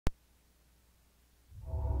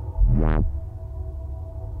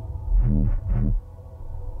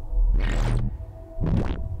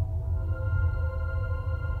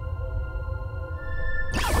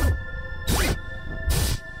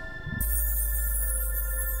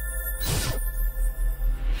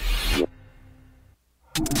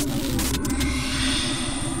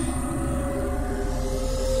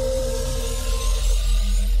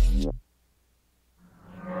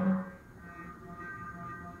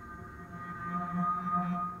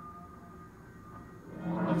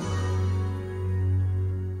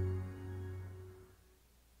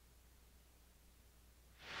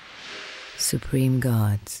Supreme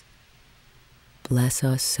gods, bless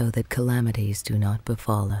us so that calamities do not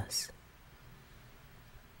befall us.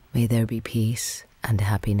 May there be peace and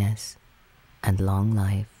happiness and long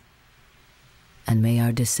life, and may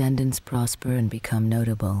our descendants prosper and become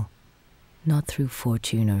notable, not through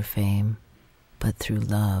fortune or fame, but through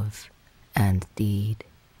love and deed.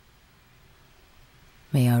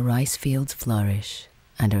 May our rice fields flourish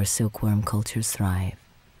and our silkworm cultures thrive.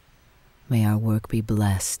 May our work be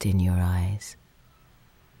blessed in your eyes.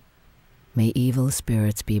 May evil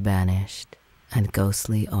spirits be banished and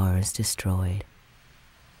ghostly auras destroyed.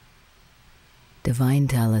 Divine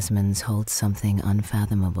talismans hold something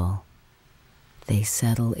unfathomable. They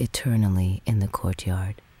settle eternally in the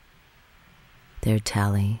courtyard. Their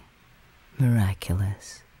tally,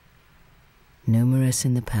 miraculous. Numerous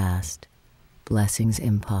in the past, blessings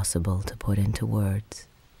impossible to put into words.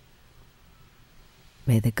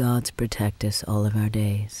 May the gods protect us all of our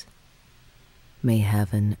days. May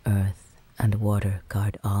heaven, earth, and water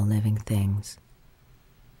guard all living things.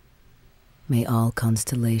 May all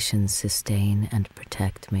constellations sustain and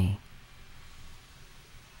protect me.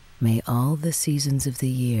 May all the seasons of the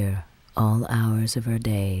year, all hours of our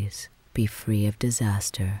days, be free of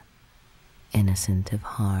disaster, innocent of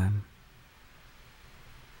harm.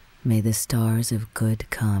 May the stars of good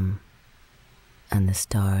come, and the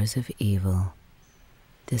stars of evil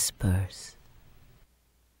disperse.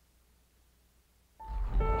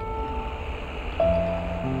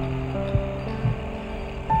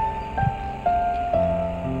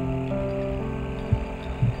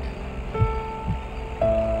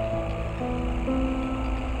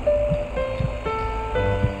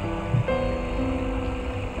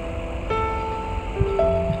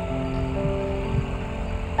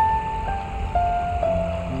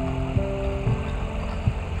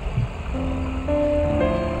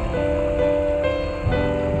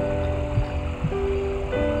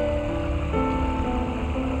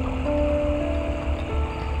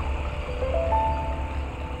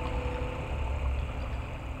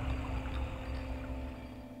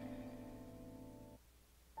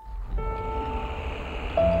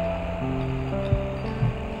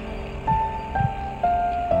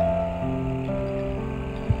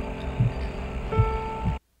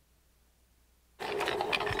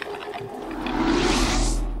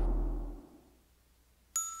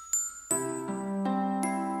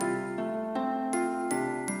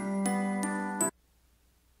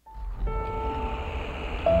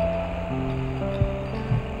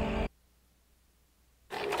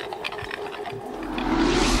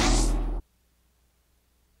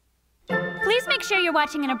 Make sure you're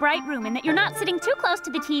watching in a bright room and that you're not sitting too close to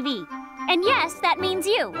the TV. And yes, that means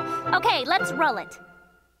you. Okay, let's roll it.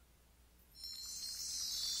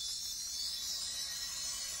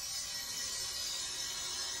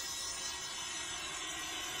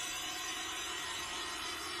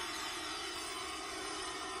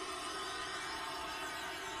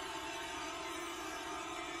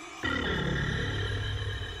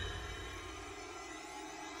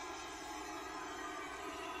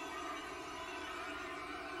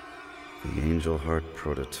 The Angel Heart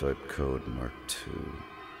Prototype Code Mark II.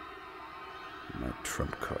 My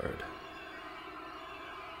trump card.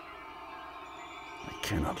 I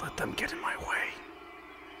cannot let them get in my way.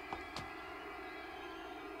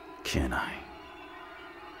 Can I?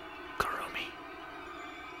 Kurumi.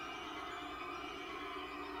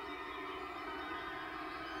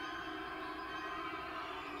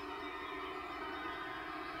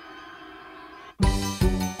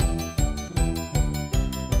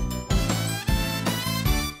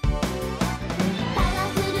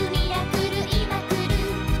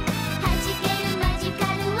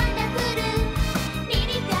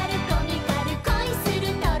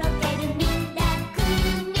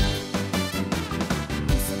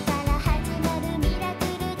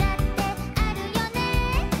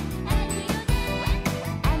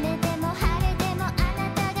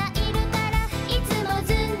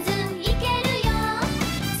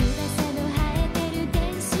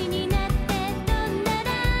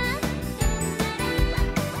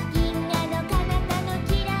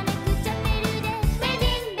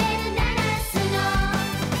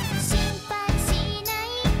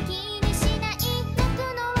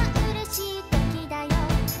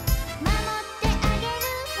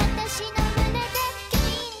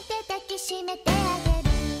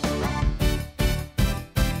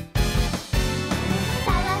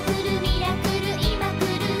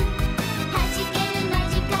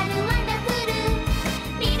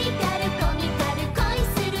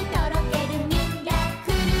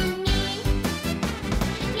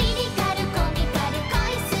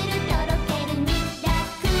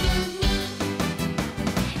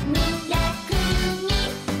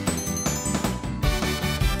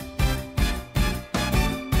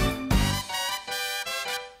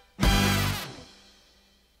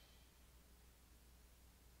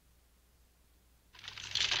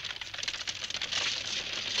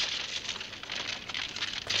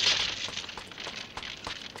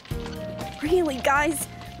 Really, guys?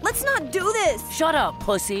 Let's not do this! Shut up,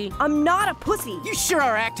 pussy. I'm not a pussy! You sure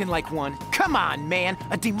are acting like one. Come on, man.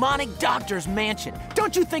 A demonic doctor's mansion.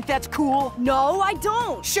 Don't you think that's cool? No, I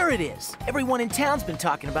don't! Sure it is. Everyone in town's been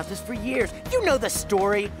talking about this for years. You know the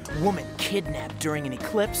story. Woman kidnapped during an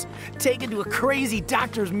eclipse, taken to a crazy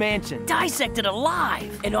doctor's mansion. Dissected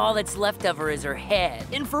alive. And all that's left of her is her head.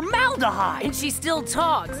 In formaldehyde. And she still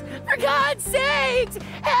talks. For God's sakes,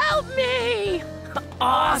 help me!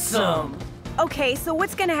 Awesome! Okay, so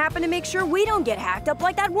what's gonna happen to make sure we don't get hacked up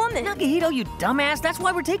like that woman? Nakahito, you dumbass. That's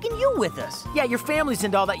why we're taking you with us. Yeah, your family's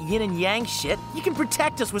into all that yin and yang shit. You can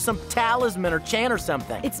protect us with some talisman or chant or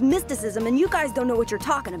something. It's mysticism, and you guys don't know what you're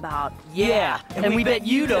talking about. Yeah, and we bet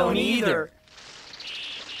you don't either.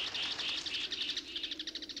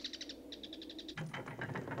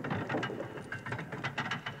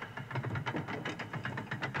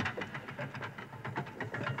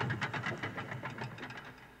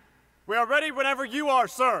 We are ready whenever you are,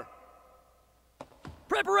 sir.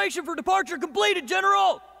 Preparation for departure completed,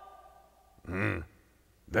 General!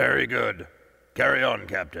 Very good. Carry on,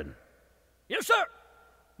 Captain. Yes, sir!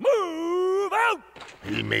 Move out!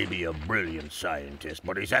 He may be a brilliant scientist,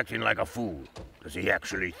 but he's acting like a fool. Does he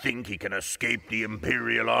actually think he can escape the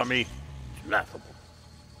Imperial Army? It's laughable.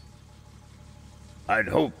 I'd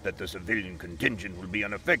hope that the civilian contingent will be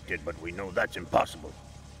unaffected, but we know that's impossible.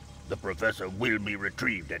 The professor will be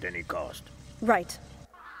retrieved at any cost. Right.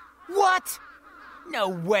 What? No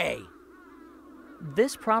way.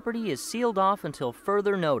 This property is sealed off until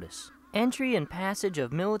further notice. Entry and passage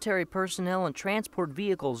of military personnel and transport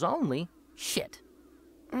vehicles only? Shit.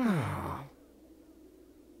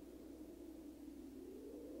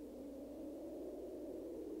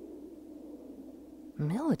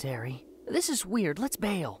 Military? This is weird. Let's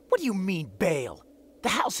bail. What do you mean, bail? The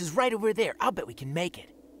house is right over there. I'll bet we can make it.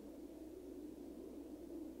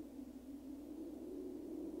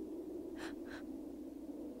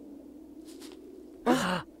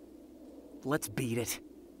 Let's beat it.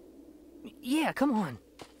 Yeah, come on.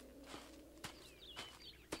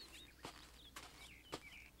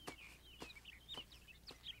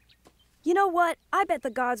 You know what? I bet the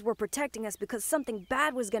gods were protecting us because something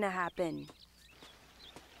bad was gonna happen.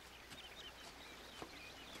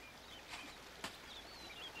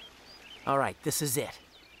 All right, this is it.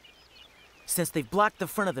 Since they've blocked the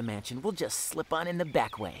front of the mansion, we'll just slip on in the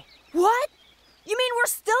back way. What? You mean we're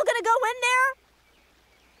still gonna go in there?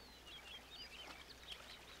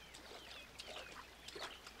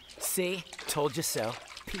 See? Told you so.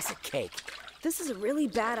 Piece of cake. This is a really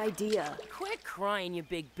bad idea. Quit crying, you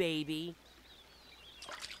big baby.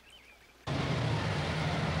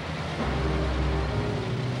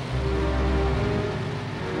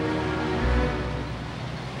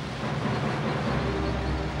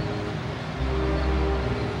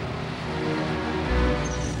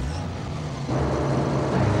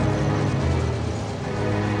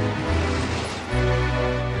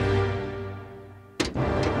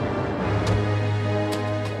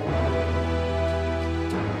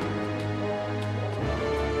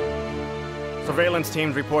 Surveillance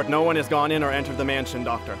teams report no one has gone in or entered the mansion,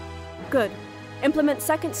 Doctor. Good. Implement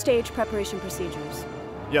second stage preparation procedures.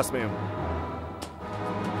 Yes, ma'am.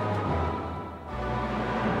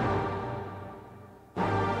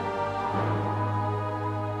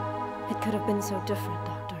 It could have been so different,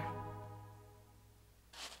 Doctor.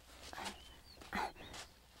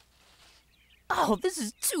 Oh, this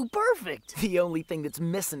is too perfect. The only thing that's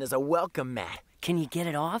missing is a welcome mat. Can you get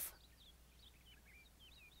it off?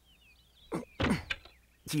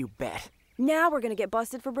 You bet. Now we're gonna get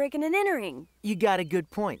busted for breaking and entering. You got a good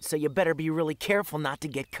point, so you better be really careful not to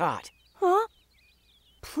get caught. Huh?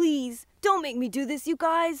 Please, don't make me do this, you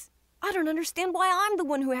guys. I don't understand why I'm the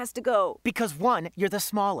one who has to go. Because one, you're the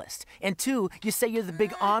smallest, and two, you say you're the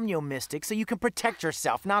big Omnio mystic so you can protect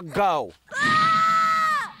yourself. Now go.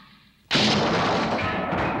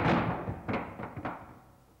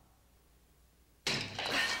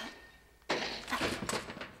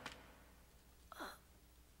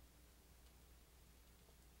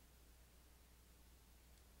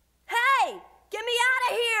 Hey, get me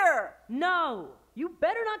out of here! No! You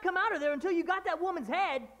better not come out of there until you got that woman's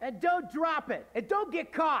head. And don't drop it, and don't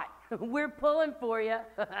get caught. We're pulling for you.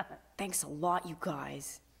 Thanks a lot, you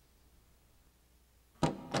guys.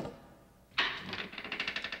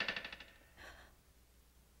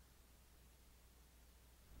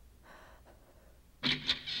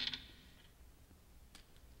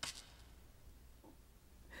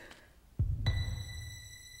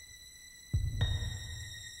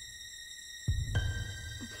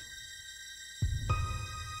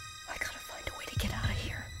 I gotta find a way to get out of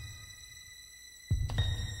here.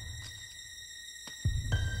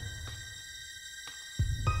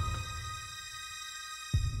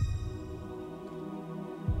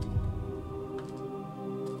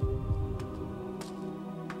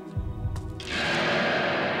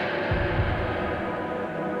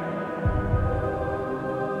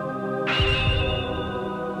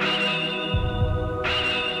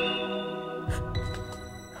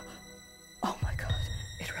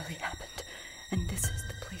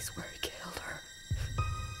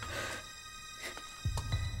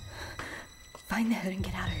 find the hood and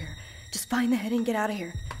get out of here. Just find the hood and get out of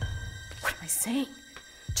here. What am I saying?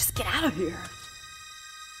 Just get out of here.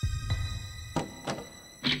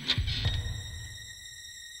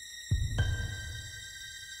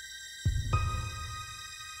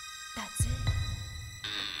 That's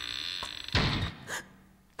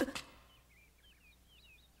it.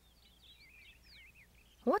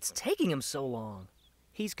 What's taking him so long?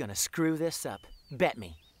 He's gonna screw this up. Bet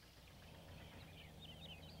me.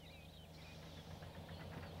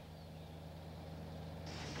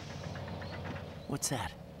 What's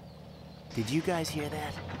that? Did you guys hear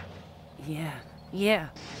that? Yeah.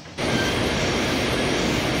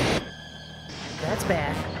 That's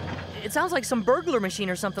bad. It sounds like some burglar machine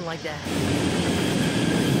or something like that.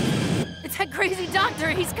 It's that crazy doctor.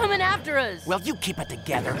 He's coming after us. Well, you keep it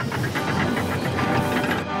together.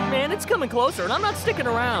 Man, it's coming closer, and I'm not sticking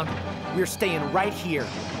around. We're staying right here.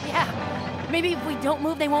 Yeah. Maybe if we don't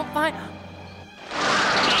move, they won't find...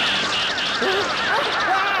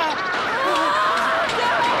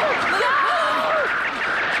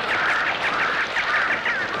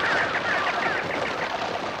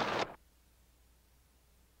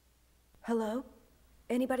 Hello?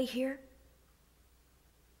 Anybody here?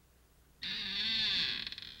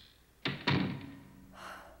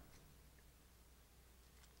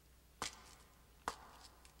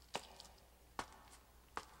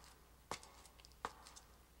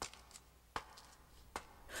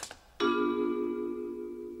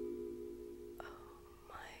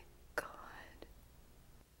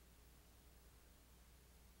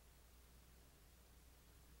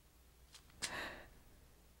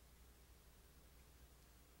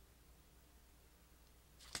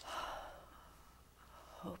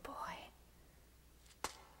 Oh boy.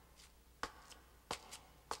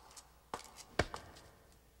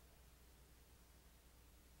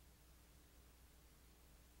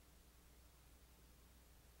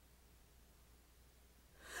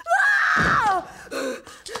 Ah! Oh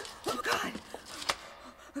God. Oh God.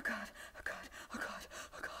 Oh God. Oh God. Oh God.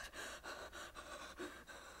 Oh God.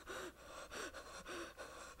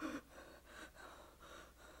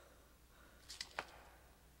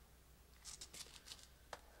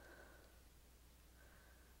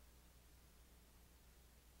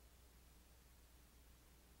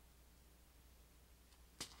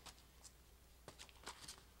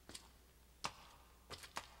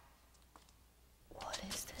 What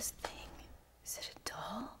is this thing? Is it a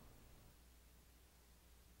doll?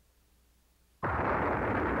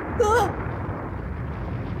 Ah!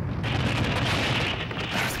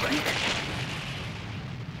 Earthquake.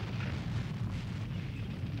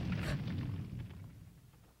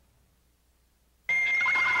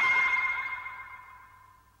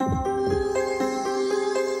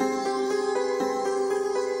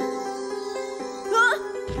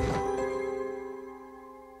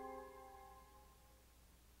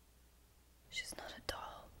 She's not a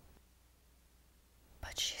doll,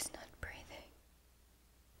 but she's not breathing.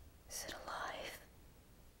 Is it alive?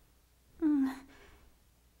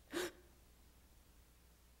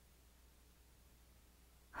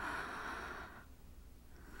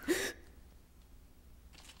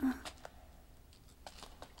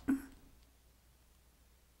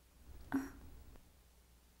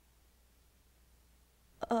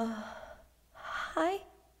 Hi?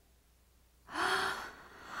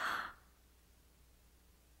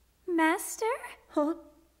 Master? Huh?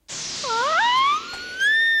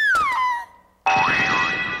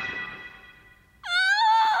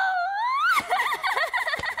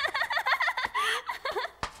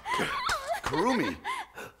 Kurumi!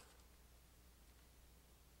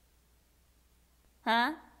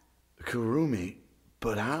 Huh? Kurumi,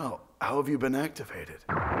 but how? How have you been activated?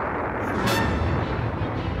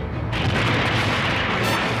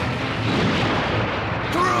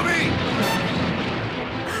 Kurumi!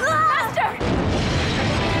 Master!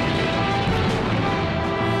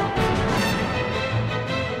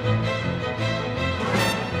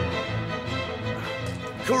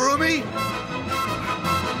 Kurumi!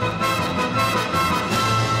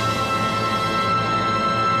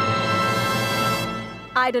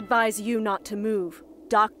 I'd advise you not to move,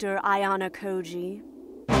 Dr. Ayana Koji.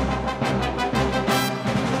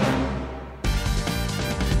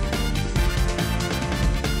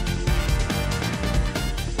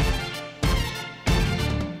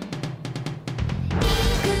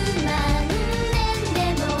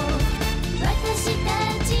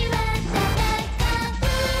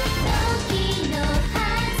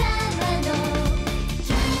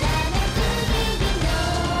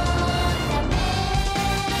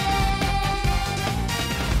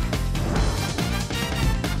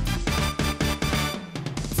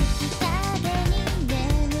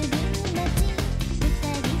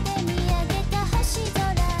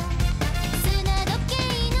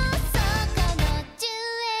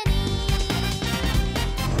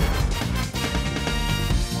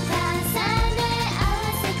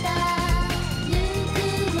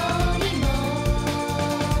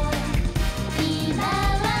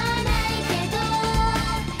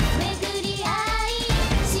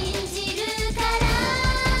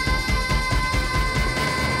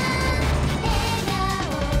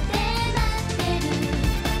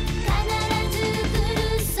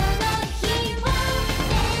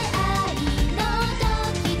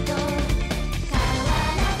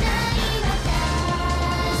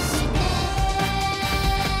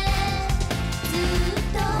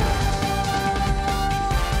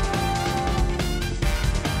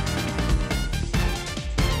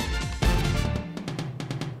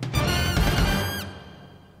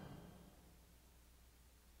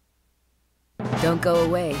 Don't go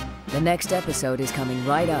away. The next episode is coming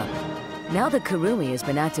right up. Now that Kurumi has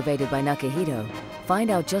been activated by Nakahito,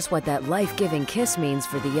 find out just what that life-giving kiss means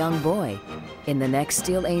for the young boy in the next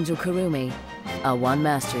Steel Angel Kurumi, a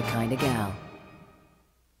one-master kind of gal.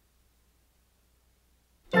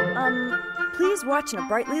 Please watch in a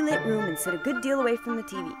brightly lit room and sit a good deal away from the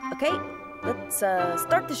TV, okay? Let's,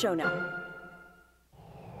 start the show now.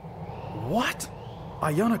 What?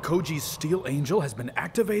 Ayana Koji's Steel Angel has been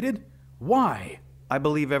activated? Why? I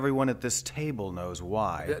believe everyone at this table knows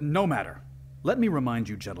why. No matter. Let me remind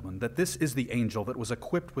you, gentlemen, that this is the Angel that was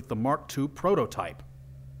equipped with the Mark II prototype.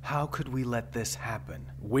 How could we let this happen?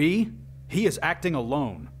 We? He is acting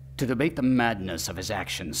alone. To debate the madness of his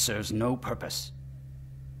actions serves no purpose.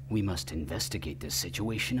 We must investigate this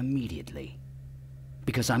situation immediately.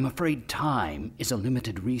 Because I'm afraid time is a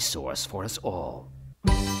limited resource for us all.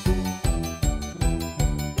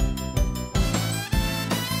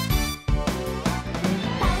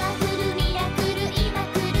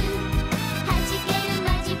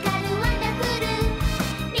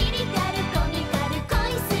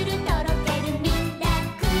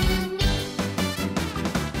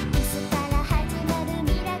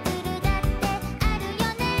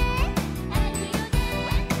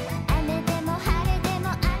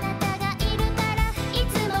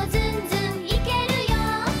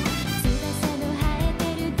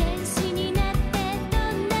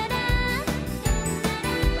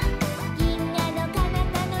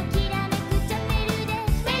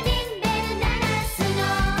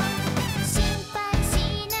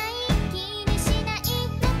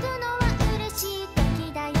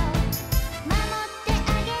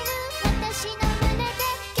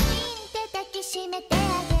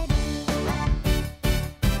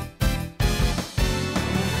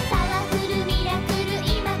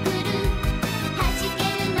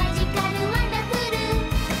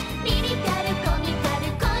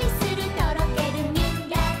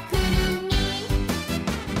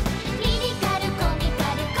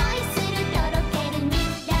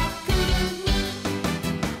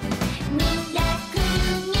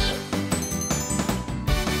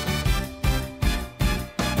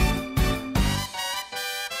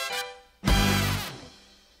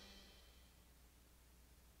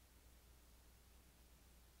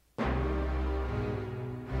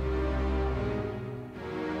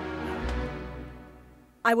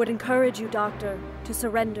 I would encourage you, Doctor, to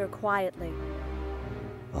surrender quietly.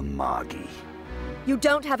 Amagi. You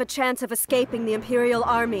don't have a chance of escaping the Imperial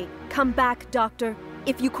Army. Come back, Doctor.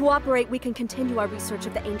 If you cooperate, we can continue our research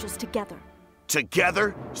of the Angels together.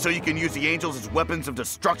 Together? So you can use the Angels as weapons of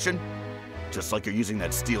destruction? Just like you're using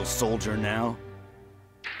that steel soldier now?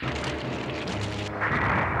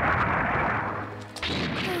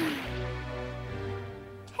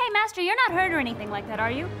 Hey, Master, you're not hurt or anything like that,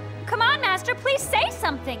 are you? Come on, Master, please say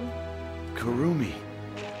something. Kurumi.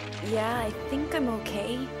 Yeah, I think I'm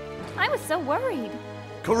okay. I was so worried.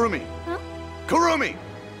 Kurumi! Huh? Kurumi!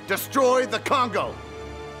 Destroy the Congo!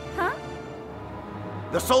 Huh?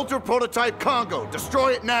 The soldier prototype Congo!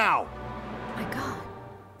 Destroy it now! My God,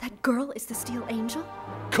 that girl is the Steel Angel?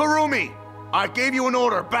 Kurumi! I gave you an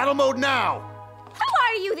order! Battle mode now! Who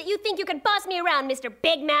are you that you think you can boss me around, Mr.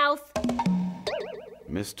 Big Mouth?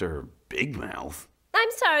 Mr. Big Mouth? I'm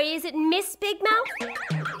sorry, is it Miss Big Mouth?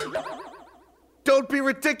 Don't be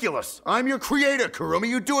ridiculous! I'm your creator, Kurumi!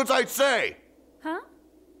 You do as I say! Huh?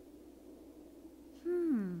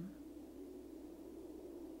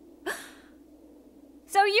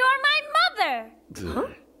 So you're my mother! Huh?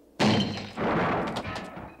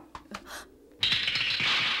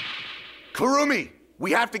 Kurumi!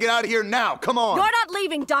 We have to get out of here now! Come on! You're not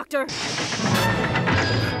leaving, Doctor!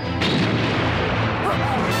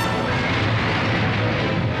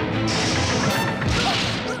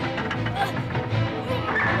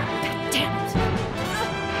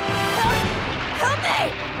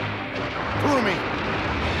 Kurumi!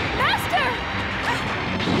 Master!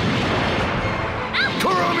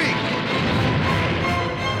 Kurumi!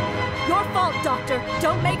 Your fault, Doctor.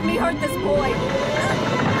 Don't make me hurt this boy.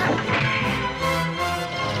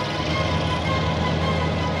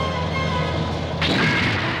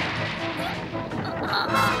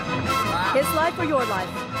 His life or your life?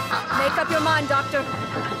 Make up your mind, Doctor.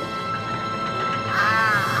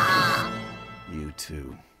 You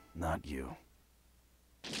too, not you.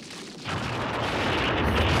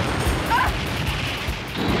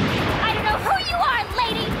 I don't know who you are,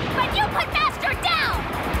 lady, but you put Master down!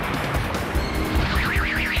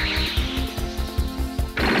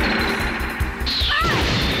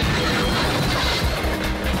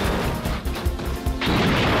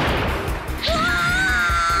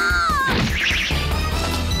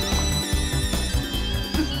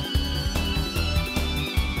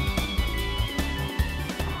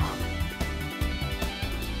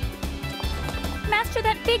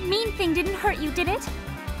 hurt you, did it?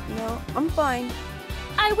 No, I'm fine.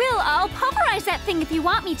 I will. I'll pulverize that thing if you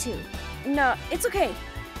want me to. No, it's okay.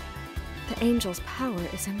 The Angel's power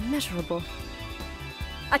is immeasurable.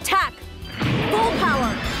 Attack! Full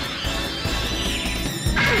power!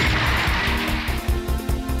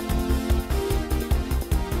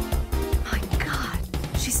 My God,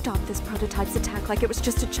 she stopped this prototype's attack like it was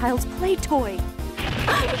just a child's play toy.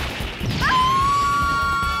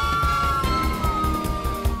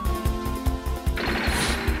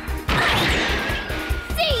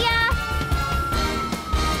 See ya!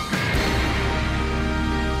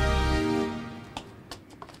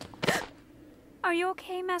 Are you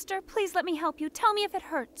okay, Master? Please let me help you. Tell me if it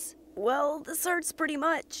hurts. Well, this hurts pretty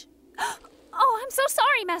much. Oh, I'm so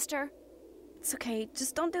sorry, Master. It's okay.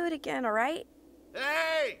 Just don't do it again, all right?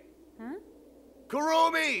 Hey! Huh?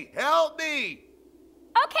 Kurumi, help me!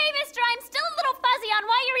 Okay, Mister, I'm still a little fuzzy on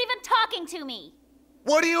why you're even talking to me.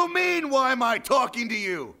 What do you mean, why am I talking to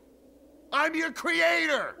you? I'm your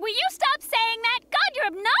creator! Will you stop saying that? God, you're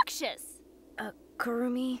obnoxious.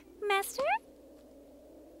 Kurumi? Master?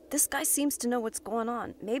 This guy seems to know what's going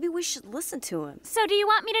on. Maybe we should listen to him. So do you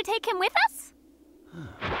want me to take him with us?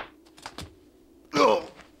 Oh.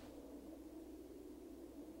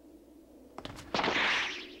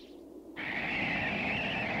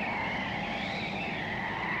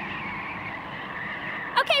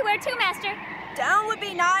 Okay, where to, Master? Down would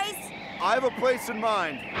be nice. I have a place in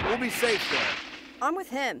mind. We'll be safe there. I'm with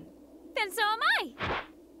him. Then so am I.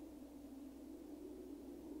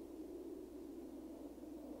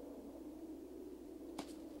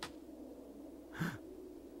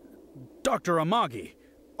 Dr. Amagi,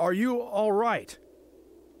 are you all right?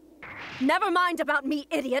 Never mind about me,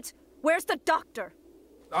 idiot! Where's the doctor?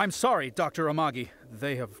 I'm sorry, Dr. Amagi.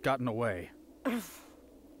 They have gotten away.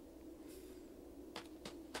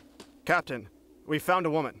 Captain, we found a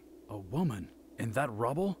woman. A woman? In that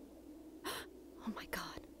rubble? Oh my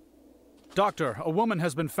God. Doctor, a woman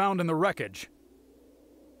has been found in the wreckage.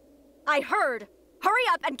 I heard! Hurry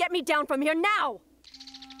up and get me down from here now!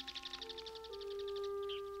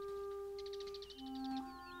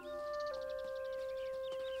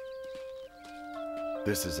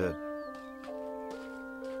 This is it.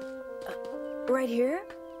 Right here?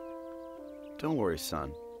 Don't worry,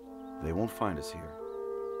 son. They won't find us here.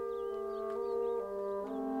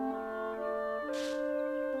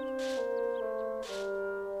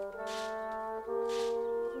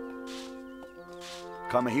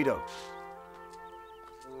 Kamihito.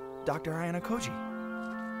 Dr. Ayano Koji.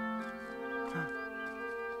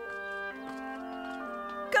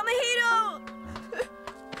 Kamihito!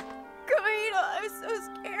 Kamihito, I'm so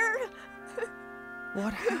scared.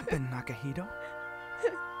 What happened, Nakahito?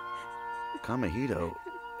 Kamihito,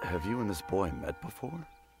 have you and this boy met before?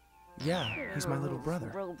 Yeah, he's my little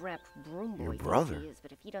brother. Your brother?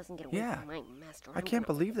 But if he doesn't get away Yeah. from my master, I can't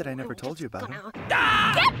believe that I never told you about him. Get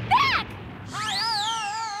back!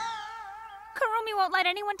 Kurumi won't let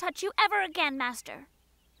anyone touch you ever again, Master.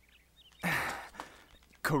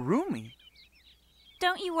 Kurumi?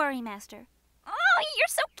 Don't you worry, Master. Oh, you're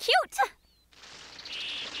so cute!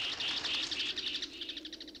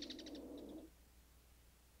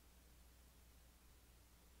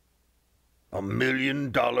 $1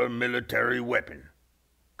 million military weapon.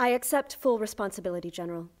 I accept full responsibility,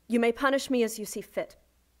 General. You may punish me as you see fit.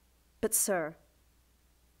 But, sir...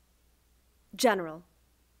 General,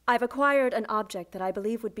 I've acquired an object that I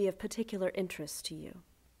believe would be of particular interest to you.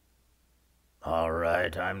 All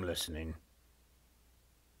right, I'm listening.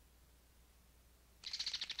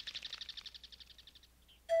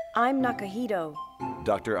 I'm Nakahito.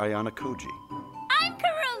 Dr. Ayano Koji. I'm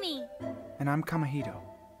Kurumi! And I'm Kamihito.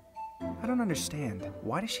 I don't understand.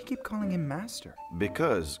 Why does she keep calling him Master?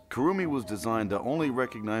 Because Kurumi was designed to only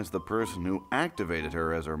recognize the person who activated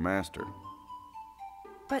her as her master.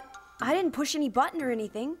 But I didn't push any button or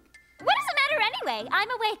anything. What does it matter anyway? I'm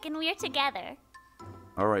awake and we're together.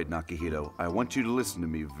 All right, Nakahito, I want you to listen to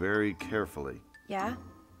me very carefully. Yeah?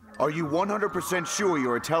 Are you 100% sure you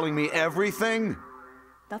are telling me everything?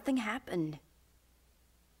 Nothing happened.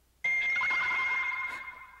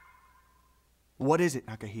 What is it,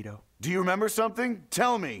 Nakahito? Do you remember something?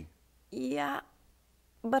 Tell me. Yeah,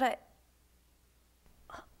 but I...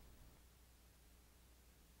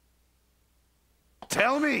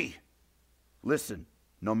 Tell me! Listen,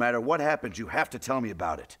 no matter what happens, you have to tell me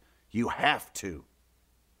about it. You have to.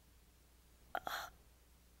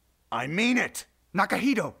 I mean it!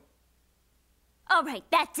 Nakahito! All right,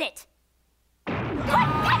 that's it. Quit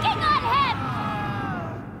picking on him!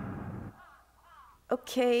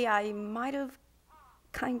 Okay, I might have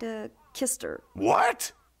kinda kissed her.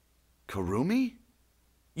 What? Kurumi?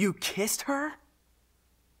 You kissed her?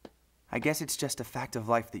 I guess it's just a fact of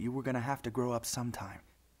life that you were gonna have to grow up sometime.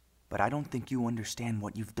 But I don't think you understand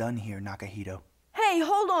what you've done here, Nakahito. Hey,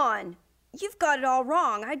 hold on! You've got it all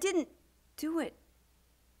wrong. I didn't do it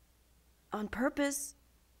on purpose.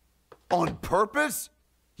 On purpose?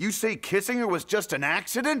 You say kissing her was just an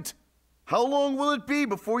accident? How long will it be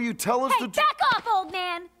before you tell us Hey, back off, old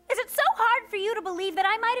man! Is it so hard for you to believe that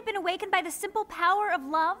I might have been awakened by the simple power of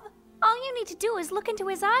love? All you need to do is look into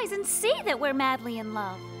his eyes and see that we're madly in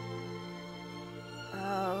love.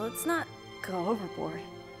 Let's not go overboard.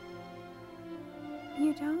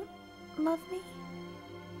 You don't love me?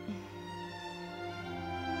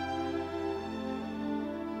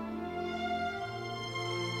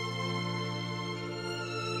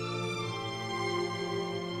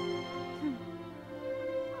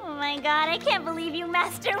 Oh my god, I can't believe you,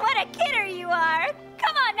 Master. What a kidder you are.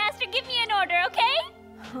 Come on, Master, give me an order, okay?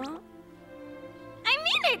 Huh? I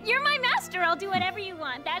mean it! You're my master. I'll do whatever you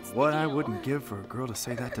want. That's the What I deal. wouldn't give for a girl to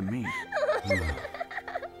say that to me.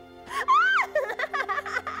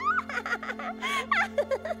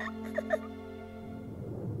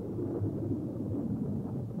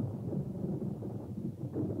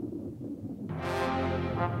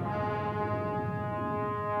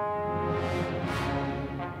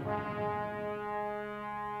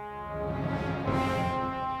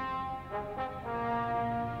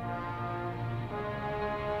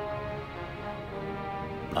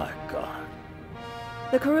 My God.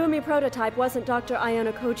 The Kurumi prototype wasn't Dr.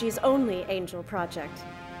 Ayano Koji's only angel project.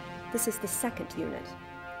 This is the second unit,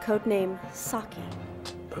 codename Saki.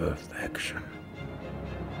 Perfection.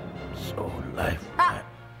 So life.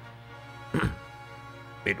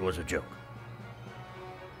 It was a joke.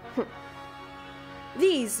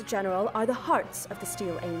 These, General, are the hearts of the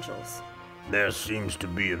Steel Angels. There seems to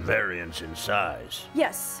be a variance in size.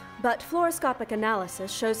 Yes, but fluoroscopic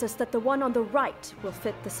analysis shows us that the one on the right will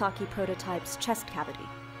fit the Saki prototype's chest cavity.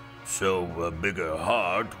 So a bigger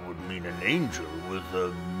heart would mean an angel with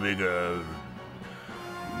a bigger...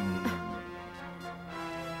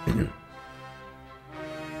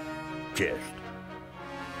 chest.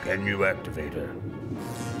 Can you activate her?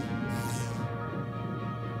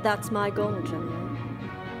 That's my goal, General.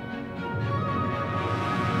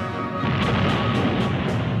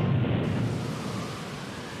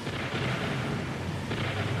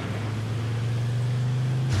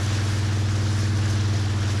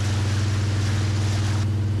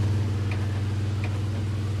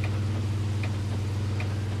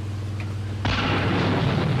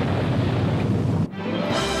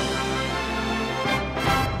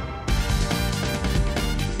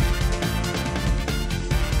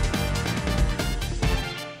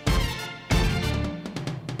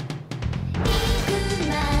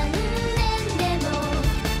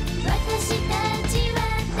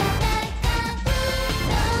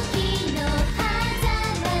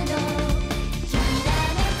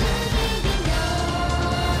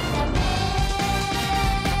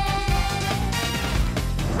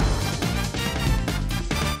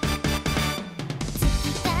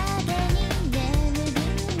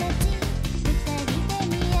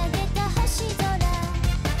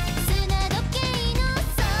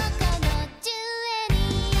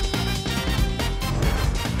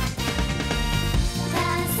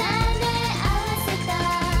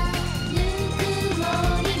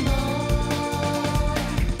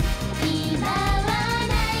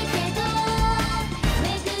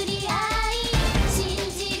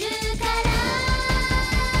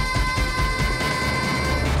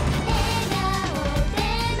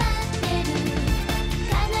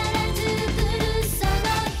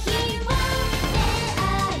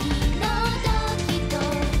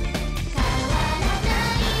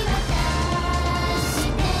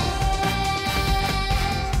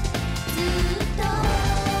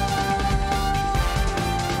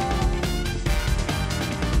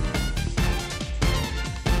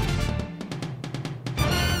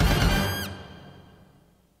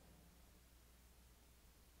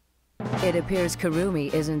 It appears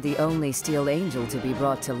Kurumi isn't the only Steel Angel to be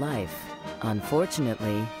brought to life.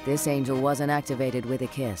 Unfortunately, this angel wasn't activated with a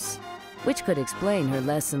kiss, which could explain her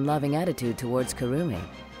less than loving attitude towards Kurumi.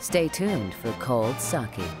 Stay tuned for Cold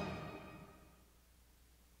Saki.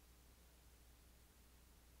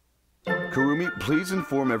 Kurumi, please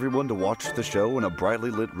inform everyone to watch the show in a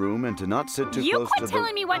brightly lit room and to not sit too You close to quit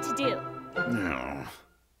telling me what to do. No.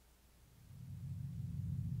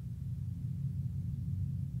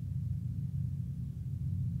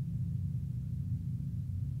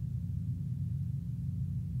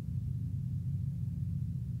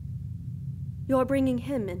 You're bringing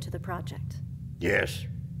him into the project. Yes.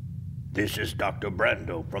 This is Dr.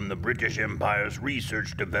 Brando from the British Empire's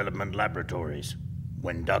Research Development Laboratories.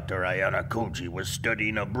 When Dr. Ayana Koji was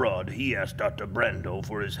studying abroad, he asked Dr. Brando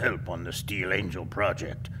for his help on the Steel Angel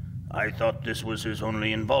project. I thought this was his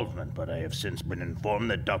only involvement, but I have since been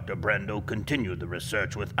informed that Dr. Brando continued the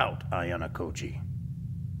research without Ayana Koji.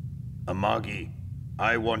 Amagi,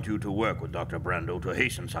 I want you to work with Dr. Brando to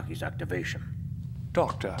hasten Saki's activation.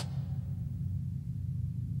 Doctor.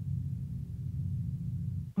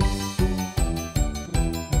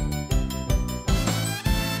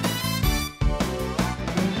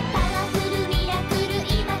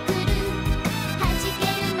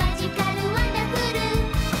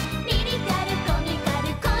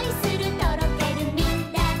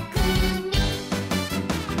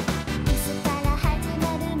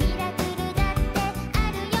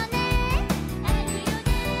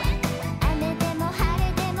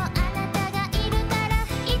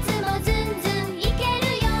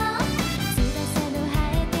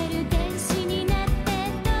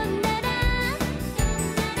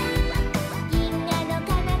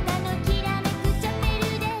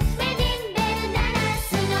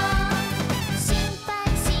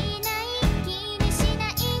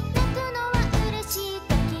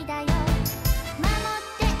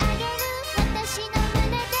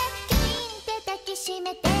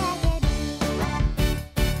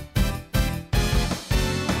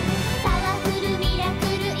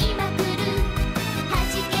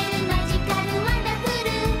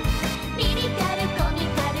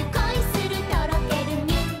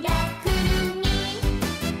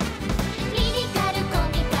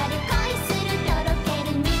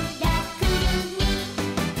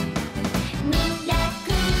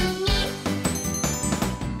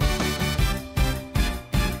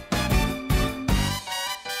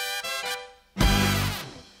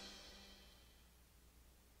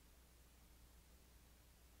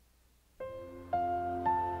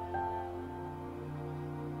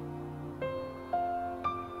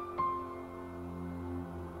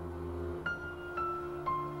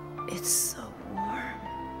 It's so warm.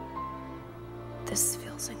 This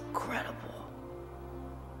feels incredible.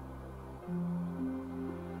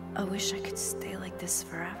 I wish I could stay like this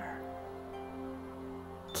forever.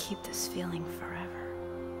 Keep this feeling forever.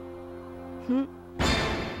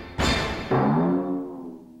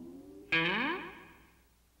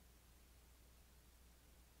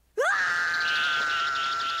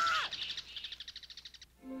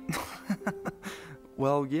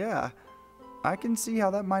 Well, yeah. I can see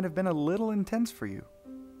how that might have been a little intense for you.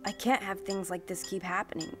 I can't have things like this keep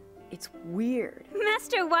happening. It's weird.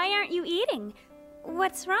 Master, why aren't you eating?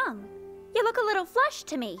 What's wrong? You look a little flushed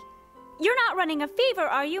to me. You're not running a fever,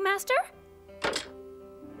 are you, Master?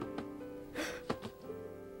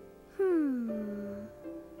 You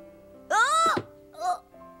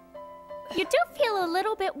do feel a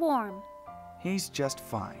little bit warm. He's just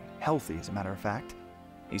fine. Healthy, as a matter of fact.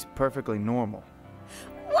 He's perfectly normal.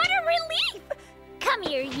 What a relief! Come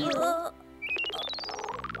here, you. Oh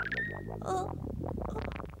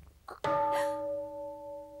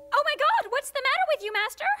my God, what's the matter with you,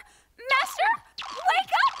 Master? Master?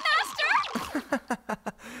 Wake up,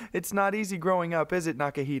 Master! It's not easy growing up, is it,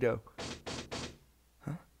 Nakahito?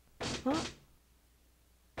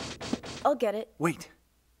 I'll get it. Wait.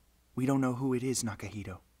 We don't know who it is, Nakahito.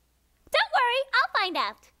 Don't worry, I'll find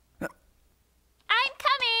out. I'm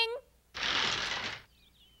coming!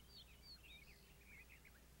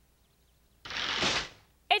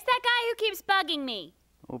 It's that guy who keeps bugging me.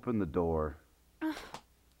 Open the door.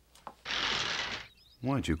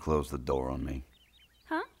 Why'd you close the door on me?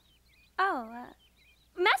 Huh? Oh,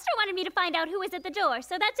 Master wanted me to find out who was at the door,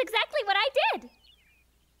 so that's exactly what I did.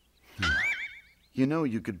 You know,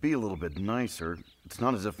 you could be a little bit nicer. It's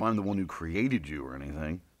not as if I'm the one who created you or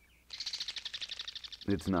anything.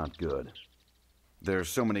 It's not good. There are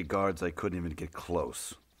so many guards I couldn't even get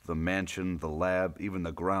close. The mansion, the lab, even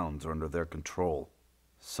the grounds are under their control.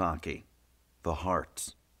 Saki, the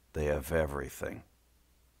hearts, they have everything.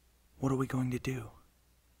 What are we going to do?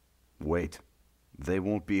 Wait. They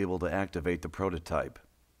won't be able to activate the prototype.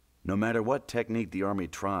 No matter what technique the army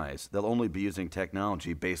tries, they'll only be using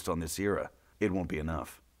technology based on this era. It won't be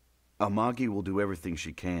enough. Amagi will do everything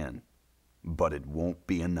she can, but it won't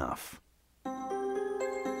be enough.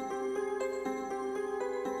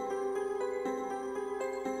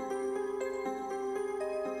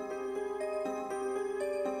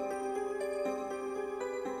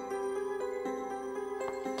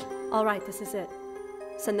 All right, this is it.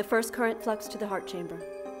 Send the first current flux to the heart chamber.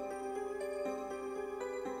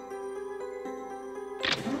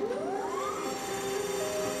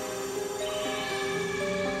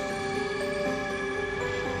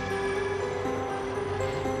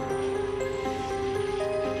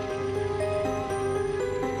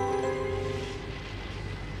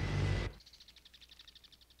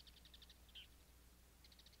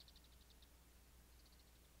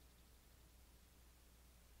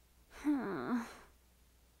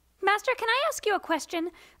 Master, can I ask you a question?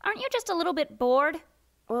 Aren't you just a little bit bored?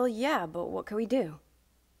 Well, yeah, but what can we do?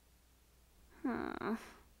 I know!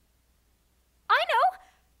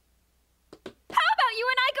 How about you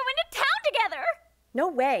and I go into town together? No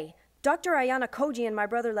way. Dr. Ayana Koji and my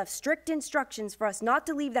brother left strict instructions for us not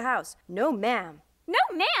to leave the house. No, ma'am. No,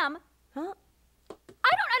 ma'am? Huh? I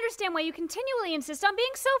don't understand why you continually insist on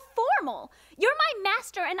being so formal. You're my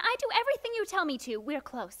master, and I do everything you tell me to. We're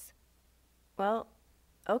close. Well,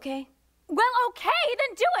 okay. Well, okay,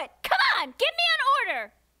 then do it. Come on, give me an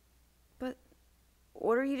order. But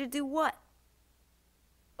order you to do what?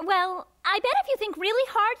 Well, I bet if you think really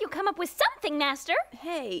hard, you'll come up with something, Master.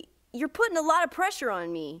 Hey, you're putting a lot of pressure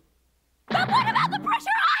on me. But what about the pressure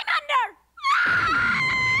I'm under?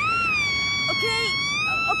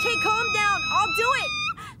 Okay, calm down. I'll do it.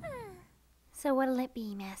 So what'll it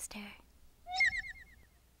be, Master?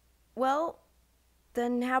 Well,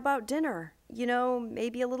 then how about dinner? You know,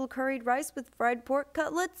 maybe a little curried rice with fried pork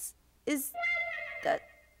cutlets? Is that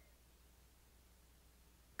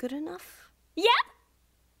good enough? Yep.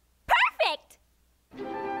 Perfect.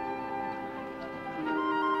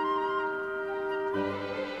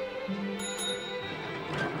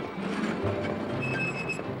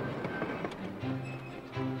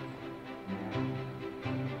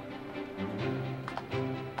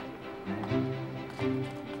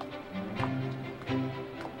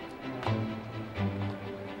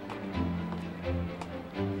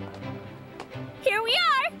 Here we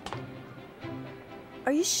are!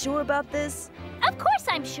 Are you sure about this? Of course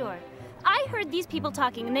I'm sure. I heard these people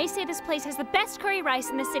talking, and they say this place has the best curry rice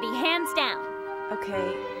in the city, hands down.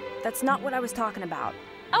 Okay, that's not what I was talking about.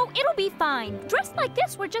 Oh, it'll be fine. Dressed like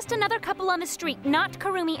this, we're just another couple on the street, not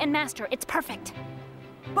Kurumi and Master. It's perfect.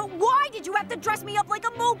 But why did you have to dress me up like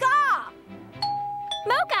a moga?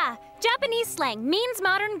 Mocha! Japanese slang, means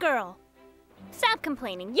modern girl. Stop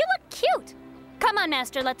complaining. You look cute. Come on,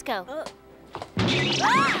 Master, let's go.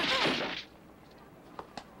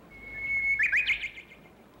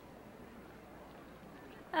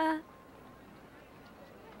 Ah!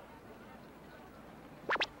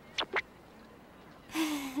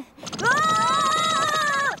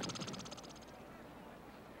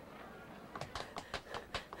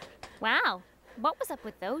 Wow, what was up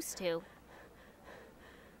with those two?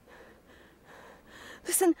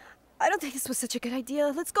 Listen, I don't think this was such a good idea.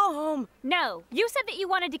 Let's go home. No, you said that you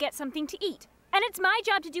wanted to get something to eat. And it's my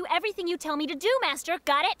job to do everything you tell me to do, Master.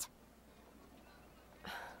 Got it?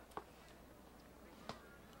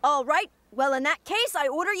 All right. Well, in that case, I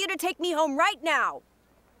order you to take me home right now.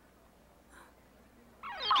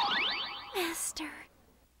 Master.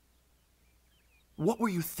 What were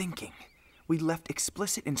you thinking? We left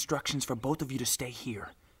explicit instructions for both of you to stay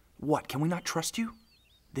here. What, can we not trust you?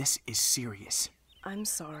 This is serious. I'm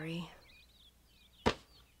sorry.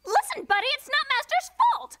 Listen, buddy, it's not Master's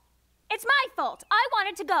fault. It's my fault. I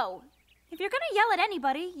wanted to go. If you're gonna yell at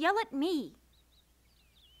anybody, yell at me.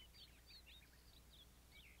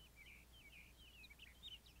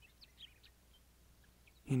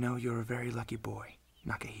 You know, you're a very lucky boy,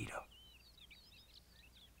 Nakahito.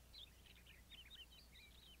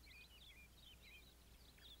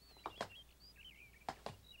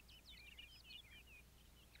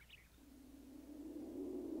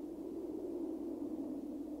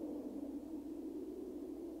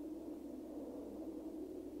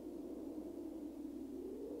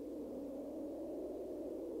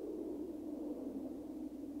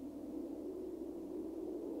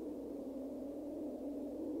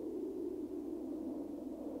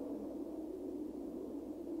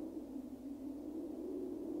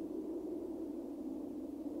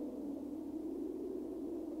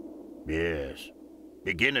 Yes.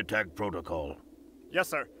 Begin attack protocol. Yes,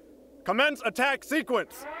 sir. Commence attack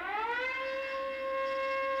sequence.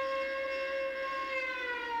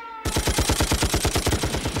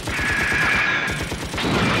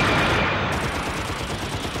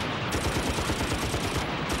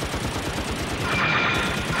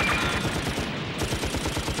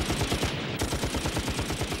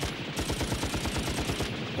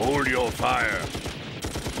 Hold your fire.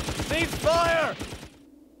 Cease fire!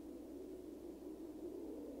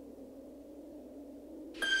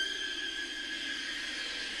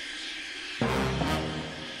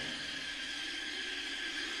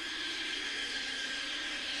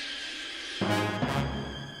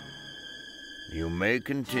 You may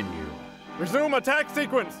continue. Resume attack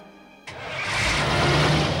sequence.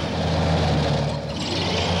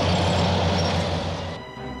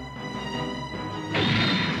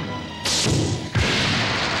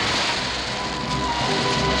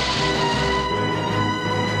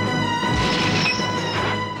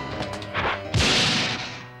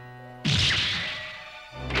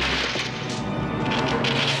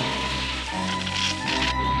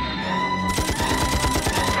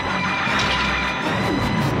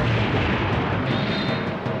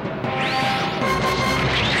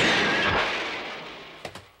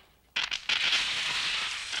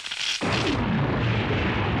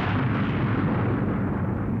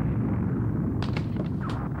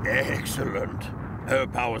 Excellent. Her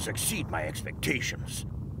powers exceed my expectations.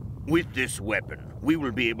 With this weapon, we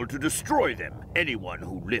will be able to destroy them, anyone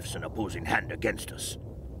who lifts an opposing hand against us.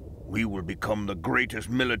 We will become the greatest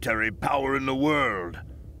military power in the world.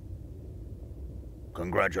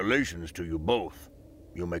 Congratulations to you both.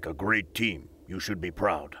 You make a great team. You should be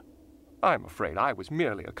proud. I'm afraid I was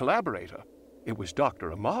merely a collaborator. It was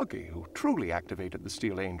Dr. Amagi who truly activated the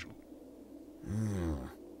Steel Angel.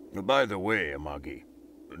 By the way, Amagi,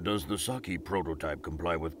 does the Saki prototype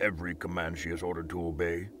comply with every command she is ordered to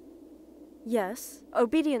obey? Yes.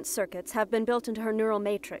 Obedience circuits have been built into her neural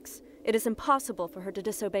matrix. It is impossible for her to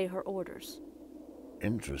disobey her orders.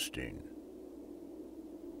 Interesting.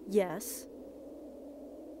 Yes.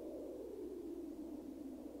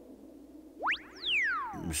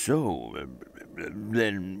 So,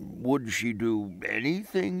 then would she do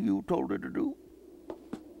anything you told her to do?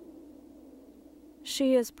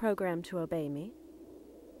 She is programmed to obey me.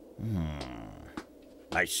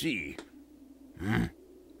 I see.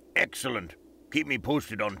 Excellent. Keep me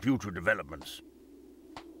posted on future developments.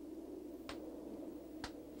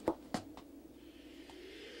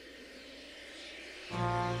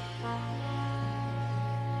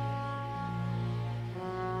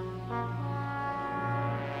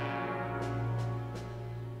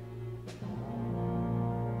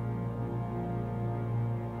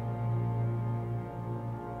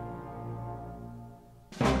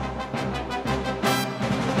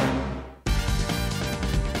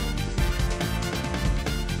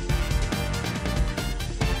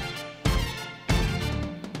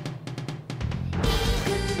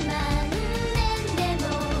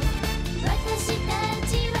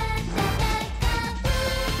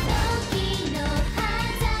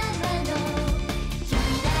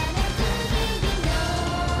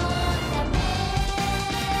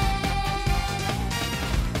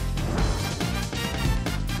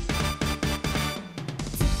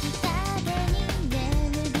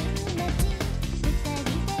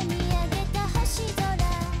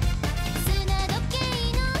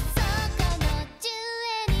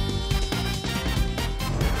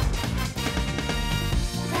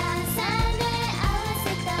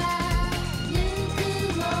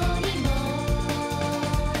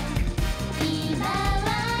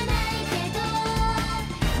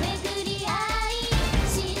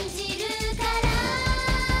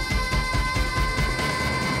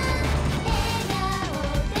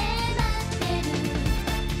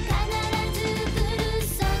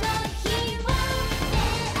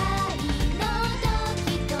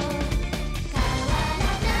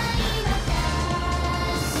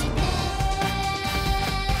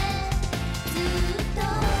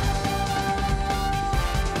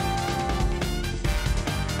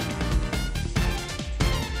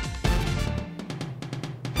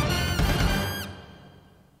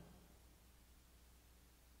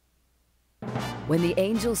 When the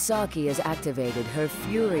Angel Saki is activated, her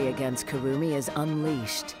fury against Kurumi is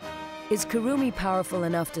unleashed. Is Kurumi powerful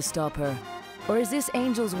enough to stop her? Or is this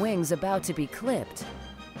Angel's wings about to be clipped?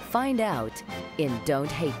 Find out in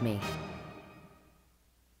Don't Hate Me.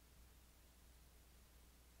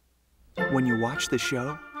 When you watch the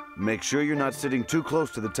show, make sure you're not sitting too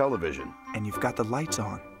close to the television. And you've got the lights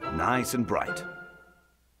on. Nice and bright.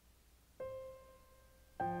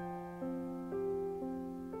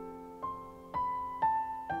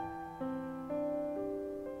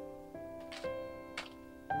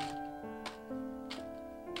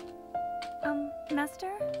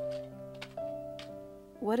 Master?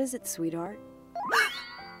 What is it, sweetheart? Oh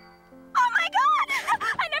my god!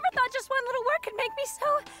 I never thought just one little work could make me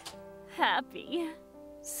so happy.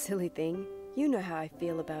 Silly thing. You know how I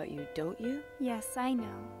feel about you, don't you? Yes, I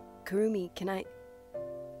know. Kurumi, can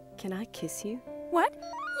I kiss you? What?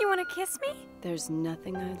 You want to kiss me? There's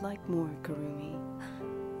nothing I'd like more, Kurumi.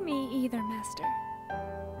 Me either, Master.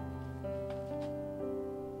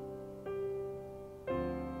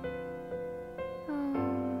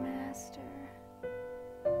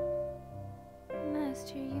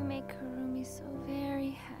 Master, you make Kurumi so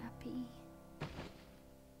very happy.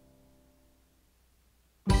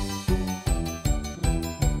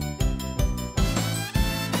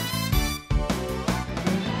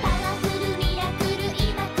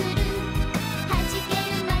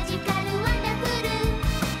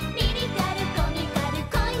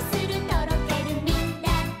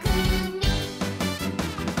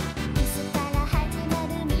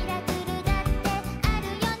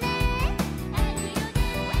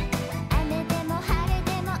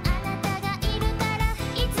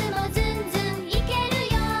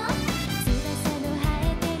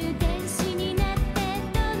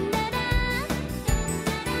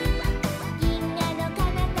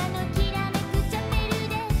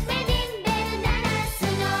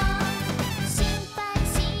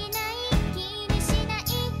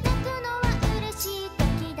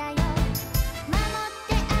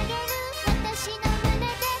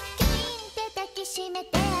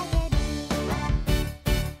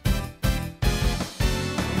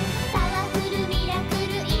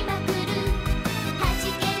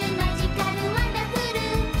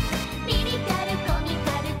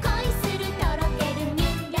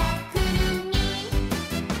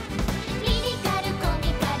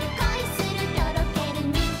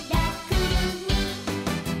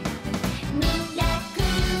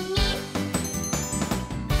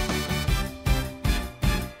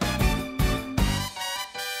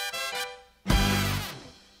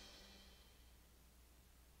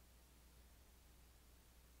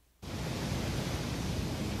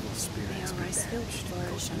 our rice-fields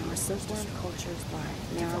flourish and our silkworm cultures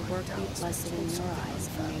thrive. May our work be blessed in your eyes,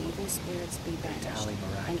 and may evil spirits be banished,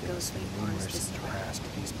 and ghostly wars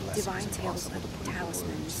destroyed. Divine tales of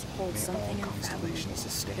talismans hold something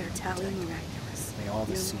unfathomable. Their tally miraculous.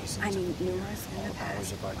 Numerous in the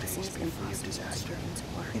past, blessings impossible to bring into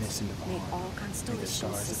words. May all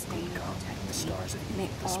constellations sustain and protect me. May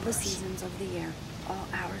all the seasons of the year, all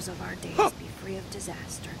hours of our days be free of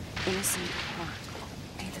disaster, innocent of harm.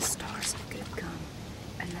 May the stars of good come,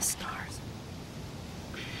 and the stars.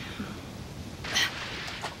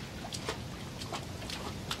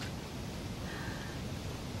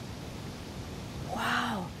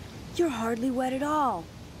 Wow, you're hardly wet at all.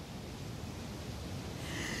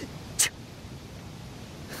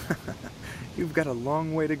 You've got a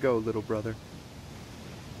long way to go, little brother.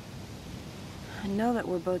 I know that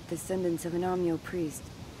we're both descendants of an Omnio priest,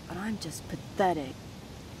 but I'm just pathetic.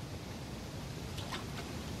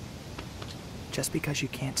 Just because you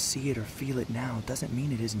can't see it or feel it now doesn't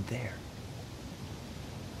mean it isn't there.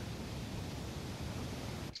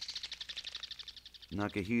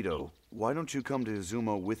 Nakahito, why don't you come to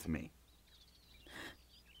Izumo with me?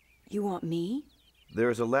 You want me? There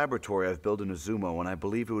is a laboratory I've built in Izumo, and I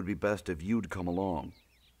believe it would be best if you'd come along.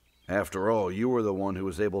 After all, you were the one who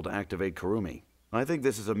was able to activate Kurumi. I think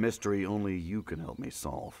this is a mystery only you can help me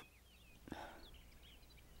solve.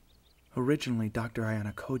 Originally, Dr.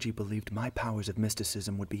 Ayana Koji believed my powers of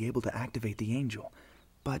mysticism would be able to activate the angel,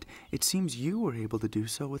 but it seems you were able to do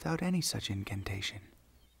so without any such incantation.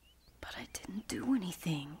 But I didn't do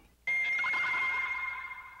anything.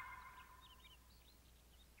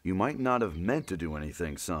 You might not have meant to do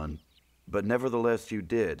anything, son, but nevertheless you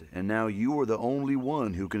did, and now you are the only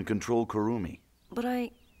one who can control Kurumi. But I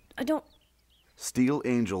don't... Steel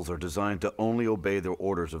angels are designed to only obey the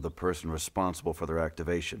orders of the person responsible for their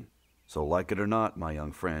activation. So like it or not, my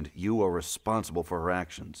young friend, you are responsible for her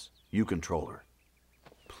actions. You control her.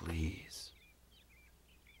 Please.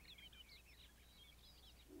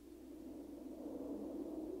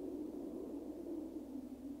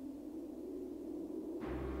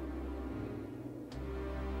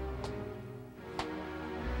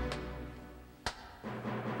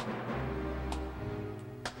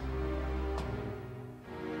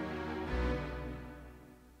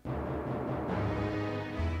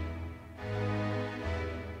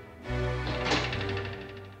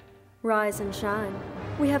 Rise and shine.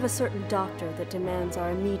 We have a certain doctor that demands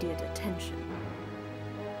our immediate attention.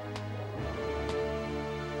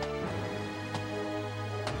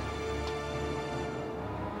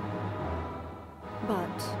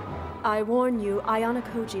 But I warn you, Ayana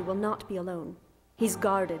Koji will not be alone. He's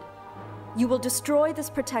guarded. You will destroy this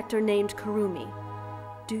protector named Kurumi.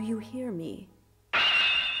 Do you hear me?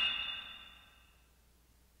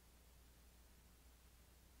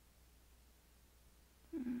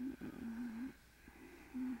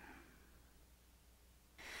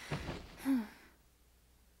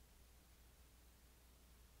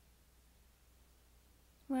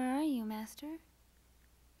 Where are you, Master?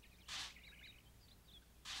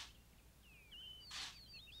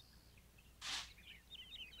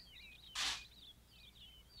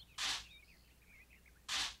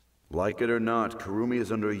 Like it or not, Kurumi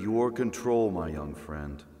is under your control, my young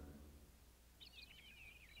friend.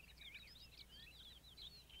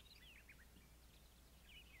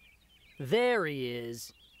 There he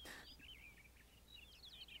is.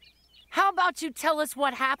 How about you tell us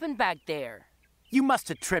what happened back there? You must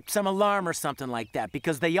have tripped some alarm or something like that,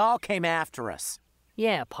 because they all came after us.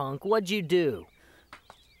 Yeah, punk, what'd you do?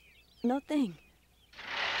 Nothing.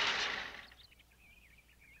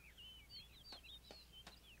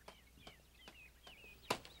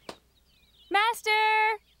 Master!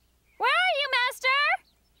 Where are you, Master?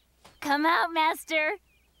 Come out, Master.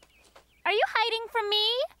 Are you hiding from me?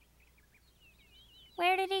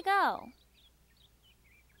 Where did he go?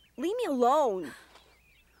 Leave me alone.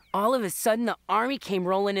 All of a sudden, the army came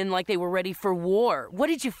rolling in like they were ready for war. What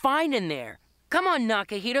did you find in there? Come on,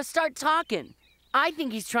 Nakahito, start talking. I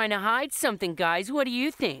think he's trying to hide something, guys. What do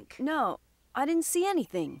you think? No, I didn't see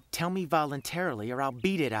anything. Tell me voluntarily or I'll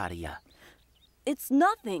beat it out of you. It's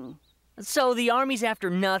nothing. So the army's after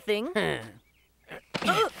nothing?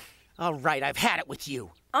 All right, I've had it with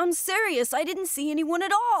you. I'm serious. I didn't see anyone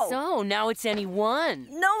at all. So, now it's anyone.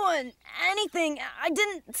 No one. Anything. I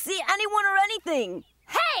didn't see anyone or anything.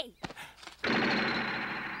 Hey!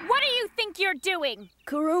 What do you think you're doing?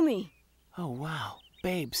 Kurumi. Oh, wow.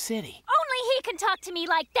 Babe City. Only he can talk to me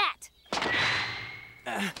like that.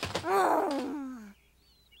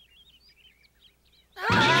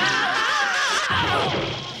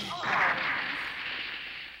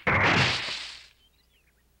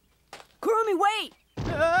 Kurumi, wait!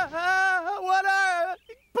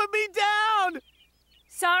 Put me down!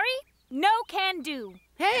 Sorry? No can do.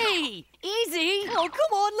 Hey, easy! Oh,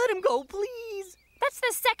 come on, let him go, please! That's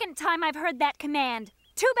the second time I've heard that command.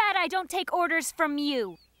 Too bad I don't take orders from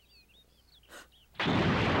you.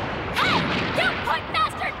 Hey! You put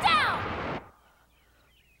Master down!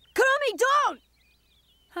 Kurumi, don't!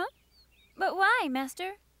 Huh? But why,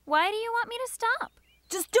 Master? Why do you want me to stop?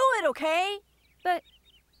 Just do it, okay? But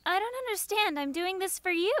I don't understand. I'm doing this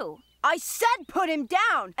for you. I said put him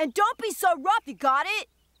down! And don't be so rough, you got it?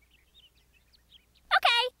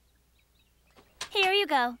 Okay. Here you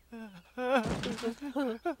go.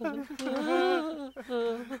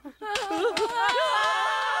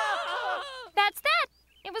 That's that.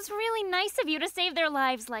 It was really nice of you to save their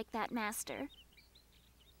lives like that, Master.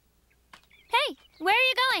 Hey, where are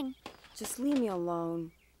you going? Just leave me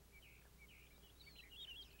alone.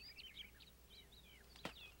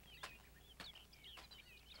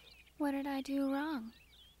 What did I do wrong?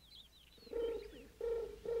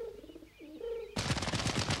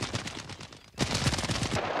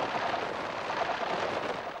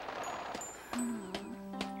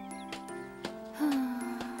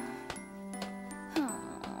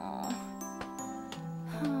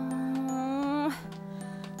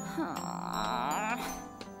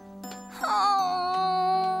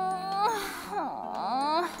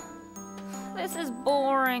 This is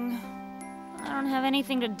boring. I don't have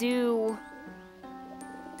anything to do.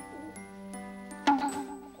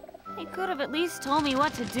 He could have at least told me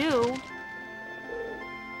what to do.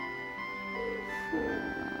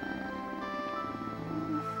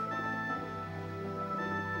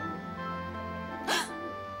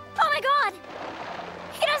 Oh my God!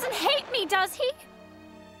 He doesn't hate me, does he?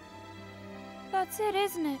 That's it,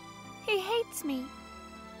 isn't it? He hates me.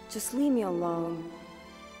 Just leave me alone.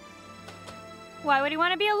 Why would he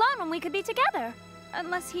want to be alone when we could be together?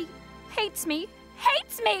 Unless he hates me.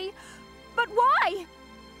 Hates me! But why?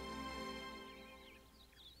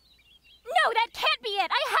 No, that can't be it!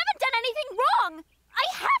 I haven't done anything wrong! I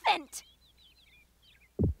haven't!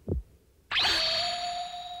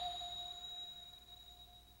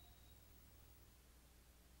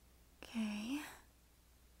 Okay.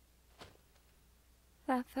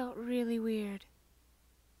 That felt really weird.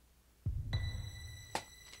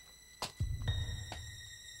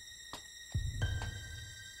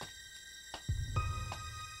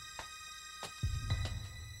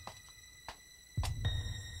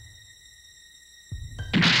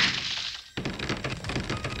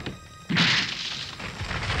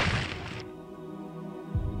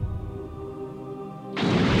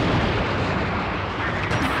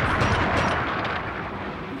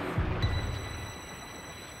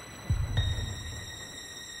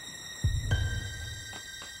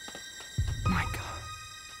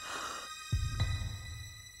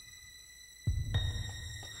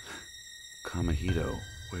 Kamihito,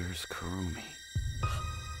 where's Kurumi?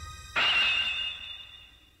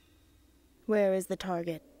 Where is the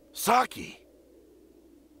target? Saki!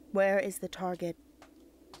 Where is the target?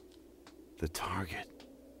 The target?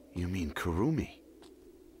 You mean Kurumi?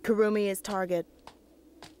 Kurumi is target.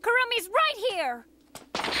 Kurumi's right here!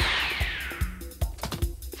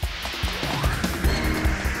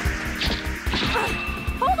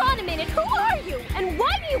 Hold on a minute, who are you? And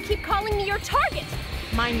why do you keep calling me your target?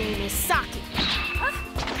 My name is Saki.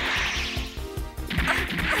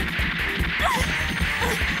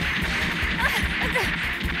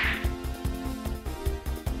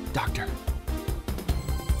 Doctor.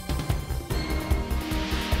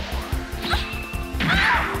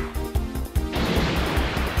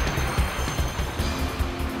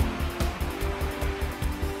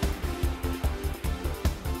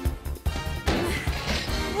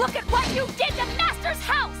 Look at what you did to Master's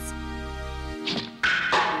house!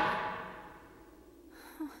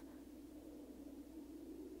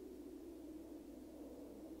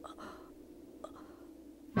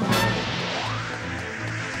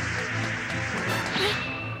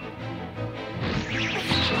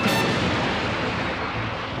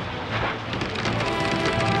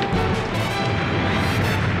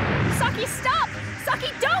 Saki, stop!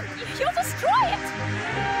 Saki, don't! You'll destroy it!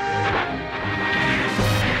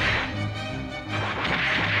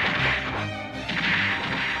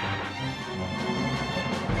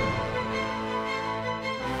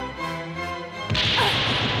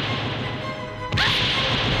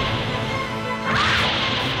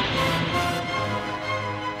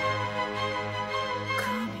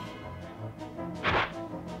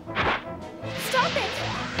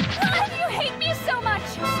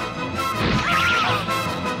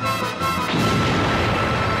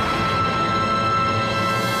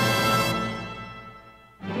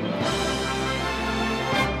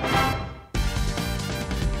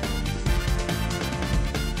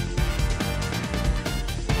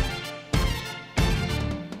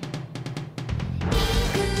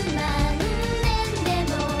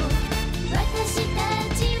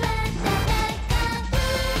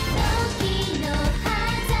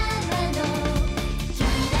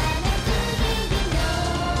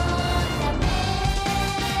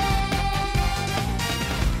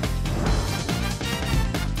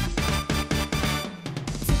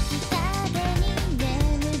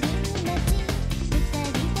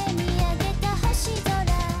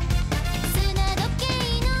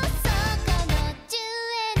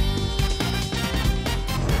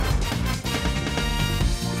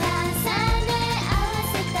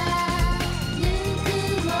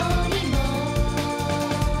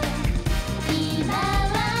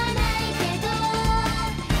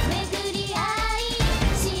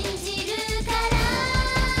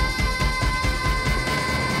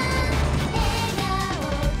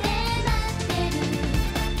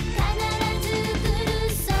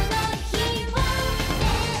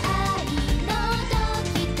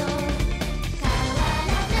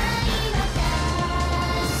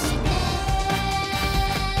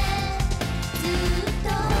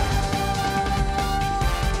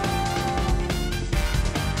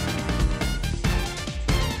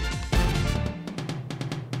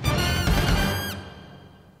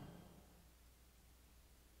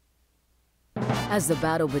 As the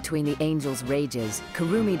battle between the angels rages,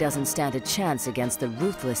 Kurumi doesn't stand a chance against the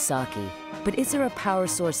ruthless Saki. But is there a power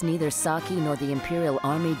source neither Saki nor the Imperial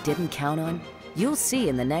Army didn't count on? You'll see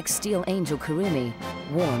in the next Steel Angel Kurumi,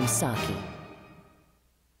 Warm Saki.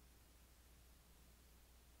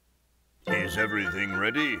 Is everything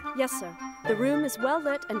ready? Yes, sir. The room is well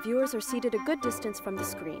lit and viewers are seated a good distance from the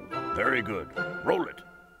screen. Very good. Roll it.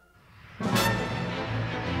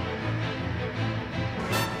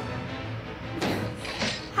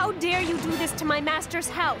 How dare you do this to my master's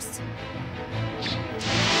house?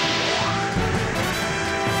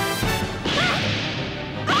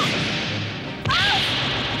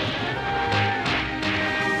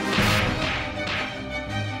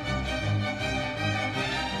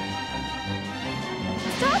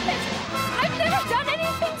 Stop it! I've never done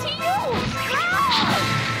anything to you!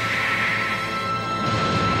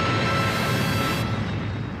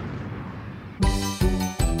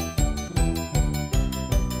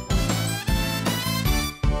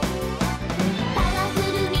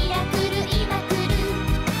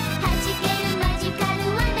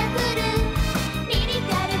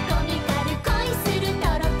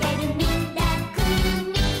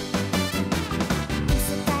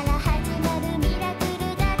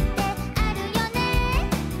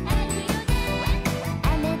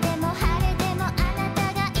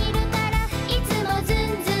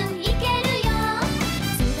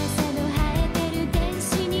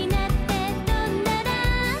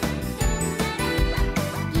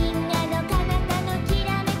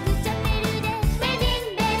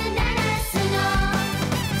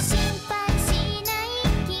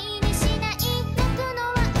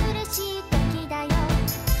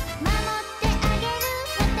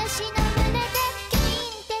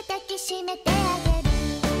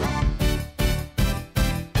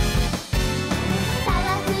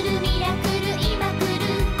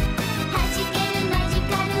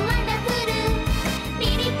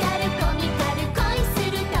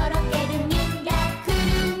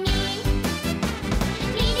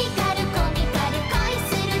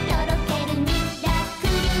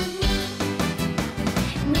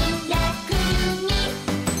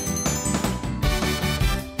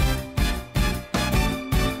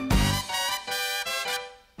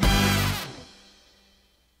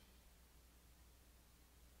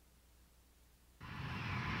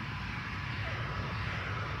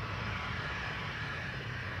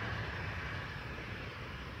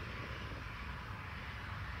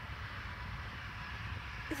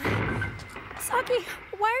 Saki,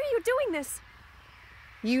 why are you doing this?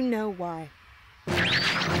 You know why. I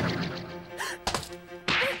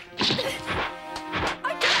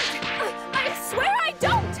swear I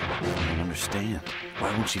don't! I don't understand.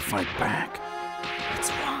 Why won't she fight back?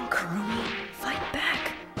 What's wrong, Kurumi? Fight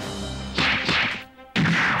back.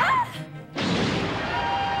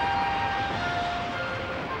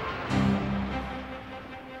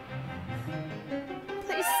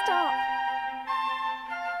 Please stop.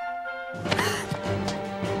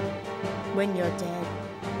 When you're dead.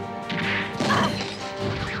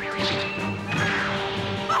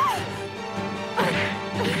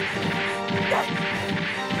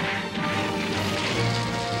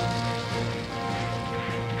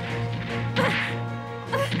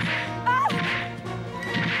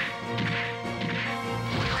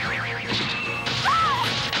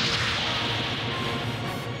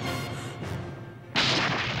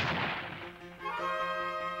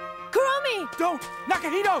 Kurumi! Don't!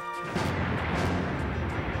 Nakahito!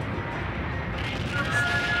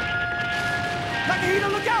 Nakahito,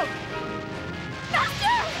 look out!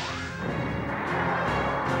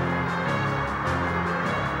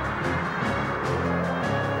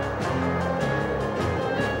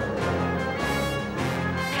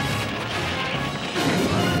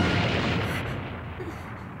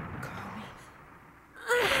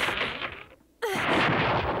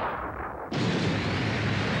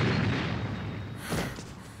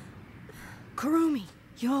 Kurumi,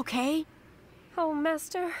 you okay? Oh,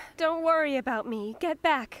 Master, don't worry about me. Get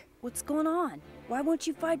back. What's going on? Why won't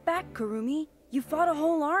you fight back, Kurumi? You fought a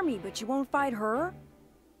whole army, but you won't fight her?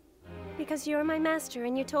 Because you're my master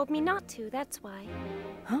and you told me not to, that's why.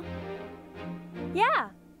 Huh? Yeah.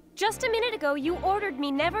 Just a minute ago, you ordered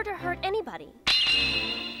me never to hurt anybody.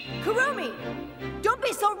 Kurumi! Don't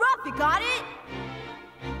be so rough, you got it?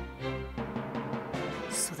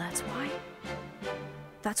 So that's why?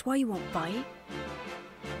 That's why you won't fight?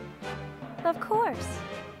 Of course.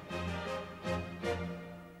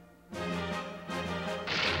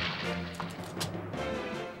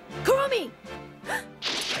 Kurumi!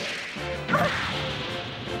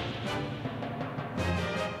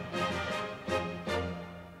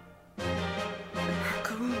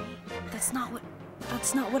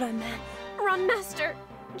 That's not what I meant. Run, Master.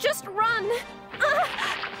 Just run.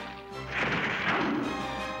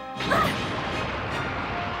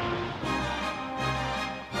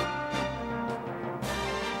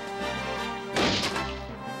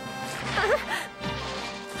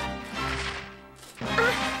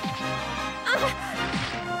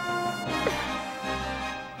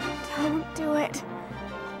 Don't do it.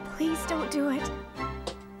 Please don't do it.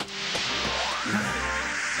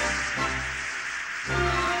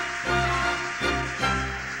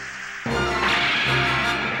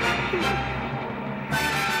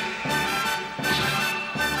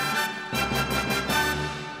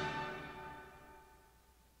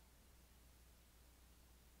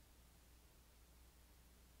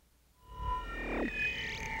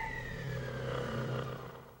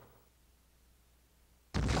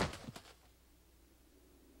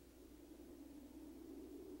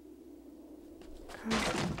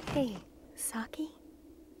 Hey, Saki?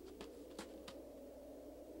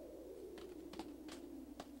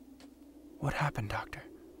 What happened, Doctor?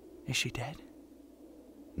 Is she dead?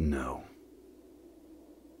 No.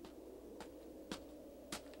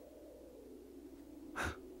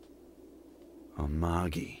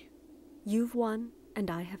 Amagi. You've won,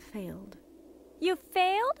 and I have failed. You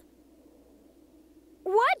failed?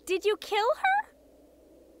 What? Did you kill her?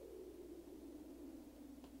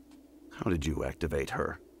 How did you activate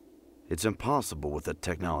her? It's impossible with the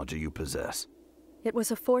technology you possess. It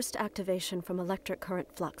was a forced activation from electric current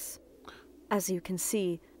flux. As you can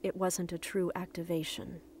see, it wasn't a true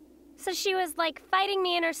activation. So she was like fighting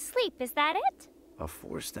me in her sleep, is that it? A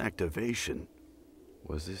forced activation?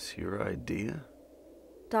 Was this your idea?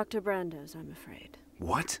 Dr. Brando's, I'm afraid.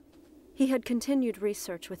 What? He had continued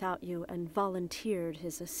research without you and volunteered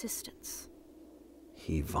his assistance.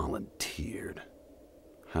 He volunteered.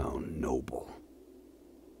 How noble.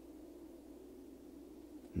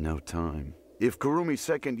 No time. If Kurumi's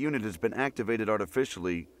second unit has been activated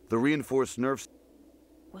artificially, the reinforced nerves...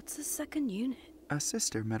 What's the second unit? A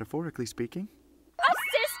sister, metaphorically speaking. A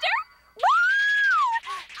sister? Wow!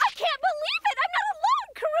 I can't believe it! I'm not alone!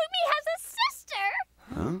 Kurumi has a sister!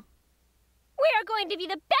 Huh? We are going to be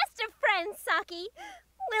the best of friends, Saki.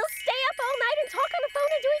 We'll stay up all night and talk on the phone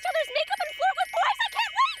and do each other's makeup and flirt with boys. I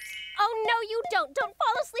can't wait! Oh, no, you don't. Don't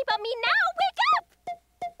fall asleep on me now. Wake up!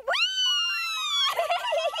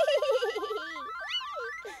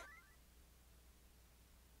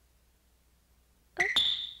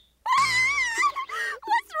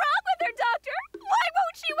 What's wrong with her, Doctor? Why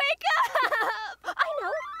won't she wake up? I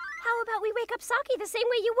know. How about we wake up Saki the same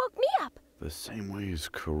way you woke me up? The same way as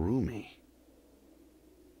Kurumi.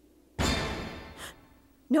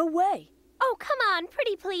 No way! Oh, come on,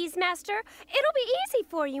 pretty please, Master. It'll be easy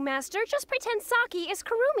for you, Master. Just pretend Saki is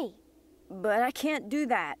Kurumi. But I can't do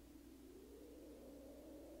that.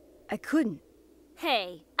 I couldn't.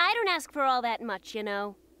 Hey, I don't ask for all that much, you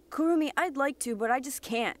know. Kurumi, I'd like to, but I just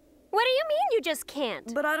can't. What do you mean you just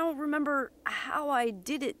can't? But I don't remember how I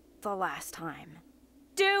did it the last time.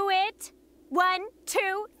 Do it! 1,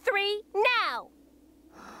 2, 3, now!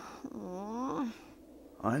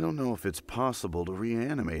 I don't know if it's possible to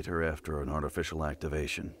reanimate her after an artificial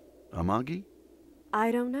activation. Amagi?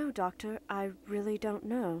 I don't know, Doctor. I really don't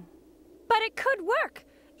know. But it could work.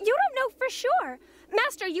 You don't know for sure.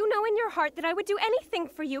 Master, you know in your heart that I would do anything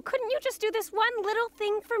for you. Couldn't you just do this one little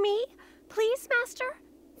thing for me? Please, Master?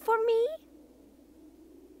 For me?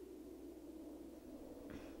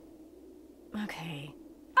 Okay.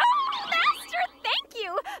 Oh, Master, thank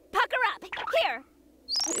you! Pucker up. Here.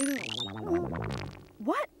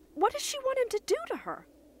 What? What does she want him to do to her?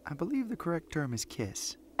 I believe the correct term is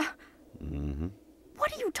kiss. Mm-hmm.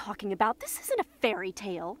 What are you talking about? This isn't a fairy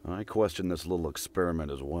tale. I question this little experiment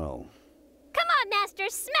as well. Come on, Master,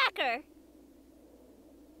 smack her!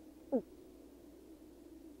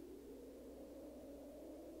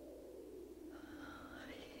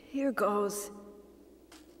 Here goes.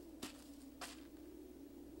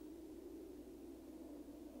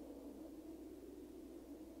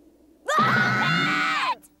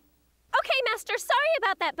 Okay, Master, sorry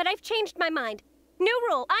about that, but I've changed my mind. New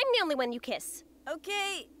rule, I'm the only one you kiss.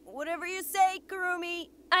 Okay, whatever you say, Kurumi.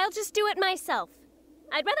 I'll just do it myself.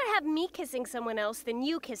 I'd rather have me kissing someone else than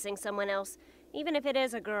you kissing someone else, even if it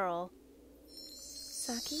is a girl.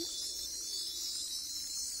 Saki?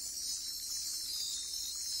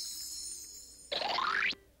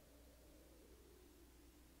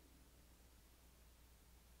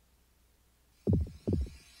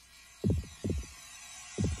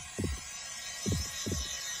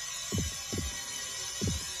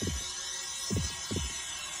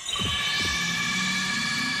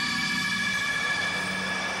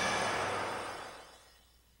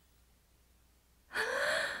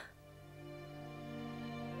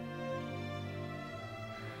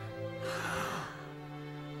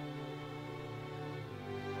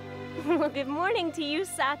 Well, good morning to you,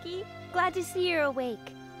 Saki. Glad to see you're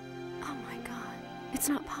awake. Oh my god, it's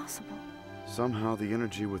not possible. Somehow the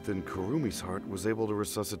energy within Kurumi's heart was able to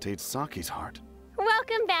resuscitate Saki's heart.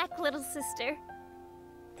 Welcome back, little sister.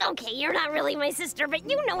 Okay, you're not really my sister, but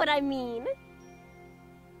you know what I mean.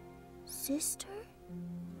 Sister?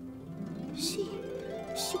 She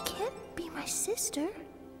can't be my sister.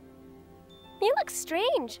 You look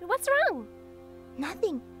strange. What's wrong?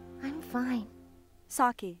 Nothing. I'm fine.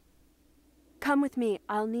 Saki, come with me.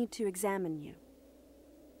 I'll need to examine you.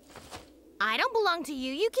 I don't belong to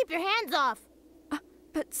you. You keep your hands off.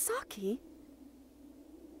 But Saki...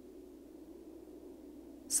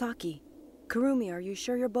 Saki, Kurumi, are you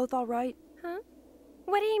sure you're both all right? Huh?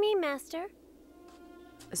 What do you mean, Master?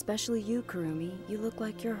 Especially you, Kurumi. You look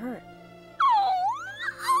like you're hurt.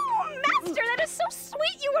 Oh, Master, that is so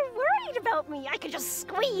sweet. You were worried about me. I could just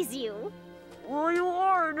squeeze you. Well, you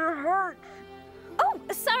are, and it hurts. Oh,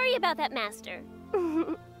 sorry about that, Master.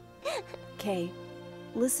 Kay,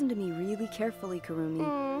 listen to me really carefully,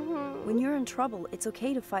 Kurumi. When you're in trouble, it's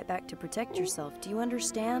okay to fight back to protect yourself. Do you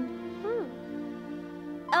understand?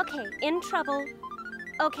 Okay, in trouble.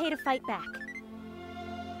 Okay to fight back.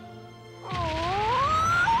 Oh,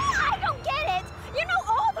 I don't get it! You know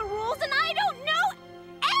all the rules and I don't know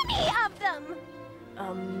any of them!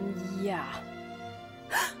 Yeah.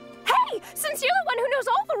 Hey! Since you're the one who knows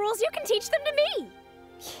all the rules, you can teach them to me!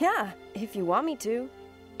 Yeah, if you want me to.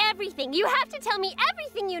 Everything. You have to tell me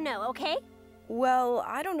everything you know, okay? Well,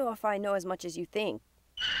 I don't know if I know as much as you think.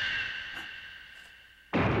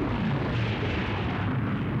 Are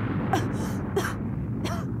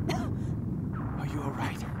you all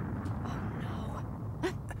right? Oh,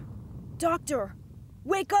 no. Doctor!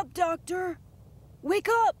 Wake up, Doctor! Wake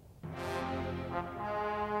up!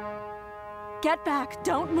 Get back!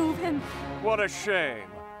 Don't move him! What a shame.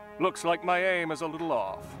 Looks like my aim is a little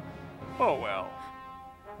off. Oh well.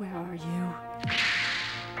 Where are you?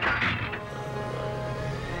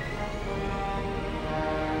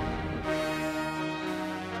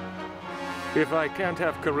 If I can't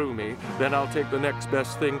have Kurumi, then I'll take the next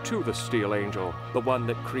best thing to the Steel Angel, the one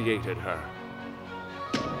that created her.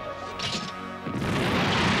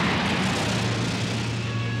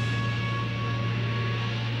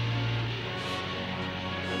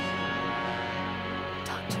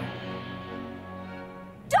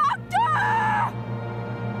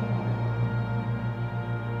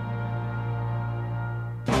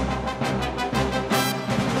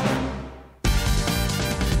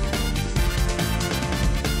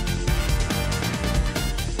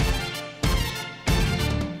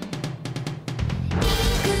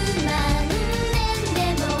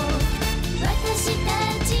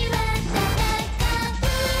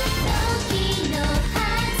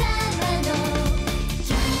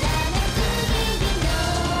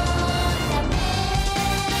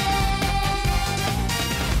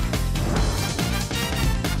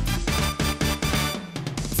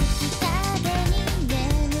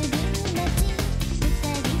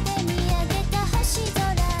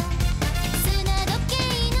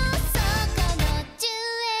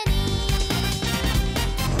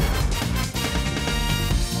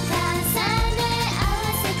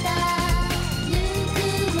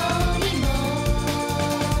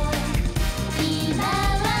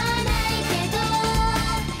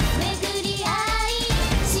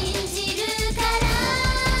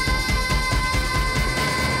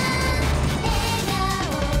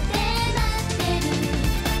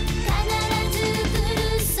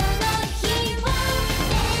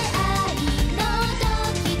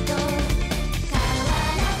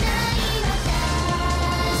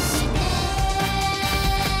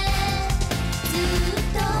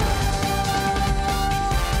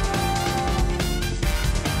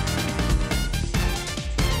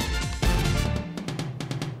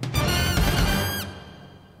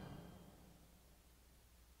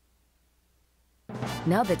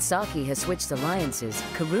 Now that Saki has switched alliances,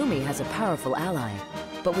 Kurumi has a powerful ally.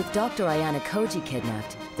 But with Dr. Ayana Koji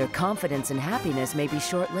kidnapped, their confidence and happiness may be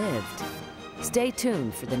short-lived. Stay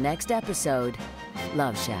tuned for the next episode,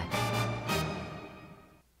 Love Shack.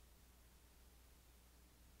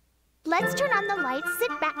 Let's turn on the lights,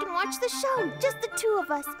 sit back, and watch the show. Just the two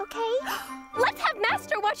of us, okay? Let's have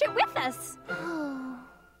Master watch it with us!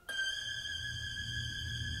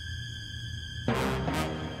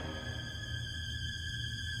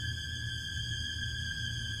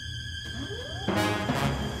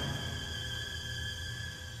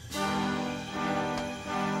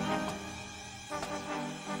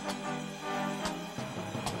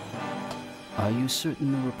 Are you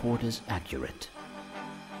certain the report is accurate?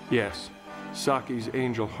 Yes. Saki's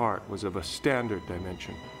angel heart was of a standard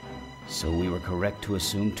dimension. So we were correct to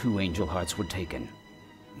assume 2 angel hearts were taken.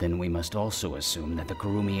 Then we must also assume that the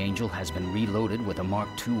Kurumi angel has been reloaded with a Mark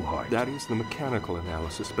II heart. That is the mechanical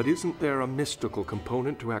analysis, but isn't there a mystical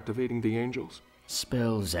component to activating the angels?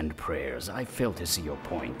 Spells and prayers, I fail to see your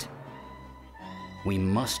point. We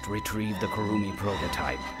must retrieve the Kurumi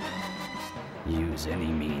prototype. Use any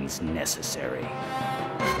means necessary.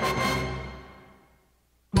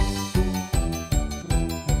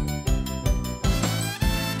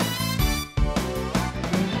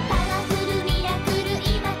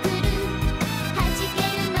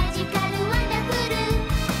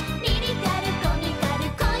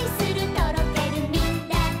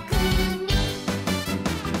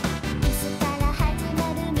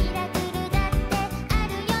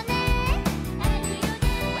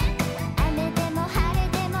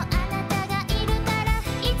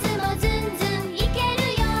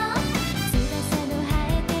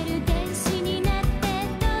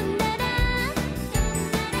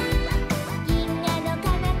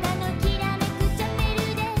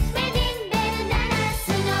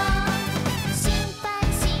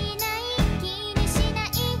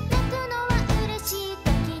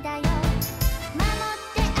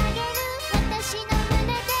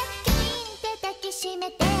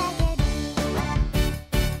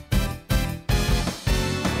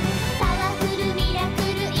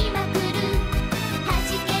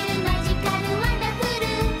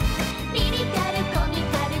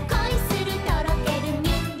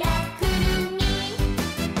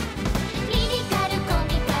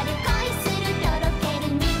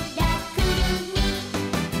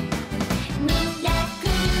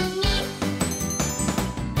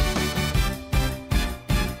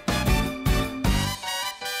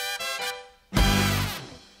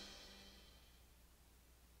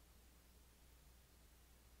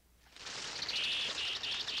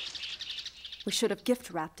 We should have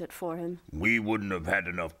gift-wrapped it for him. We wouldn't have had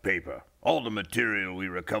enough paper. All the material we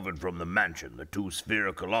recovered from the mansion, the 2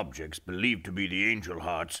 spherical objects believed to be the angel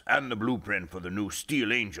hearts, and the blueprint for the new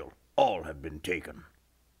steel angel, all have been taken.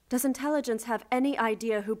 Does intelligence have any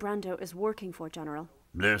idea who Brando is working for, General?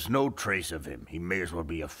 There's no trace of him. He may as well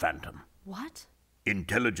be a phantom. What?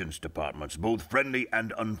 Intelligence departments, both friendly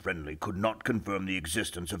and unfriendly, could not confirm the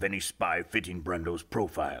existence of any spy fitting Brando's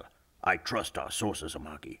profile. I trust our sources,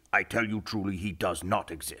 Amagi. I tell you truly, he does not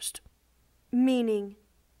exist. Meaning?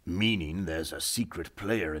 Meaning there's a secret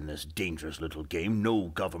player in this dangerous little game no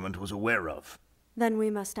government was aware of. Then we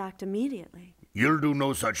must act immediately. You'll do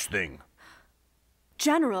no such thing.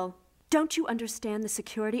 General, don't you understand the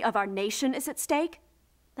security of our nation is at stake?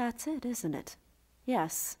 That's it, isn't it?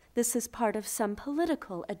 Yes, this is part of some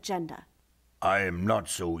political agenda. I am not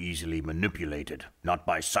so easily manipulated, not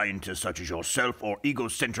by scientists such as yourself or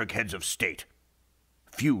egocentric heads of state.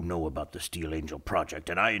 Few know about the Steel Angel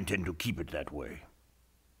project, and I intend to keep it that way.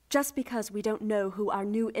 Just because we don't know who our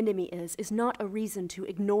new enemy is not a reason to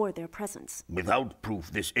ignore their presence. Without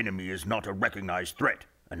proof, this enemy is not a recognized threat,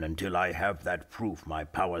 and until I have that proof, my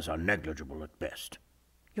powers are negligible at best.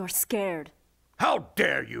 You're scared. How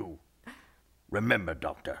dare you! Remember,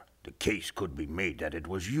 Doctor, the case could be made that it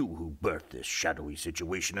was you who birthed this shadowy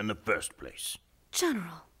situation in the first place.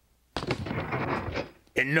 General.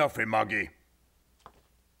 Enough, Imagi.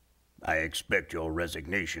 I expect your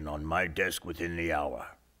resignation on my desk within the hour.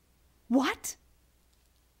 What?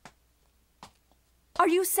 Are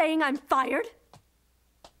you saying I'm fired?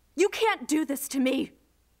 You can't do this to me.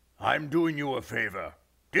 I'm doing you a favor.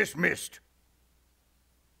 Dismissed.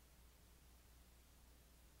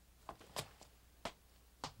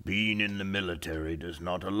 Being in the military does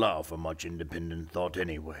not allow for much independent thought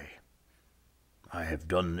anyway. I have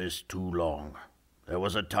done this too long. There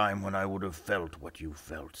was a time when I would have felt what you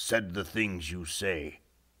felt, said the things you say.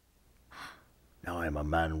 Now I am a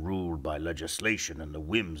man ruled by legislation and the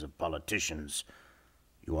whims of politicians.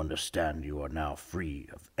 You understand you are now free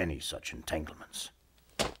of any such entanglements.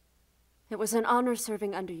 It was an honor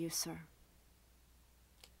serving under you, sir.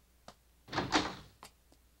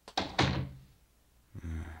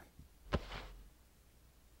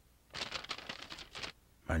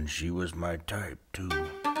 And she was my type, too. All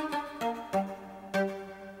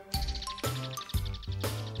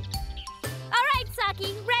right,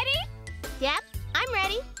 Saki, ready? Yep, I'm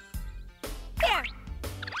ready. Here.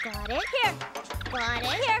 Got it. Here. Got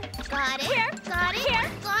it. Here. Got it. Here. Got it. Here.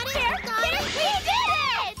 Got it. Here. Got it. We did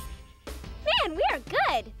it! Man, we are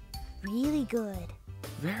good. Really good.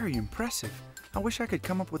 Very impressive. I wish I could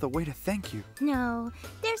come up with a way to thank you. No,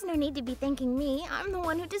 there's no need to be thanking me. I'm the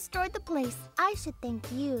one who destroyed the place. I should thank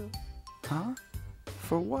you. Huh?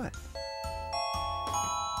 For what?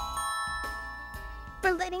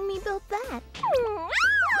 For letting me build that.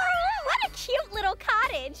 cute little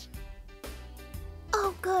cottage.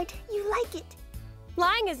 Oh, good. You like it.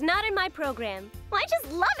 Lying is not in my program. I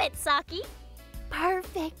just love it, Saki.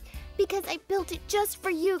 Perfect. Because I built it just for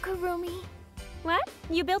you, Kurumi. What?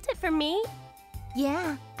 You built it for me?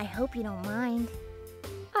 Yeah, I hope you don't mind.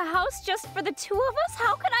 A house just for the two of us?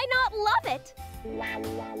 How could I not love it?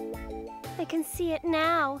 I can see it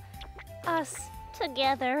now. Us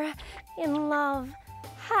together, in love,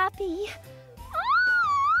 happy. Oh,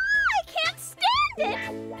 I can't stand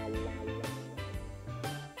it!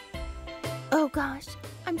 Oh gosh,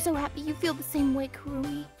 I'm so happy you feel the same way,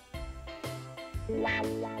 Kurumi.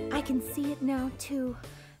 I can see it now too.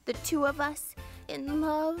 The two of us, in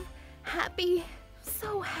love, happy,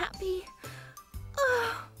 so happy.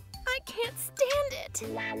 Oh, I can't stand it.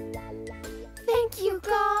 Thank you,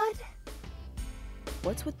 God.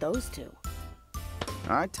 What's with those two?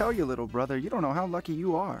 I tell you, little brother, you don't know how lucky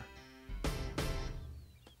you are.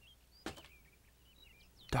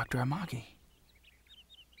 Dr. Amagi.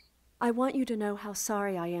 I want you to know how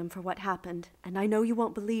sorry I am for what happened, and I know you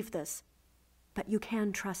won't believe this, but you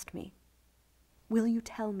can trust me. Will you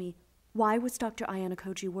tell me, why was Dr.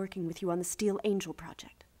 Ayano working with you on the Steel Angel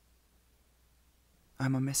project?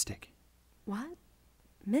 I'm a mystic. What?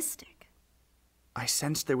 Mystic? I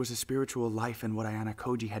sensed there was a spiritual life in what Ayano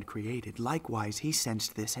Koji had created. Likewise, he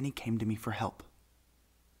sensed this and he came to me for help.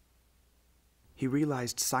 He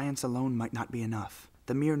realized science alone might not be enough.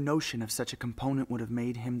 The mere notion of such a component would have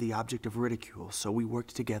made him the object of ridicule, so we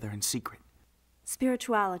worked together in secret.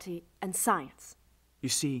 Spirituality and science. You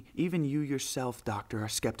see, even you yourself, Doctor, are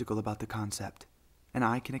skeptical about the concept. And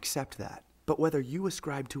I can accept that. But whether you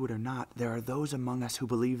ascribe to it or not, there are those among us who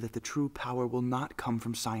believe that the true power will not come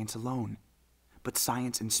from science alone, but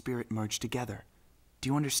science and spirit merge together. Do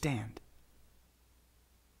you understand?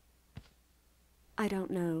 I don't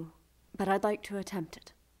know, but I'd like to attempt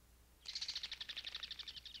it.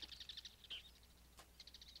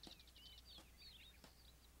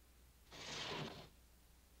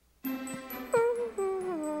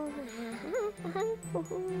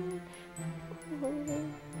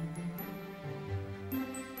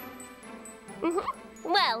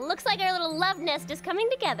 Well, looks like our little love nest is coming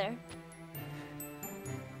together.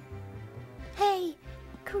 Hey,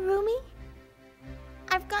 Kurumi?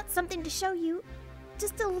 I've got something to show you.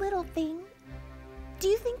 Just a little thing. Do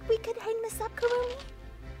you think we could hang this up, Kurumi?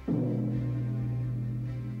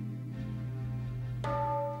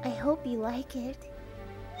 I hope you like it.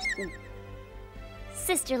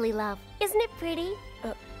 Sisterly love. Isn't it pretty?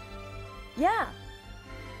 Yeah.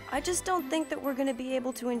 I just don't think that we're gonna be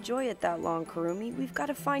able to enjoy it that long, Kurumi. We've got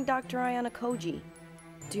to find Dr. Ayano.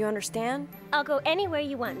 Do you understand? I'll go anywhere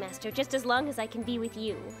you want, Master, just as long as I can be with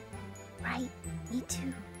you. Right, me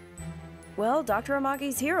too. Well, Dr.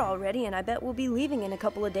 Amagi's here already, and I bet we'll be leaving in a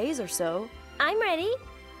couple of days or so. I'm ready.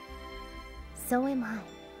 So am I.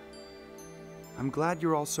 I'm glad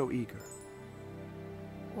you're all so eager.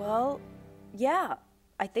 Well, yeah,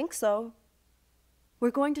 I think so.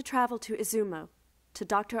 We're going to travel to Izumo, to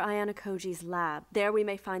Dr. Ayano lab. There we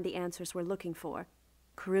may find the answers we're looking for.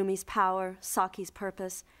 Kurumi's power, Saki's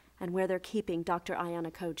purpose, and where they're keeping Dr.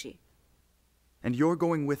 Ayano. And you're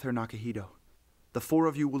going with her, Nakahito. The four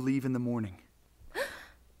of you will leave in the morning.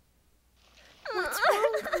 What's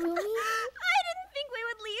wrong, Kurumi? I didn't think we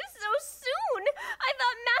would leave so soon. I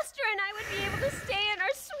thought Master and I would be able to stay in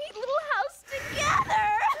our sweet little house together.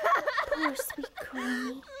 Poor sweet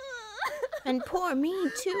Kurumi. And poor me,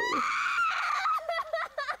 too.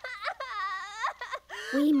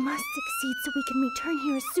 We must succeed so we can return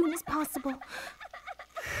here as soon as possible.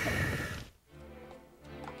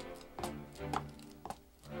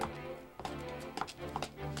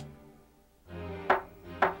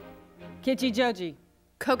 Kichijoji.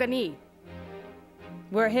 Kogani.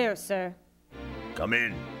 We're here, sir. Come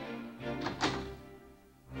in.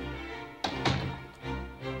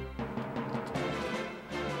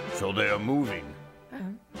 So they are moving.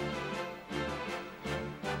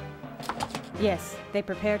 Yes, they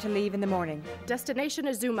prepare to leave in the morning. Destination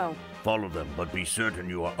Izumo. Follow them, but be certain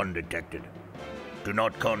you are undetected. Do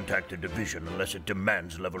not contact the division unless it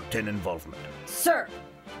demands level 10 involvement. Sir!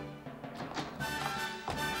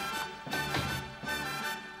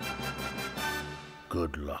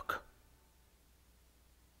 Good luck.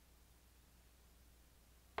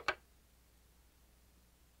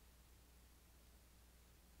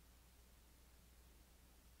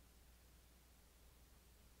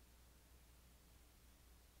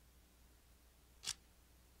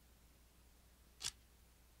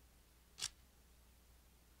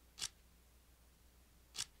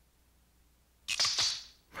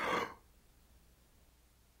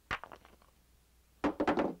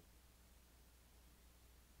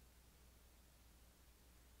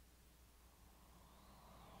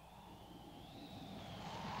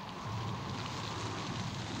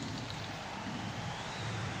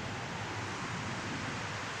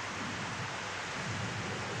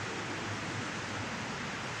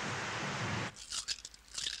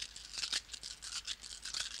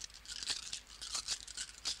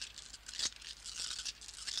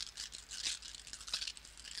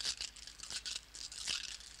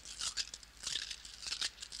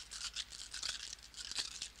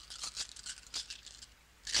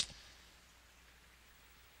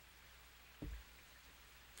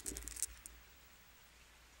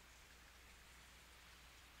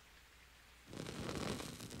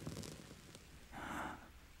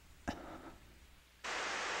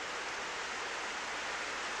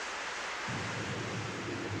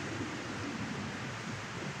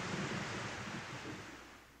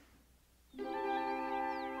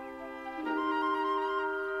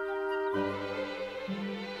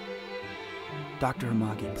 Dr.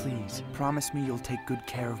 Amagi, please, promise me you'll take good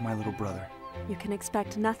care of my little brother. You can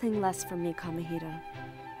expect nothing less from me, Kamihito.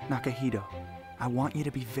 Nakahito, I want you to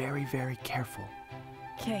be very, very careful.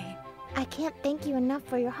 Okay. I can't thank you enough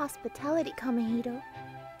for your hospitality, Kamihito.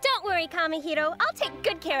 Don't worry, Kamihito. I'll take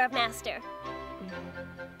good care of Master.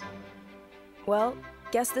 Well,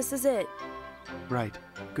 guess this is it. Right.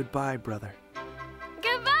 Goodbye, brother.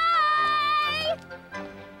 Goodbye!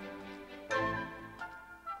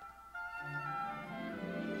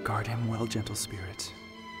 Guard him well, gentle spirits.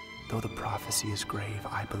 Though the prophecy is grave,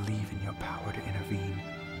 I believe in your power to intervene.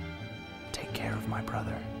 Take care of my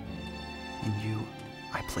brother. In you,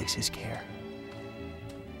 I place his care.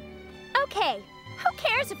 Okay. Who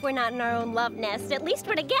cares if we're not in our own love nest? At least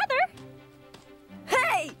we're together.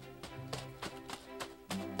 Hey!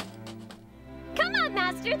 Come on,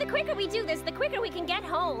 Master. The quicker we do this, the quicker we can get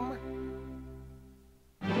home.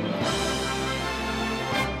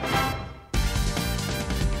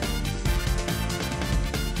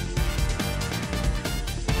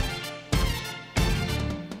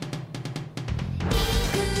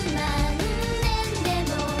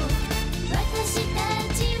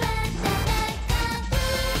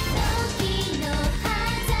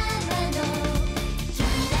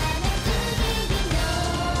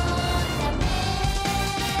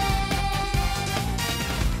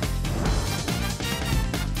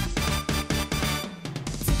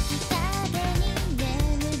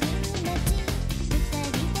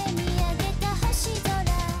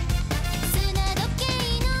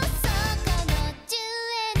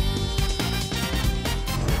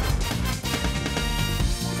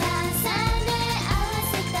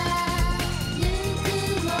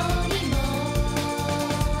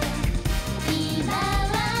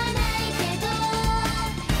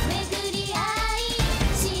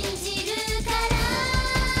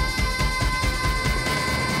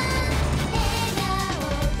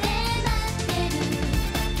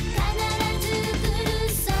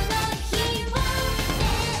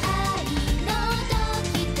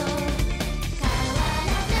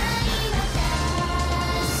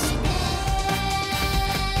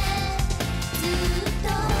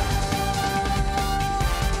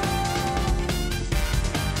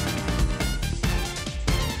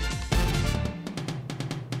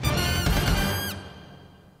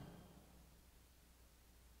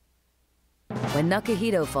 When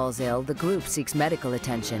Nakahito falls ill, the group seeks medical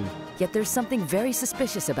attention. Yet there's something very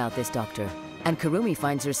suspicious about this doctor, and Kurumi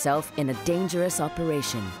finds herself in a dangerous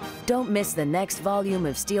operation. Don't miss the next volume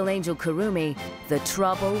of Steel Angel Kurumi, The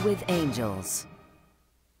Trouble with Angels.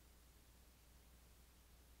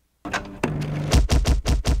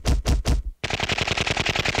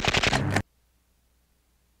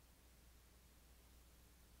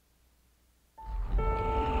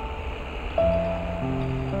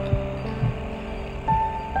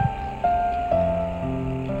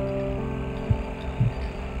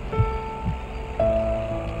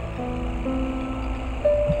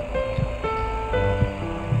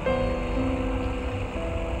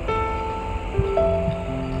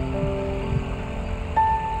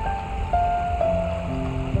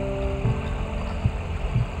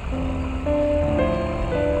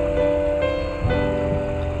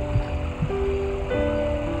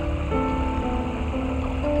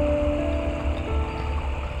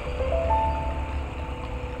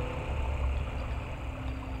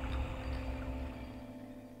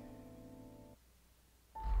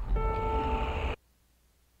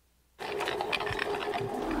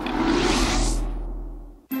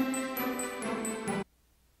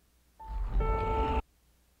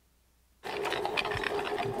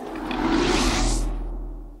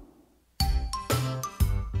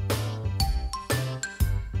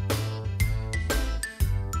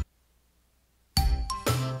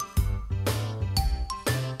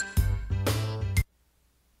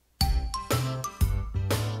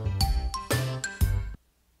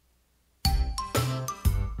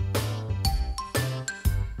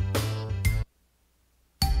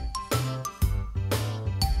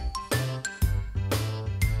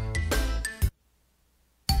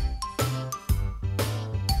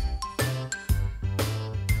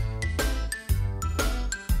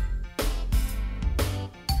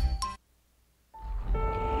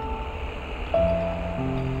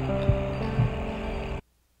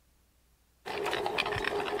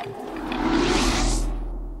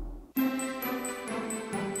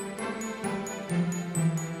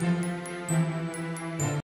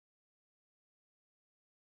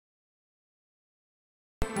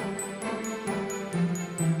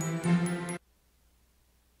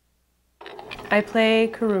 I play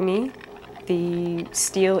Kurumi, the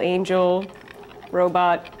Steel Angel,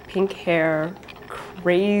 robot, pink hair,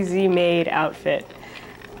 crazy-made outfit.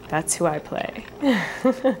 That's who I play.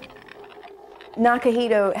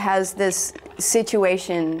 Nakahito has this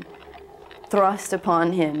situation thrust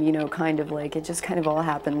upon him, you know, kind of like it just kind of all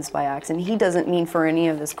happens by accident. He doesn't mean for any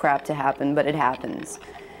of this crap to happen, but it happens.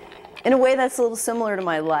 In a way that's a little similar to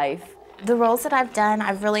my life. The roles that I've done,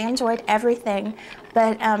 I've really enjoyed everything,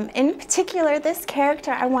 but in particular this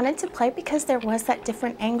character I wanted to play because there was that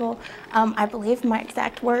different angle. I believe my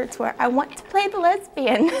exact words were, I want to play the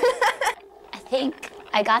lesbian. I think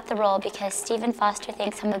I got the role because Stephen Foster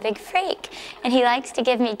thinks I'm a big freak, and he likes to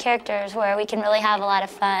give me characters where we can really have a lot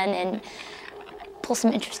of fun and pull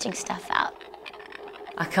some interesting stuff out.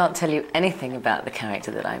 I can't tell you anything about the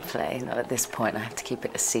character that I play, not at this point. I have to keep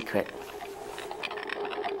it a secret.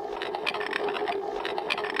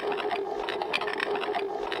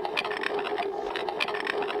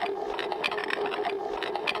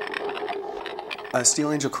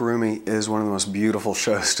 Steel Angel Kurumi is one of the most beautiful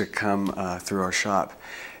shows to come through our shop.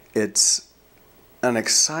 It's an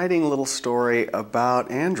exciting little story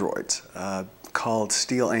about androids called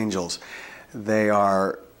Steel Angels. They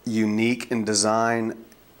are unique in design,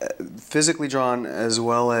 physically drawn as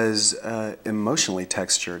well as emotionally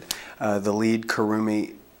textured. The lead,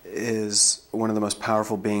 Kurumi, is one of the most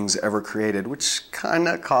powerful beings ever created, which kind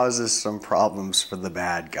of causes some problems for the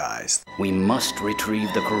bad guys. We must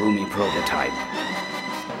retrieve the Kurumi prototype.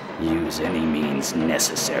 Use any means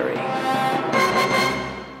necessary.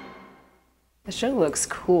 The show looks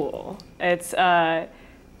cool. It's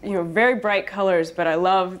you know, very bright colors, but I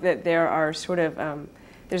love that there are sort of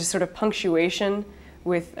there's a sort of punctuation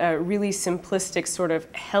with a really simplistic sort of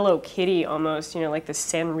Hello Kitty almost, you know, like the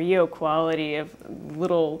Sanrio quality of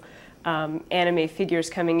little anime figures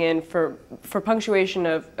coming in for punctuation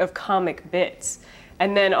of comic bits.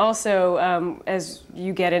 And then also, as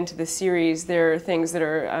you get into the series, there are things that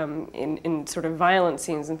are in sort of violent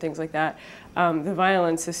scenes and things like that. The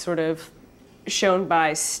violence is sort of shown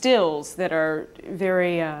by stills that are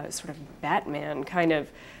very sort of Batman kind of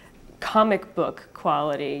comic book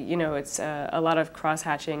quality. You know, it's a lot of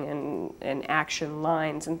cross-hatching and action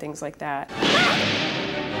lines and things like that.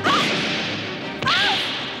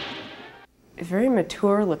 Very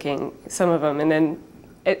mature looking, some of them, and then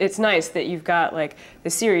it's nice that you've got like the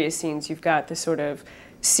serious scenes, you've got the sort of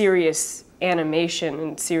serious animation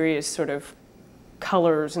and serious sort of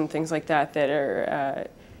colors and things like that that are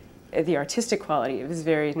the artistic quality is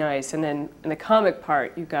very nice. And then in the comic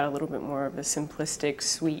part, you've got a little bit more of a simplistic,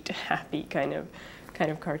 sweet, happy kind of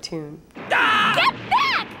cartoon. Get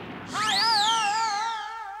back!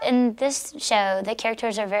 In this show, the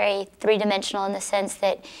characters are very three-dimensional in the sense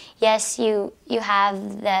that, yes, you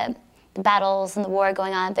have the battles and the war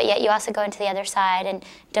going on, but yet you also go into the other side and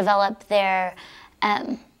develop their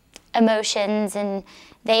emotions, and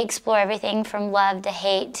they explore everything from love to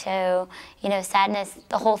hate to, you know, sadness,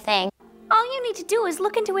 the whole thing. All you need to do is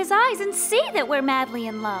look into his eyes and see that we're madly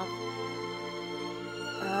in love.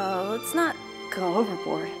 Let's not go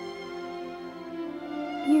overboard.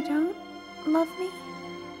 You don't love me?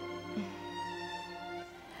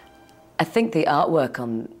 I think the artwork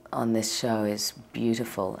on this show is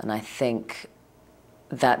beautiful, and I think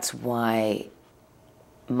that's why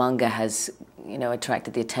manga has, you know,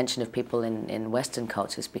 attracted the attention of people in Western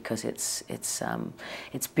cultures, because it's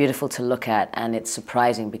beautiful to look at, and it's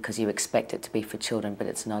surprising because you expect it to be for children, but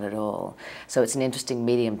it's not at all. So it's an interesting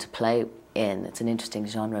medium to play in. It's an interesting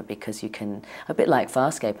genre because you can, a bit like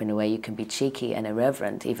Farscape in a way, you can be cheeky and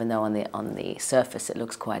irreverent, even though on the surface it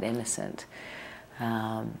looks quite innocent.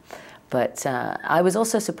 But I was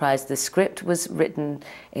also surprised the script was written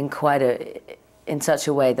in such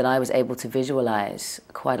a way that I was able to visualize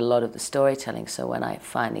quite a lot of the storytelling. So when I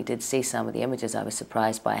finally did see some of the images, I was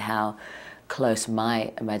surprised by how close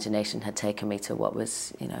my imagination had taken me to what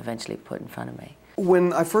was, you know, eventually put in front of me.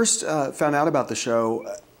 When I first found out about the show,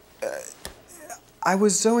 I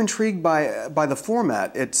was so intrigued by the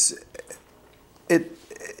format.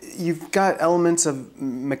 You've got elements of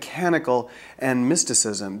mechanical and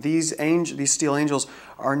mysticism. These Steel Angels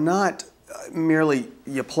are not merely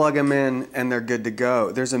you plug them in and they're good to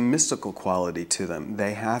go. There's a mystical quality to them.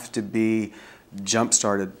 They have to be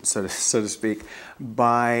jump-started, so to speak,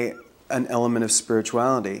 by an element of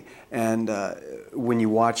spirituality. And when you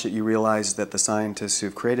watch it, you realize that the scientists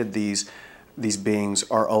who've created these beings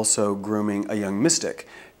are also grooming a young mystic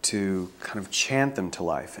to kind of chant them to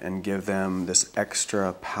life and give them this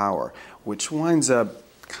extra power, which winds up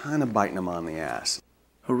kind of biting them on the ass.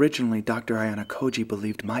 Originally, Dr. Ayana Koji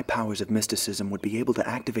believed my powers of mysticism would be able to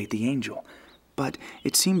activate the angel, but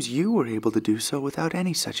it seems you were able to do so without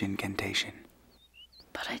any such incantation.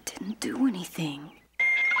 But I didn't do anything.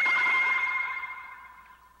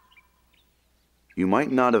 You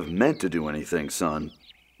might not have meant to do anything, son,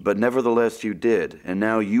 but nevertheless you did, and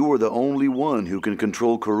now you are the only one who can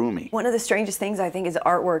control Kurumi. One of the strangest things I think is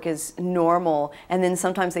artwork is normal, and then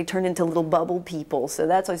sometimes they turn into little bubble people, so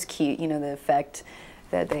that's always cute, you know, the effect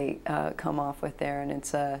that they come off with there, and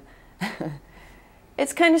it's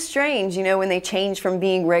it's kind of strange, you know, when they change from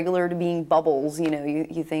being regular to being bubbles, you know,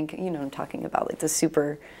 you think, you know, I'm talking about like the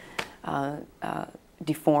super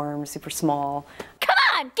deformed, super small. Come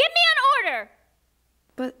on, give me an order!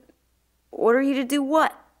 But order you to do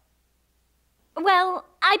what? Well,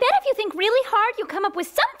 I bet if you think really hard, you'll come up with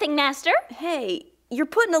something, Master. Hey, you're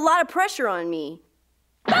putting a lot of pressure on me.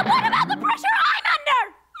 But what about the pressure I'm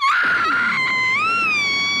under?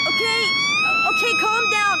 Okay,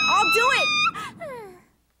 calm down. I'll do it.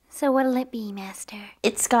 So what'll it be, Master?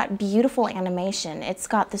 It's got beautiful animation. It's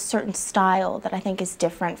got this certain style that I think is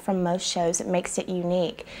different from most shows. It makes it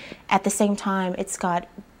unique. At the same time, it's got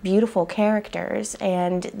beautiful characters,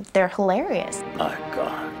 and they're hilarious. My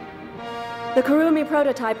God. The Kurumi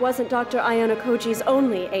prototype wasn't Dr. Ayano Koji's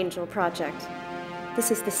only angel project.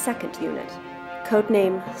 This is the second unit,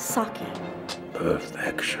 codename Saki.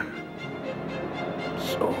 Perfection.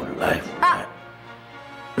 So lifelike.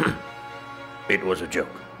 It was a joke.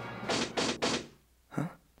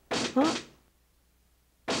 Huh?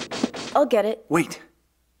 I'll get it. Wait.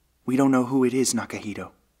 We don't know who it is,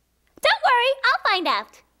 Nakahito. Don't worry, I'll find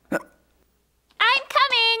out. I'm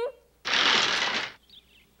coming!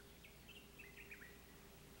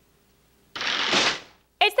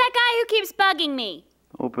 It's that guy who keeps bugging me.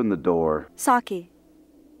 Open the door. Saki,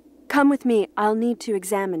 come with me. I'll need to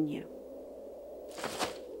examine you.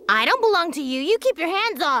 I don't belong to you. You keep your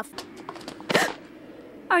hands off.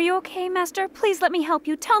 Are you okay, Master? Please let me help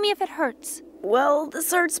you. Tell me if it hurts. Well,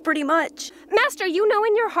 this hurts pretty much. Master, you know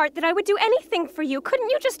in your heart that I would do anything for you. Couldn't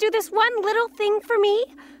you just do this one little thing for me?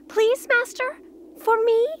 Please, Master? For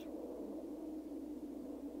me?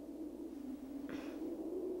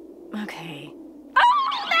 Okay.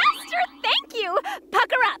 Oh, Master, thank you!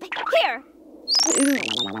 Pucker up. Here.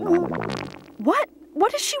 What?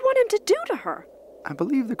 What does she want him to do to her? I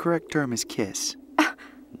believe the correct term is kiss.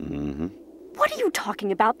 Mm-hmm. What are you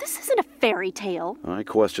talking about? This isn't a fairy tale. I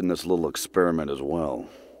question this little experiment as well.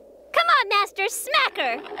 Come on, Master, smack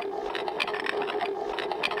her!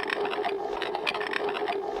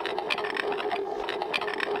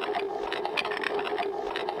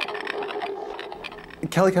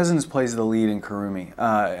 Kelly Cousins plays the lead in Kurumi,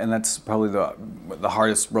 and that's probably the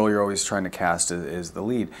hardest role you're always trying to cast is the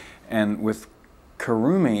lead. And with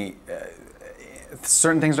Kurumi,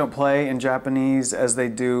 certain things don't play in Japanese as they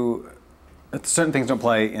do. Certain things don't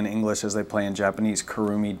play in English as they play in Japanese.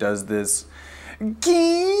 Kurumi does this.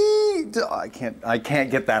 I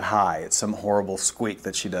can't get that high. It's some horrible squeak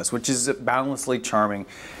that she does, which is boundlessly charming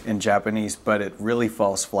in Japanese, but it really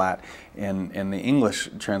falls flat in the English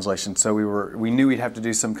translation. So we knew we'd have to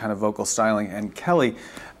do some kind of vocal styling. And Kelly,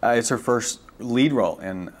 it's her first lead role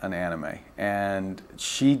in an anime, and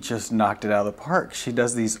she just knocked it out of the park. She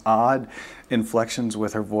does these odd inflections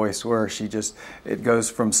with her voice where it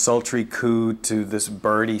goes from sultry coo to this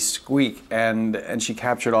birdy squeak, and she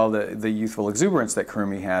captured all the youthful exuberance that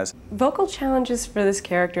Kurumi has. Vocal challenges for this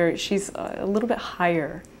character, she's a little bit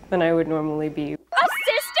higher than I would normally be. A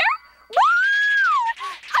sister? Wow!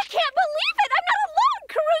 I can't believe it! I'm not alone!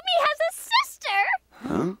 Kurumi has a sister!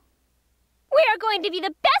 Huh? We are going to be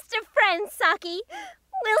the best of friends, Saki.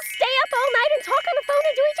 We'll stay up all night and talk on the phone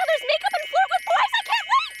and do each other's makeup and flirt with boys. I can't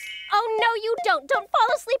wait! Oh, no, you don't. Don't fall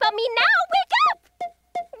asleep on me now. Wake up!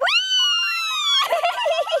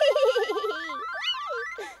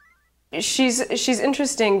 She's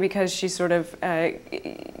interesting because she's sort of,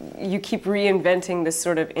 you keep reinventing this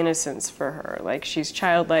sort of innocence for her. Like, she's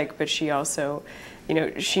childlike, but she also,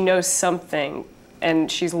 she knows something,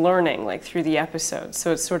 and she's learning, like, through the episodes.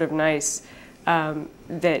 So it's sort of nice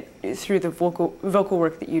that through the vocal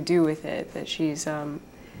work that you do with it, that she's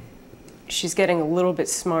getting a little bit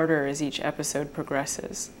smarter as each episode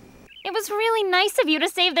progresses. It was really nice of you to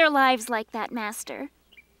save their lives like that, Master.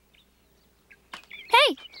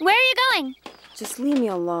 Hey, where are you going? Just leave me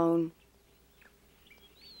alone.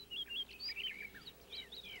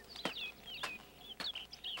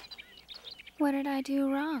 What did I do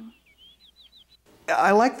wrong?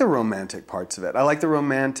 I like the romantic parts of it. I like the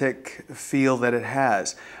romantic feel that it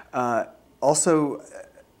has. Also,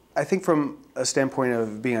 I think from a standpoint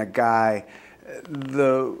of being a guy,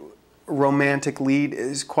 the romantic lead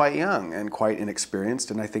is quite young and quite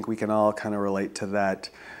inexperienced, and I think we can all kind of relate to that.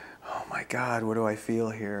 Oh my God, what do I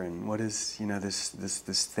feel here? And what is,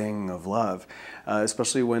 this thing of love?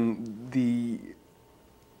 Especially when the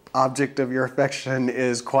object of your affection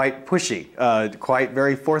is quite pushy, quite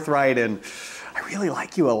very forthright, and I really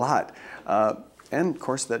like you a lot. And of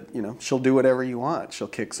course that, she'll do whatever you want. She'll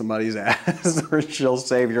kick somebody's ass, or she'll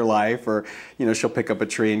save your life, or, she'll pick up a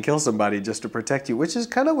tree and kill somebody just to protect you, which is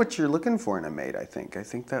kind of what you're looking for in a mate, I think. I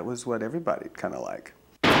think that was what everybody'd kind of like.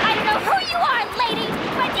 I don't know who you are, lady,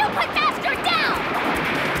 but you put Master down!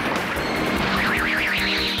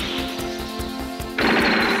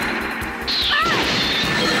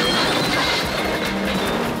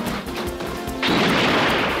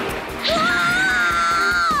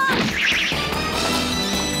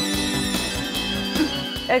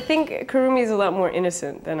 I think Kurumi is a lot more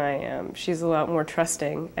innocent than I am. She's a lot more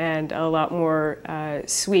trusting and a lot more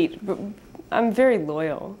sweet. But I'm very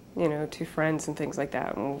loyal, to friends and things like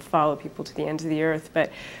that, and will follow people to the ends of the earth.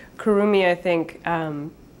 But Kurumi, I think,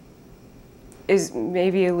 is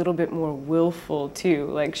maybe a little bit more willful too.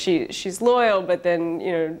 Like she's loyal, but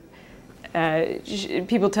then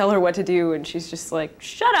people tell her what to do, and she's just like,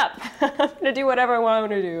 "Shut up! I'm gonna do whatever I want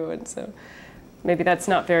to do." And so maybe that's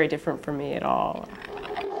not very different from me at all.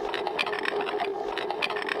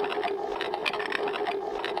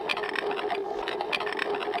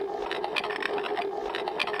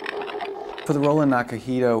 For the role in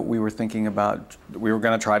Nakahito, we were thinking about, we were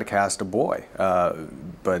going to try to cast a boy,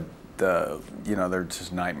 but there are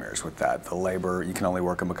just nightmares with that. The labor, you can only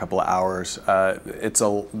work them a couple of hours.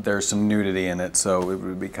 There's some nudity in it, so it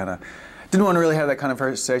would be kind of, didn't want to really have that kind of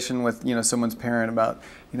conversation with, someone's parent about,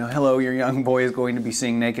 hello, your young boy is going to be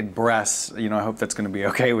seeing naked breasts. I hope that's going to be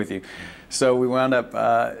okay with you. So we wound up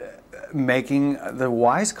making the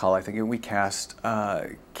wise call, I think, and we cast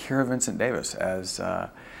Kira Vincent Davis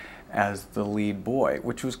as the lead boy,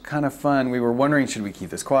 which was kind of fun. We were wondering, should we keep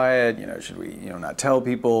this quiet? Should we, not tell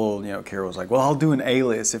people? Kira was like, well, I'll do an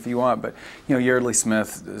alias if you want. But, Yeardley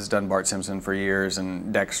Smith has done Bart Simpson for years,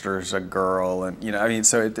 and Dexter's a girl, and,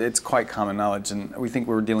 so it's quite common knowledge. And we think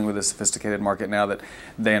we're dealing with a sophisticated market now that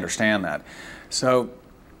they understand that. So,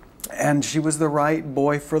 and she was the right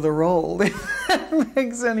boy for the role, if that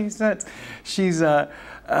makes any sense. She's got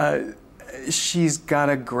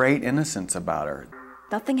a great innocence about her.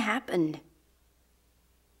 Nothing happened.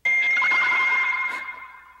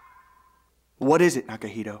 What is it,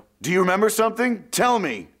 Nakahito? Do you remember something? Tell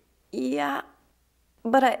me. Yeah,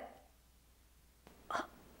 but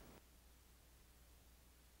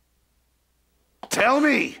Tell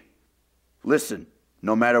me! Listen,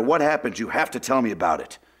 no matter what happens, you have to tell me about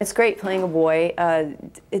it. It's great playing a boy.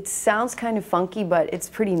 It sounds kind of funky, but it's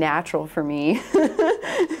pretty natural for me.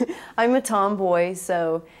 I'm a tomboy,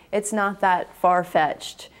 so it's not that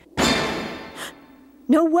far-fetched.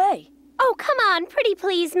 No way! Oh, come on, pretty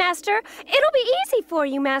please, Master. It'll be easy for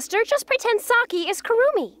you, Master. Just pretend Saki is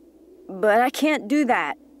Kurumi. But I can't do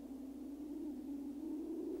that.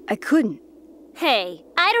 I couldn't. Hey,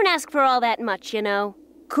 I don't ask for all that much,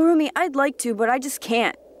 Kurumi, I'd like to, but I just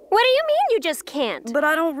can't. What do you mean you just can't? But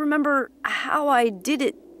I don't remember how I did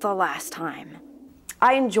it the last time.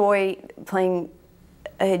 I enjoy playing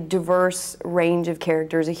a diverse range of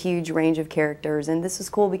characters, a huge range of characters, and this is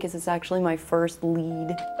cool because it's actually my first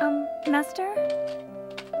lead. Master?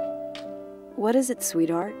 What is it,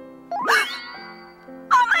 sweetheart? Oh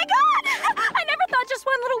my God! I never thought just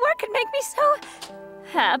one little word could make me so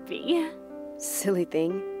happy. Silly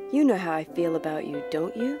thing. You know how I feel about you,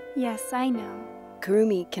 don't you? Yes, I know.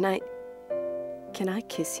 Kurumi, can I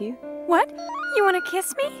kiss you? What? You want to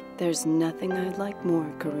kiss me? There's nothing I'd like more,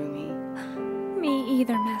 Kurumi. Me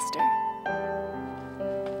either, Master.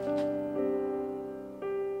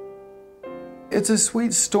 It's a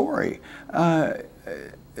sweet story.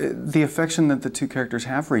 The affection that the two characters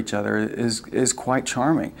have for each other is quite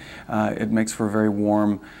charming. It makes for a very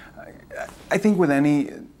warm. I think with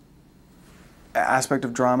any aspect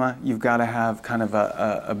of drama, you've got to have kind of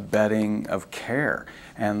a bedding of care,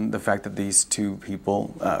 and the fact that these two people,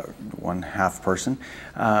 one half person,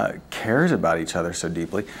 cares about each other so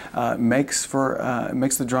deeply makes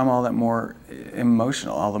the drama all that more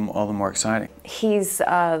emotional, all the more exciting. He's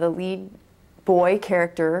the lead boy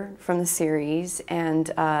character from the series,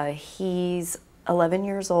 and he's 11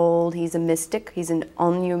 years old. He's a mystic. He's an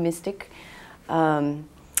Onmyo mystic.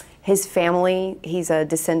 His family, he's a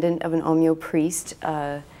descendant of an Onmyo priest.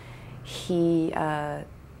 He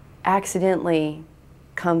accidentally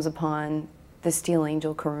comes upon the Steel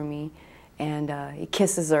Angel Kurumi, and he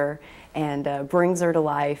kisses her and brings her to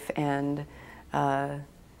life, and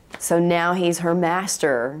so now he's her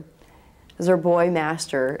master. He's her boy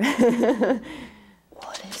master.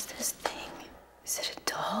 What is this thing? Is it a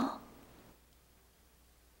doll?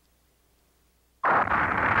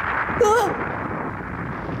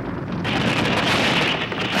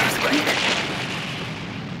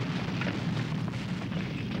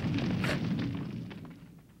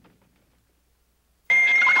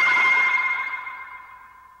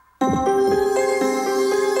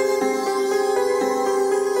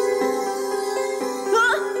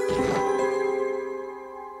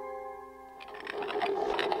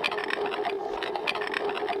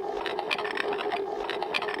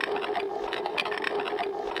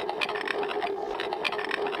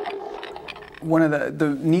 One of the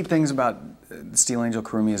neat things about Steel Angel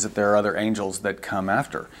Kurumi is that there are other angels that come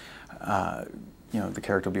after. You know, the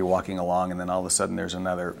character will be walking along, and then all of a sudden there's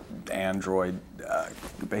another android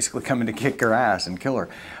basically coming to kick her ass and kill her,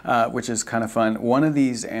 which is kind of fun. One of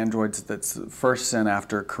these androids that's first sent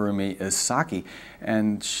after Kurumi is Saki,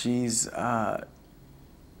 and she's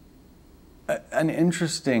an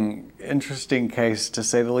interesting case, to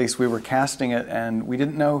say the least. We were casting it, and we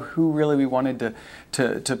didn't know who really we wanted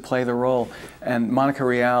to play the role. And Monica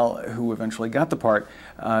Rial, who eventually got the part,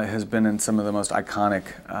 has been in some of the most iconic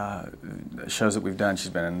shows that we've done. She's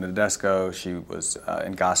been in Nadesco, she was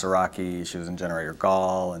in Gasaraki, she was in Generator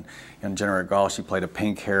Gall, and in Generator Gall she played a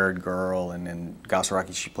pink-haired girl, and in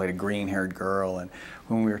Gasaraki she played a green-haired girl. And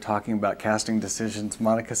when we were talking about casting decisions,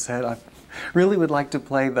 Monica said, I really would like to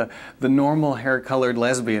play the normal hair-colored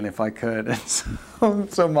lesbian if I could. And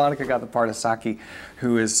so Monica got the part of Saki,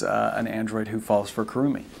 who is an android who falls for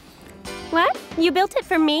Kurumi. What? You built it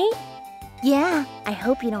for me? Yeah, I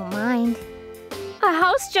hope you don't mind. A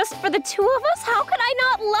house just for the two of us? How could I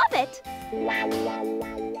not love it?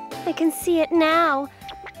 I can see it now.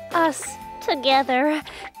 Us together,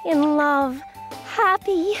 in love,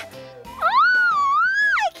 happy. Oh,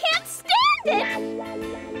 I can't stand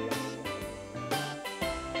it!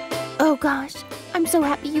 Oh gosh, I'm so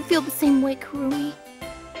happy you feel the same way, Kurumi.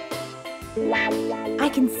 I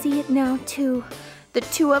can see it now too. The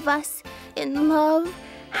two of us, in love,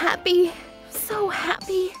 happy, so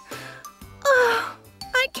happy. Oh,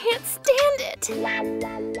 I can't stand it.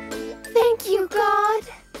 Thank you, God.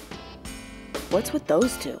 What's with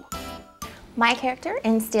those two? My character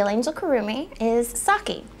in Steel Angel Kurumi is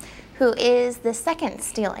Saki, who is the second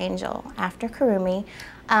Steel Angel after Kurumi.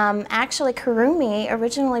 Actually, Kurumi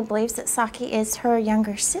originally believes that Saki is her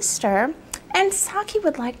younger sister, and Saki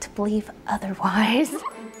would like to believe otherwise.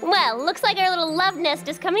 Well, looks like our little love nest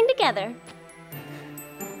is coming together.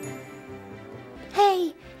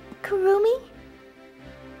 Hey, Kurumi?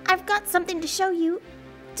 I've got something to show you.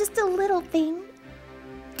 Just a little thing.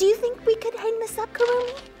 Do you think we could hang this up,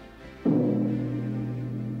 Kurumi?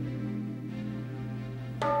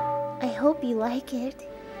 I hope you like it.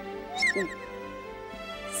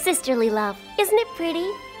 Sisterly love. Isn't it pretty?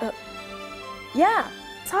 Yeah.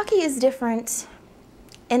 Saki is different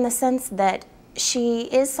in the sense that she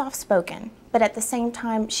is soft-spoken, but at the same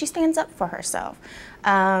time, she stands up for herself.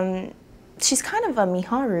 She's kind of a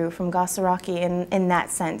Miharu from Gasaraki in that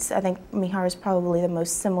sense. I think Miharu is probably the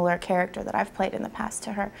most similar character that I've played in the past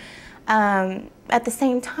to her. At the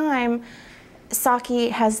same time, Saki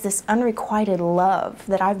has this unrequited love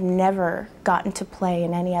that I've never gotten to play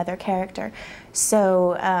in any other character.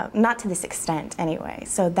 So, not to this extent anyway.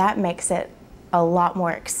 So that makes it a lot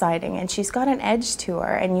more exciting. And she's got an edge to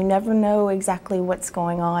her, and you never know exactly what's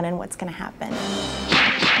going on and what's going to happen.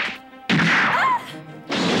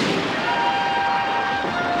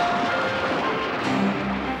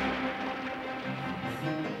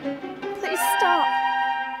 Please stop.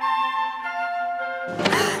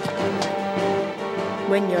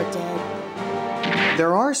 When you're dead.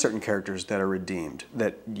 There are certain characters that are redeemed,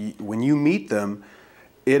 that when you meet them,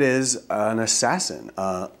 it is an assassin,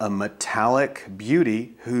 a metallic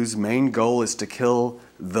beauty whose main goal is to kill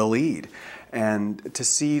the lead. And to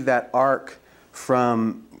see that arc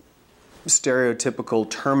from stereotypical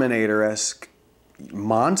Terminator-esque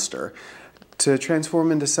monster to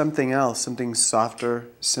transform into something else, something softer,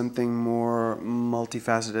 something more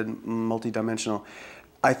multifaceted, multidimensional,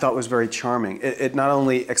 I thought was very charming. It not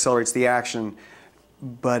only accelerates the action,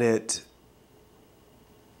 but it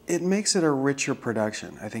makes it a richer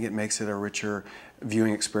production. I think it makes it a richer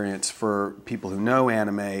viewing experience for people who know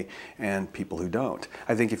anime and people who don't.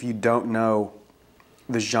 I think if you don't know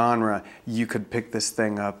the genre, you could pick this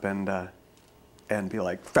thing up and be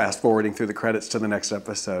like fast forwarding through the credits to the next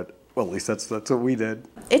episode. Well, at least that's what we did.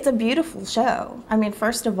 It's a beautiful show. I mean,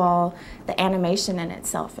 first of all, the animation in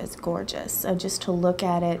itself is gorgeous. So just to look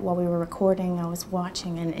at it while we were recording, I was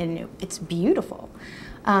watching, and it's beautiful.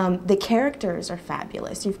 The characters are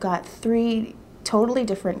fabulous. You've got 3 totally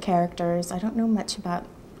different characters. I don't know much about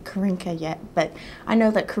Karinka yet, but I know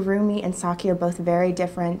that Kurumi and Saki are both very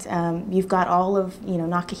different. You've got all of,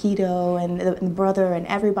 Nakahito and the brother and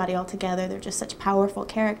everybody all together. They're just such powerful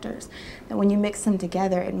characters that when you mix them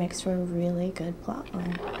together, it makes for a really good plot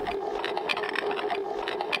line.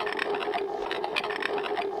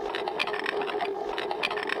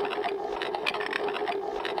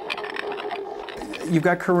 You've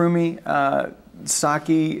got Kurumi,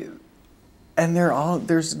 Saki, and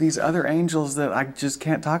there's these other angels that I just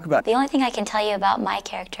can't talk about. The only thing I can tell you about my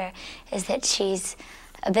character is that she's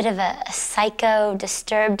a bit of a psycho,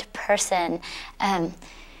 disturbed person.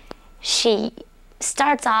 she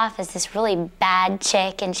starts off as this really bad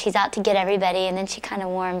chick, and she's out to get everybody, and then she kind of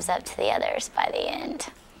warms up to the others by the end.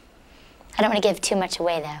 I don't want to give too much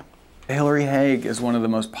away, though. Hilary Haig is one of the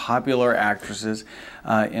most popular actresses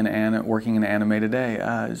working in anime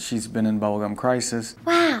today. She's been in Bubblegum Crisis.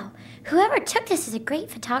 Wow, whoever took this is a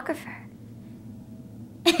great photographer.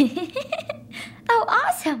 Oh,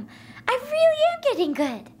 awesome! I really am getting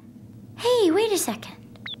good. Hey, wait a second.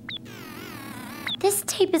 This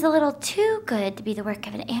tape is a little too good to be the work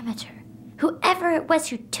of an amateur. Whoever it was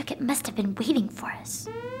who took it must have been waiting for us.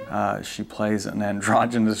 She plays an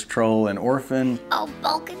androgynous troll in Orphan. Oh,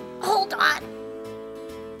 Vulcan, hold on.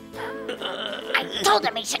 I told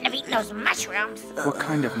him he shouldn't have eaten those mushrooms. What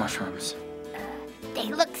kind of mushrooms? They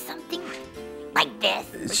look something like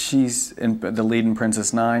this. She's the lead in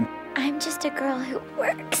Princess 9. I'm just a girl who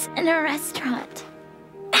works in a restaurant.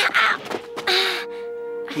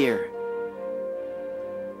 Here.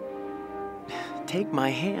 Take my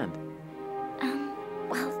hand.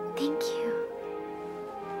 Well, thank you.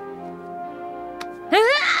 Wait!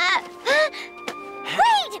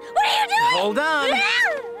 What are you doing? Hold on.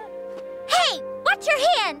 Hey, watch your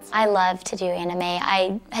hands! I love to do anime.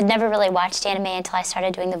 I had never really watched anime until I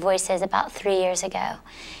started doing the voices about 3 years ago.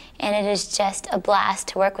 And it is just a blast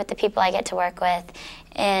to work with the people I get to work with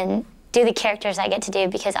and do the characters I get to do,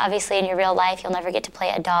 because obviously in your real life you'll never get to play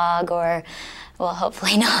a dog or, well,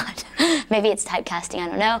 hopefully not. Maybe it's typecasting, I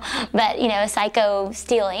don't know. But, you know, a psycho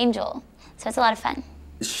steel angel. So it's a lot of fun.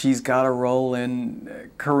 She's got a role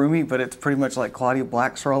in Kurumi, but it's pretty much like Claudia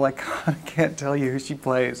Black's role. I can't tell you who she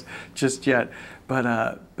plays just yet.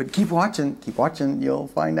 But keep watching, you'll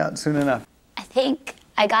find out soon enough. I think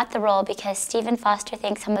I got the role because Stephen Foster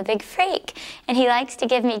thinks I'm a big freak, and he likes to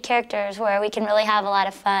give me characters where we can really have a lot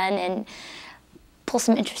of fun and pull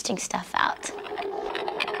some interesting stuff out.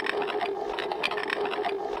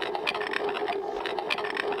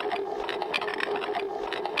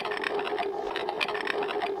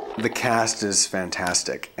 The cast is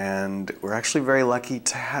fantastic, and we're actually very lucky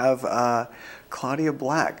to have Claudia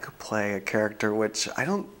Black play a character which I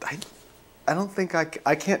don't think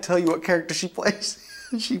I can't tell you what character she plays.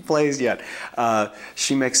 She plays yet.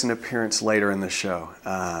 She makes an appearance later in the show,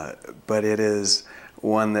 but it is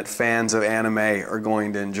one that fans of anime are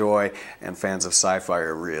going to enjoy, and fans of sci-fi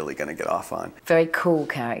are really going to get off on. Very cool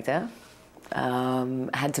character.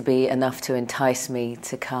 Had to be enough to entice me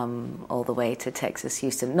to come all the way to Texas,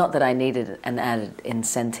 Houston. Not that I needed an added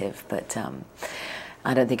incentive, but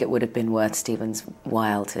I don't think it would have been worth Stephen's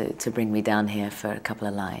while to bring me down here for a couple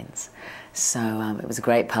of lines. So it was a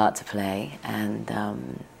great part to play, and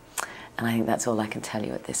I think that's all I can tell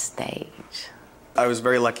you at this stage. I was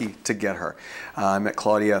very lucky to get her. I met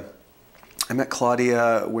Claudia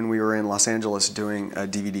when we were in Los Angeles doing a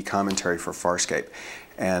DVD commentary for Farscape,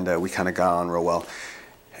 and we kind of got on real well.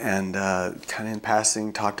 And kind of in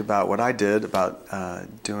passing talked about what I did about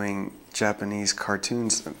doing Japanese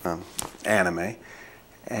cartoons, anime.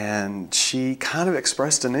 And she kind of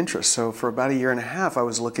expressed an interest. So for about 1.5 years, I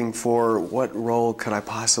was looking for what role could I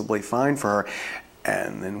possibly find for her.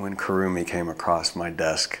 And then when Kurumi came across my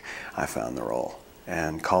desk, I found the role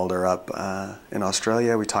and called her up in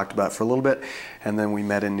Australia. We talked about it for a little bit, and then we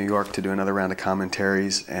met in New York to do another round of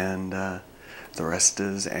commentaries, and the rest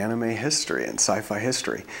is anime history and sci-fi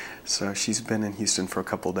history. So she's been in Houston for a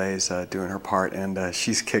couple days doing her part, and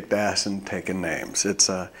she's kicked ass and taken names. It's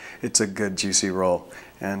a good, juicy role,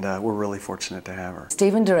 and we're really fortunate to have her.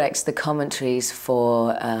 Stephen directs the commentaries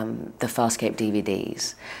for the Farscape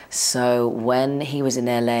DVDs. So when he was in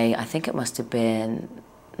LA, I think it must have been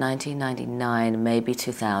 1999, maybe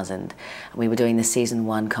 2000. We were doing the season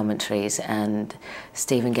 1 commentaries, and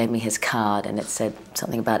Stephen gave me his card, and it said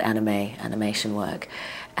something about animation work.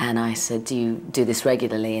 And I said, do you do this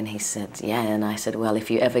regularly? And he said, yeah. And I said, well, if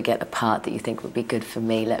you ever get a part that you think would be good for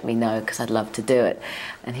me, let me know, because I'd love to do it.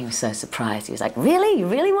 And he was so surprised. He was like, really? You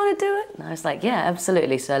really want to do it? And I was like, yeah,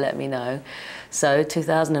 absolutely, so let me know. So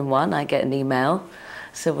 2001, I get an email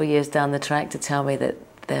several years down the track to tell me that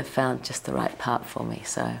they've found just the right part for me.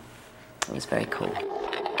 So it was very cool.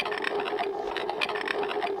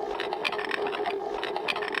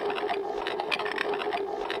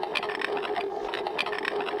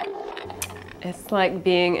 It's like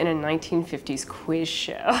being in a 1950s quiz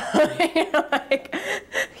show.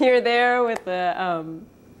 You're there with the,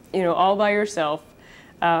 all by yourself.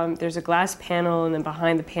 There's a glass panel, and then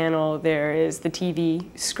behind the panel there is the TV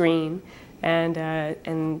screen,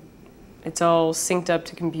 and it's all synced up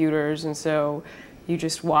to computers, and so you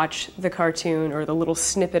just watch the cartoon or the little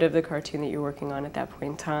snippet of the cartoon that you're working on at that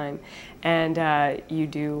point in time, and you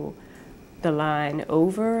do the line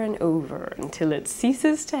over and over until it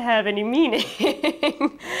ceases to have any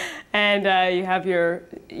meaning. And you have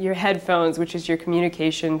your headphones, which is your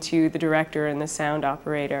communication to the director and the sound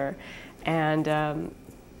operator. And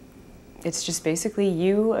it's just basically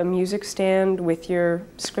you, a music stand with your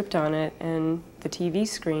script on it, and the TV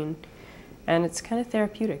screen. And it's kind of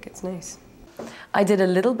therapeutic. It's nice. I did a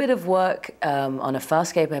little bit of work on a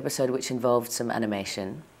Farscape episode which involved some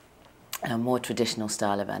animation, a more traditional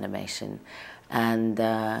style of animation. And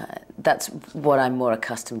that's what I'm more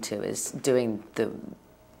accustomed to, is doing the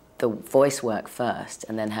voice work first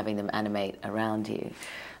and then having them animate around you.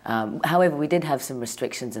 However, we did have some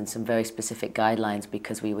restrictions and some very specific guidelines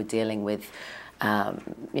because we were dealing with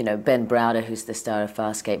Ben Browder, who's the star of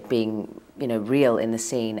Farscape, being real in the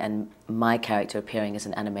scene, and my character appearing as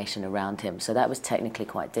an animation around him. So that was technically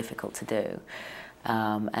quite difficult to do.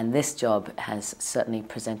 And this job has certainly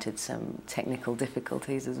presented some technical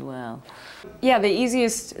difficulties as well. Yeah, the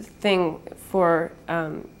easiest thing for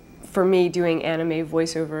me doing anime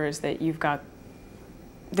voiceover is that you've got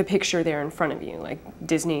the picture there in front of you, like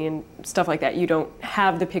Disney and stuff like that. You don't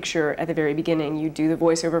have the picture at the very beginning. You do the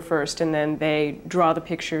voiceover first, and then they draw the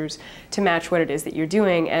pictures to match what it is that you're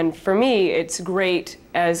doing. And for me, it's great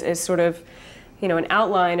as sort of, an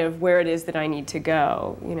outline of where it is that I need to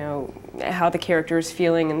go, how the character is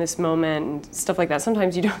feeling in this moment and stuff like that.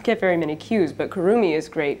 Sometimes you don't get very many cues, but Kurumi is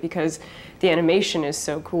great because the animation is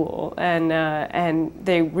so cool, and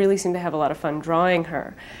they really seem to have a lot of fun drawing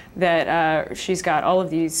her. That she's got all of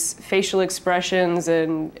these facial expressions,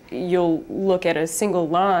 and you'll look at a single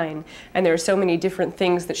line, and there are so many different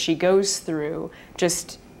things that she goes through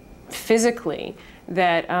just physically,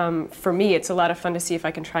 that for me it's a lot of fun to see if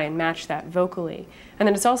I can try and match that vocally. And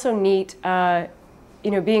then it's also neat,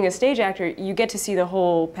 being a stage actor, you get to see the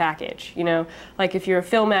whole package, Like if you're a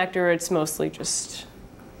film actor, it's mostly just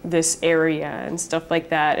this area and stuff like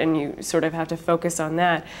that, and you sort of have to focus on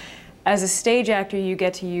that. As a stage actor, you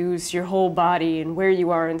get to use your whole body and where you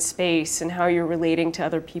are in space and how you're relating to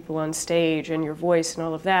other people on stage and your voice and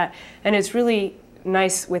all of that. And it's really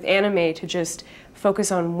nice with anime to just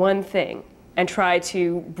focus on one thing and try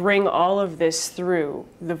to bring all of this through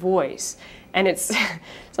the voice. And it's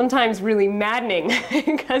sometimes really maddening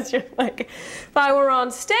because you're like, if I were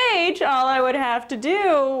on stage, all I would have to do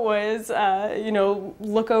was,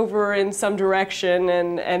 look over in some direction,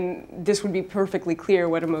 and this would be perfectly clear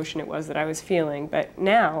what emotion it was that I was feeling. But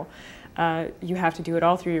now, you have to do it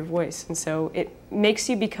all through your voice, and so it makes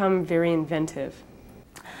you become very inventive.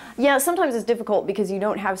 Yeah, sometimes it's difficult because you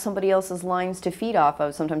don't have somebody else's lines to feed off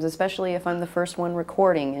of sometimes, especially if I'm the first one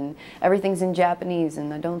recording and everything's in Japanese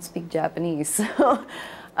and I don't speak Japanese. So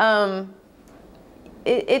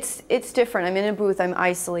it's different. I'm in a booth, I'm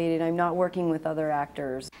isolated, I'm not working with other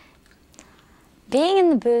actors. Being in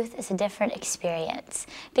the booth is a different experience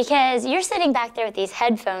because you're sitting back there with these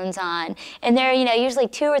headphones on, and there are, usually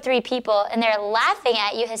 2 or 3 people, and they're laughing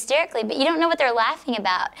at you hysterically, but you don't know what they're laughing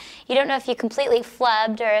about. You don't know if you completely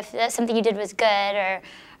flubbed or if that's something you did was good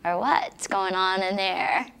or what's going on in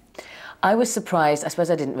there. I was surprised. I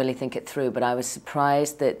suppose I didn't really think it through, but I was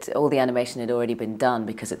surprised that all the animation had already been done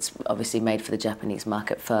because it's obviously made for the Japanese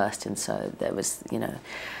market first, and so there was,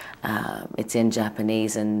 it's in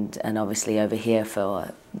Japanese, and obviously over here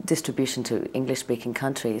for distribution to English-speaking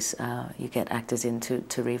countries, you get actors in to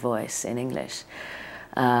revoice in English.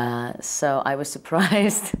 So I was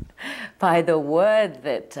surprised by the word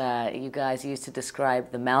that you guys used to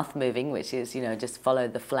describe the mouth moving, which is, just follow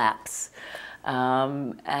the flaps.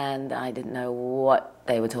 And I didn't know what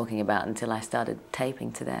they were talking about until I started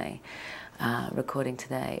taping today, recording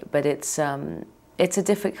today. But it's a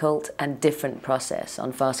difficult and different process.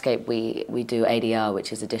 On Farscape, we do ADR,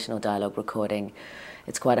 which is additional dialogue recording.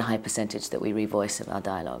 It's quite a high percentage that we revoice of our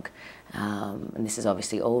dialogue. And this is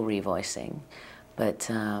obviously all revoicing. But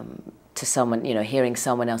to someone, hearing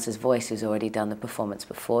someone else's voice who's already done the performance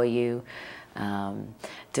before you,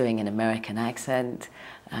 doing an American accent,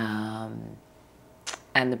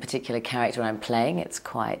 and the particular character I'm playing, it's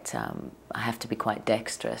quite, I have to be quite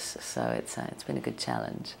dexterous, so it's been a good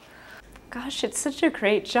challenge. Gosh, it's such a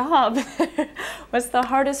great job. What's the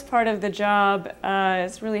hardest part of the job?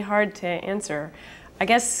 It's really hard to answer. I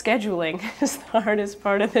guess scheduling is the hardest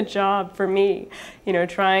part of the job for me.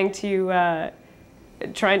 Trying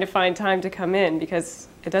to find time to come in because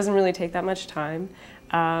it doesn't really take that much time.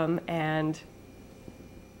 And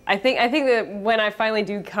I think that when I finally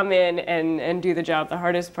do come in and do the job, the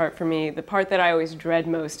hardest part for me, the part that I always dread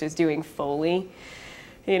most is doing Foley.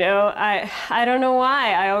 I don't know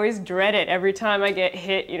why. I always dread it. Every time I get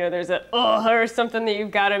hit, there's a or something that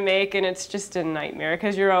you've got to make, and it's just a nightmare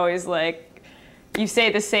because you're always like you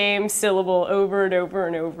say the same syllable over and over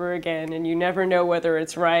and over again, and you never know whether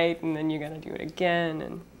it's right, and then you gotta do it again,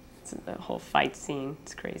 and it's a whole fight scene.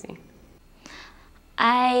 It's crazy.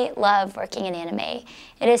 I love working in anime.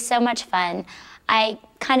 It is so much fun. I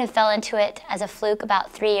kind of fell into it as a fluke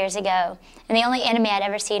about 3 years ago, and the only anime I'd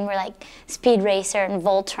ever seen were like Speed Racer and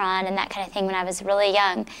Voltron and that kind of thing when I was really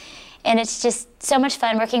young. And it's just so much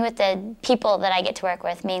fun working with the people that I get to work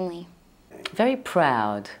with mainly. Very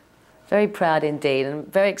proud indeed,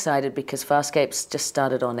 and very excited because Farscape's just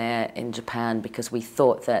started on air in Japan because we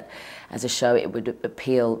thought that as a show it would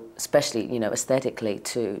appeal, especially, you know, aesthetically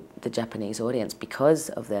to the Japanese audience because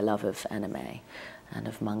of their love of anime and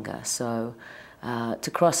of manga. So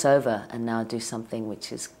to cross over and now do something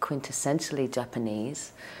which is quintessentially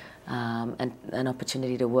Japanese, and an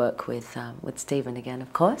opportunity to work with Stephen again,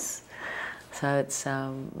 of course. So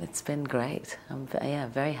it's been great. I'm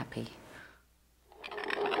very happy.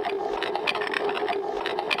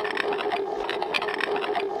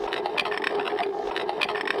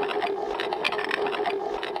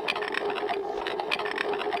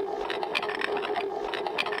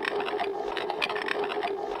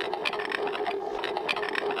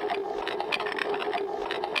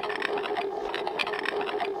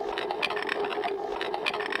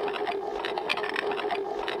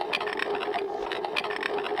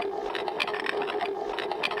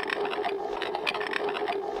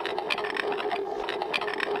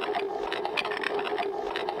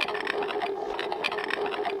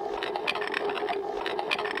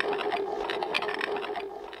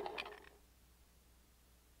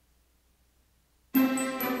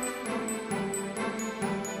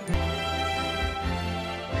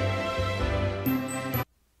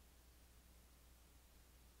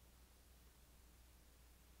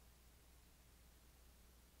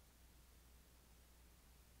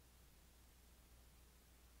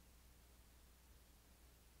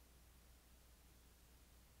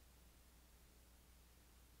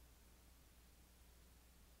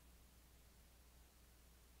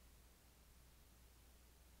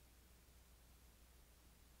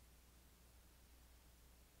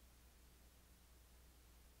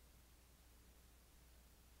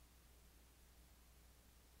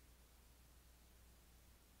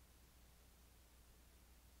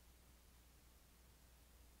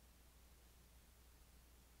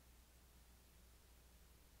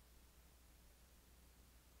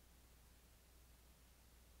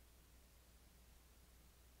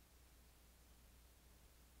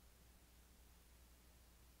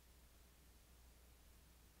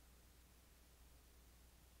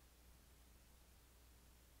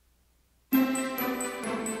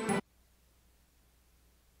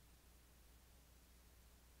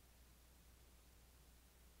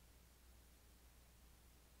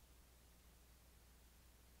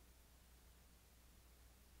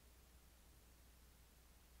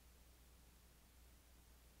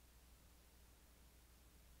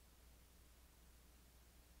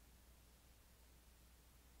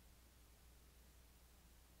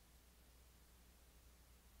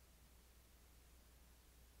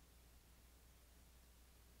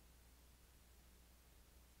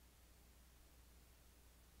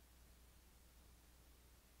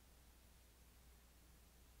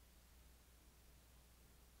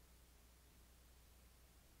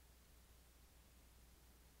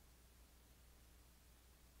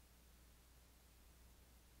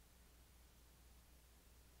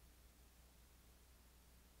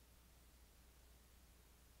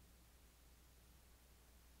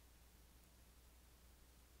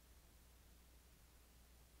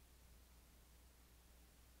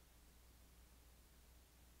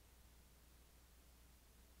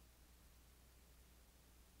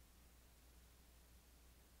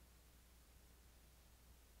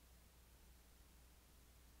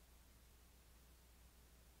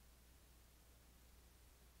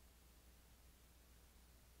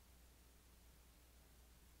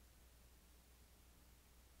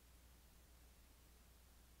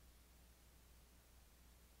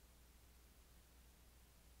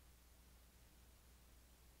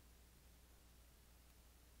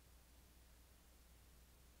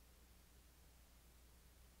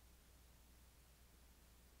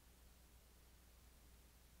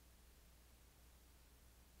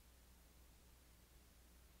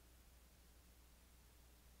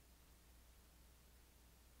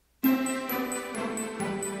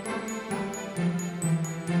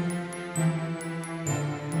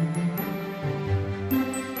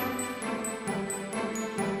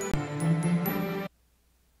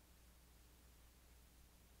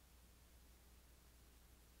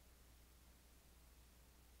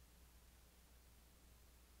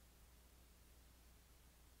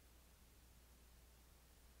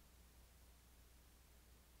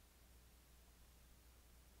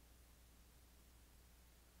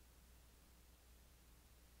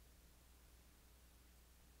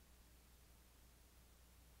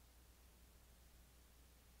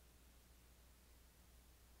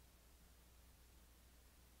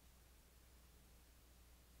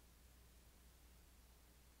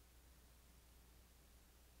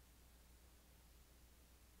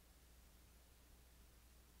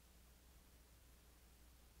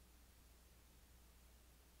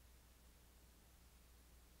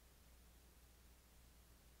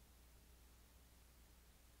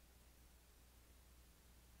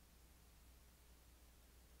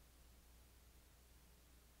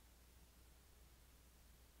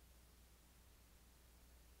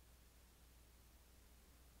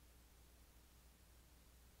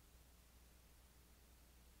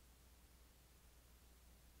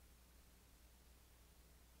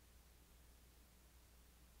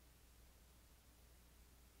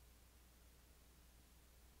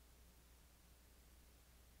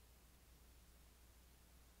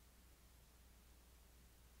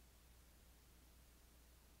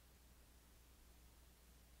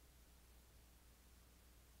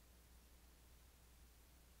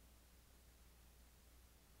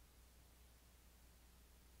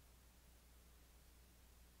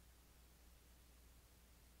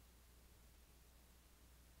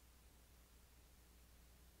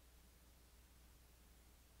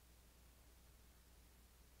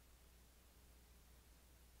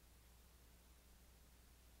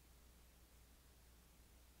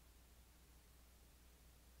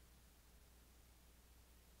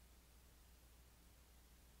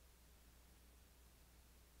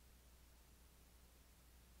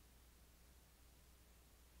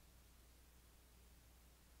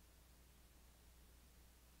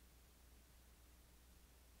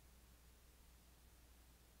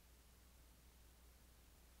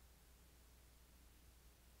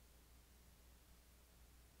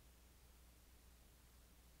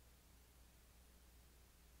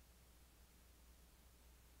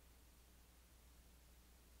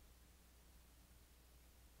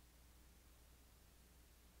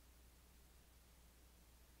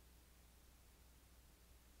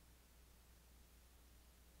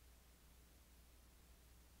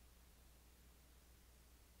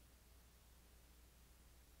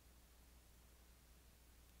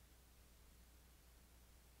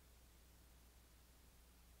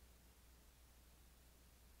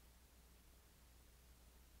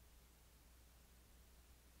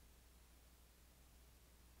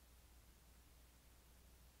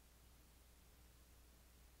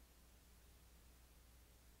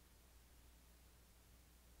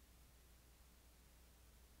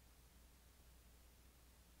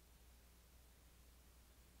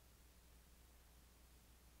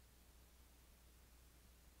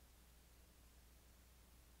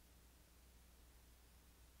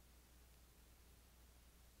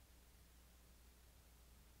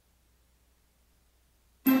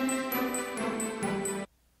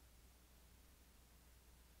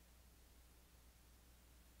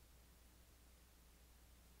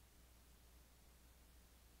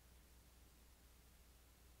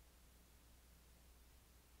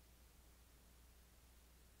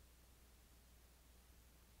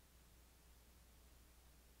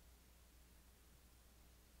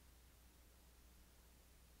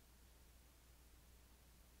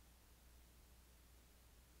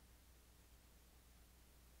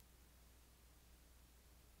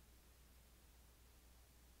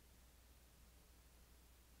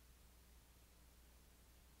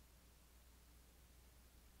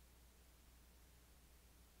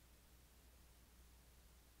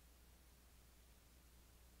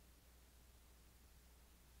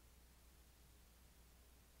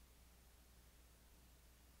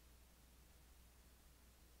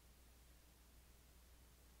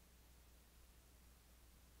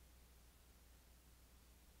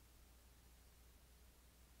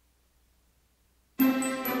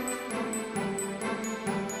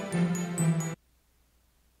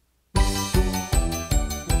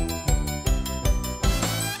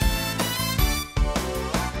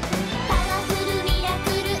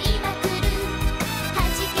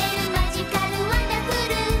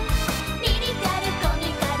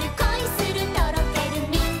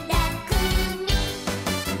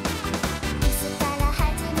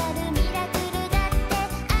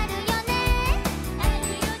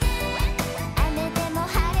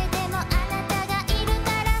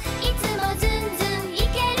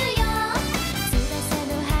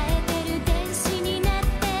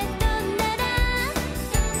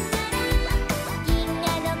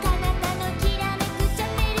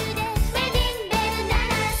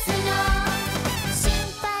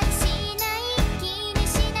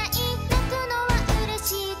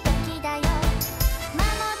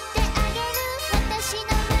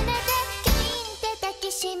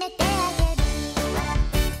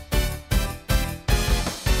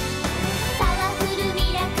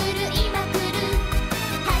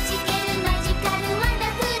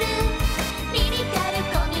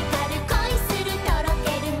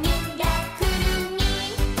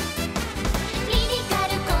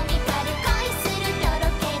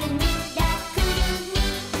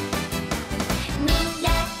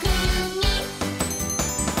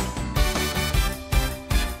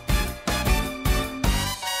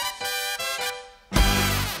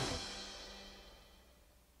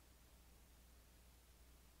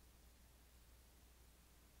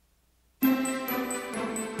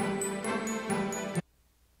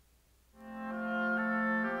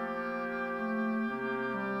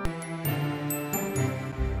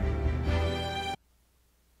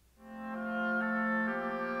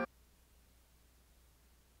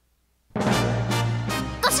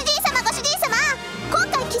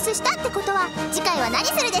 は次回は何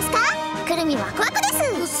するですか？くるみワクワク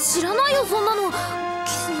です。知らないよそんなの。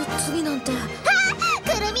キスの次なんて。はあ、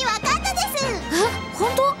くるみわかったです。え、本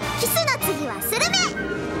当？キスの次はスルメ。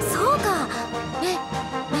そうか。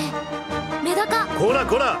メダカ。こら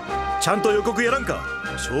こら、ちゃんと予告やらんか。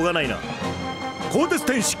しょうがないな。鋼鉄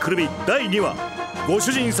天使くるみ第2話、ご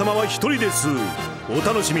主人様は一人です。お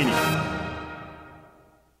楽しみに。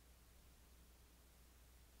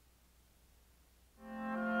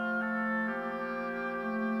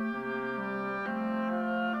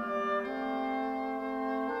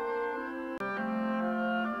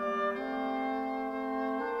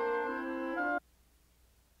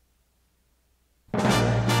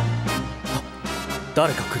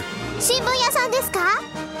誰か来る。新聞屋さんですか？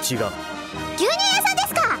違う。牛乳屋さんで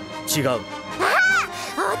すか？違う。ああ、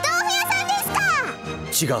お豆腐屋さんで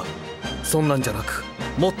すか？違う。そんなんじゃなく、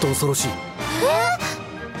もっと恐ろしい。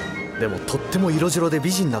でもとっても色白で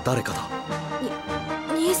美人な誰かだ。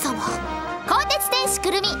兄様。鋼鉄天使く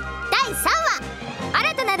るみ第3話、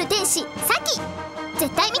新たなる天使サキ。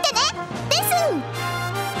絶対見てねです。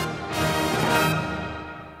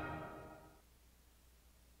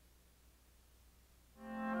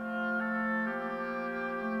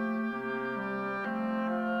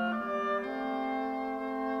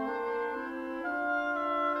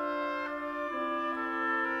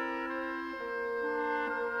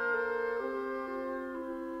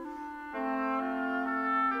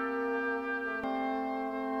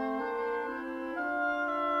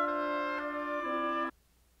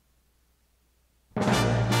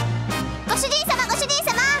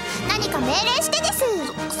命令してです。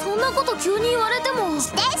そんなこと急に言われても。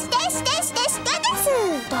してです。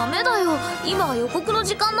ダメだよ、今は予告の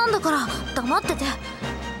時間なんだから黙ってて。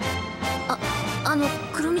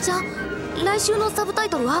くるみちゃん、来週のサブタイ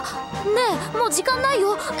トルは？ねえ、もう時間ない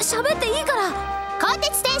よ、喋っていいから。鋼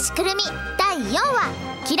鉄天使くるみ第4話、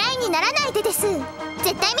嫌いにならないでです。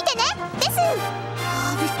絶対見てねです。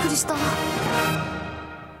あー、びっくりした。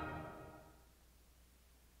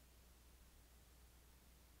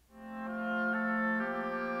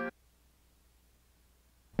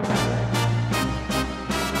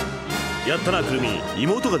やったなくるみ、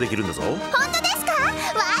妹ができるんだぞ。本当ですか？わ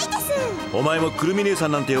ーいです。お前もくるみ姉さ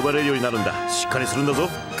んなんて呼ばれるようになるんだ。しっかりするんだぞ。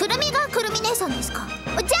くるみがくるみ姉さんですか？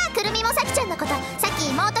じゃあくるみもさきちゃんのことさき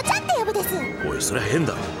妹ちゃんって呼ぶです。おい、それは変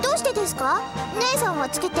だろ。どうしてですか？姉さんは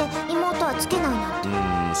つけて妹はつけないな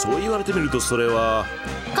んて。そう言われてみるとそれは。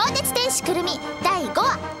鋼鉄天使くるみ第5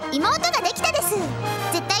話、妹ができたです。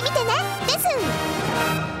絶対見てねです。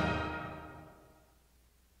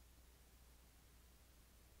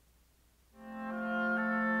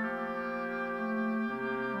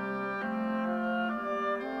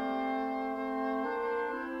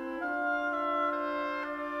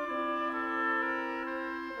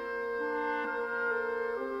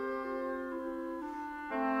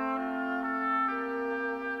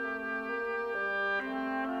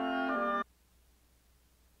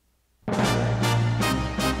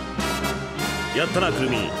やったなくる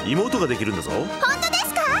み、妹ができるんだぞ。本当で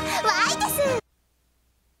すか？わーいで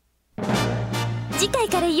す。次回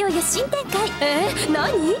からいよいよ新展開。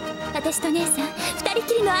何？私と姉さん二人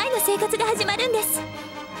きりの愛の生活が始まるんです。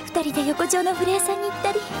二人で横丁の古屋さんに行っ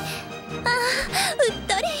たり。あー、うっ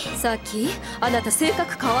とり。さっきあなた性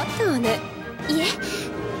格変わったわね。いえ、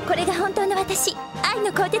これが本当の私、愛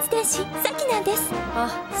の鋼鉄天使サキなんです。あ、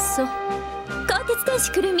そう。鋼鉄天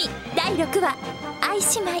使くるみ第6話、愛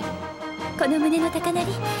姉妹。この胸の高鳴り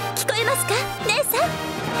聞こえますか、姉さん？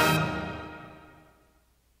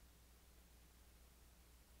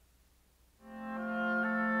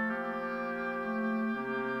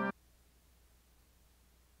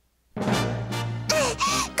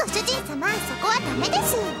ご主人様、そこはダメで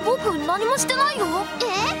す。僕何もしてないよ。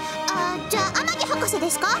じゃあ天城博士で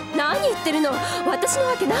すか？何言ってるの、私の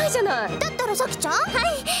わけないじゃない。だったらさきちゃん？はい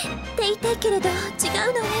って言いたいけれど違う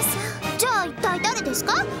の、姉さん。じゃあ一体誰です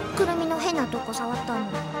か？くるみの変なとこ触ったの。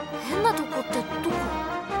変なとこってどこ？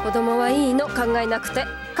子供はいいの、考えなくて。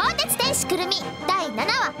鋼鉄天使くるみ第7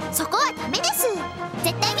話、そこはダメです。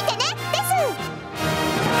絶対見てねです。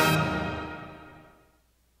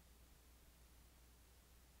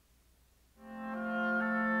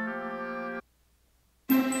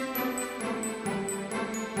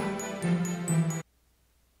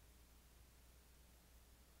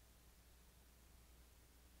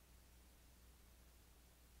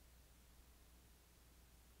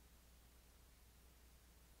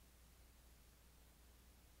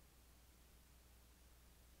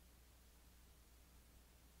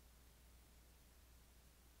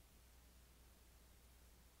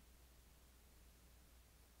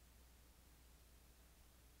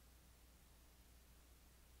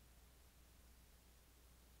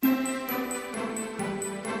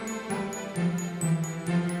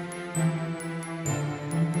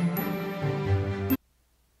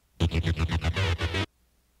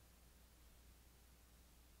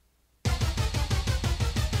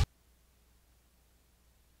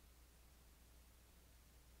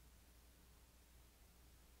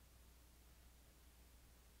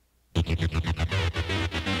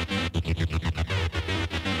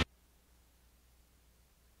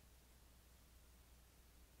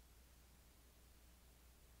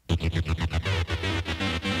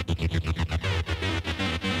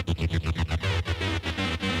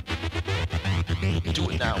Do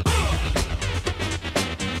it now.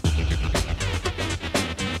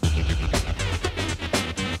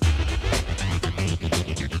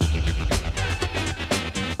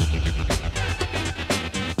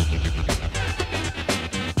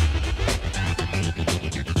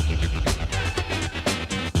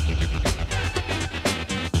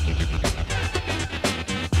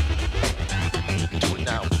 Do it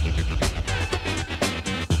now.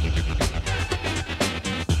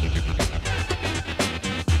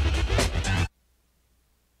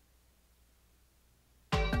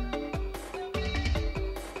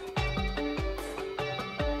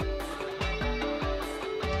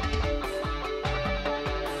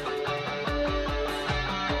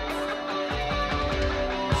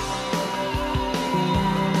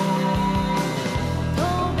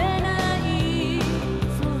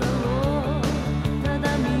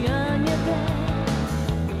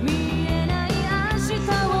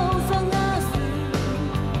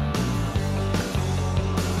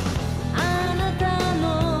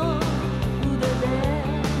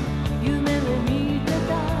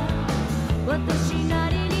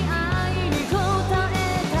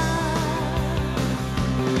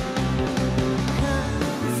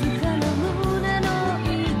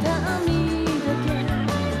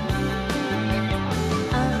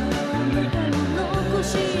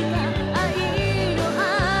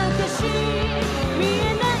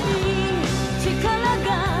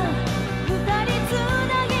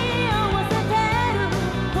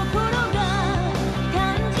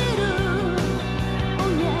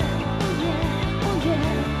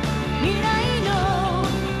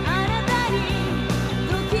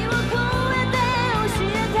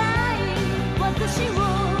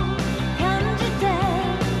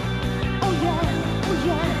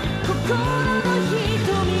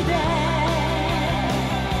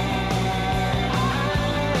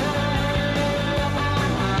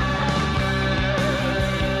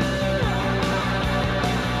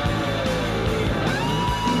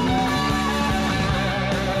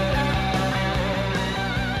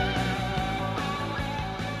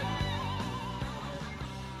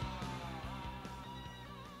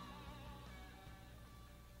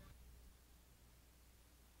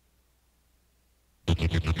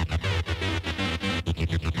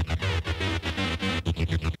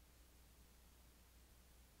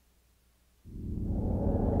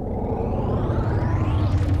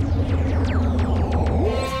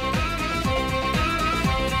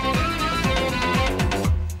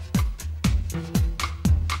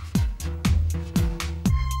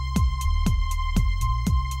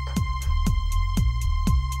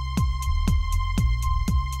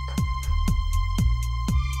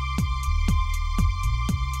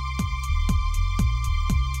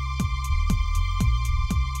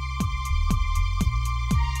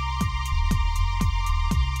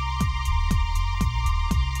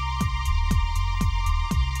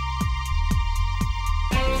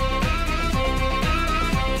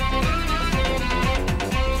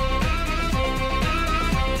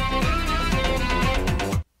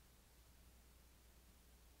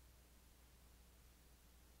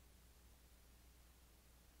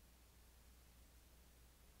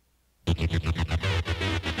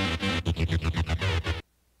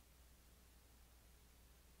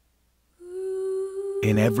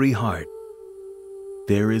 In every heart,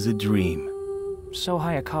 there is a dream. So,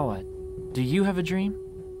 Hayakawa, do you have a dream?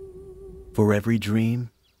 For every dream,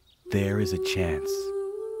 there is a chance.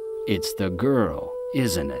 It's the girl,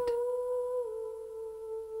 isn't it?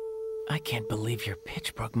 I can't believe your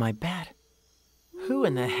pitch broke my bat. Who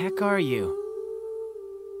in the heck are you?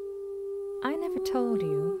 I never told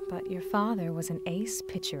you, but your father was an ace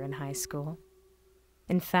pitcher in high school.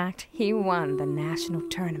 In fact, he won the national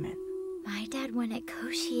tournament. My dad won at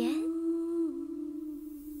Koshien?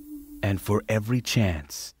 And for every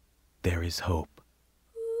chance, there is hope.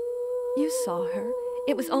 You saw her.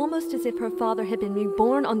 It was almost as if her father had been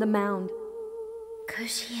reborn on the mound.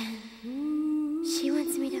 Koshien. She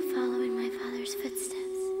wants me to follow in my father's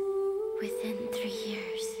footsteps within 3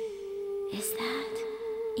 years. Is that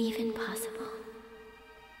even possible?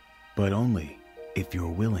 But only if you're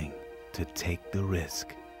willing to take the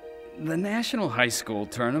risk. The National High School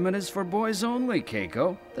Tournament is for boys only,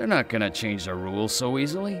 Keiko. They're not gonna change the rules so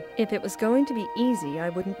easily. If it was going to be easy, I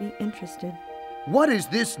wouldn't be interested. What is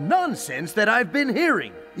this nonsense that I've been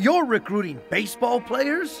hearing? You're recruiting baseball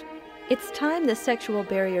players? It's time the sexual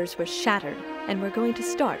barriers were shattered, and we're going to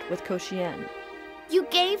start with Koshien. You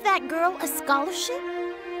gave that girl a scholarship?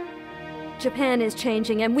 Japan is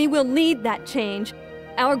changing, and we will lead that change.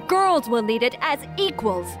 Our girls will lead it as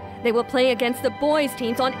equals. They will play against the boys'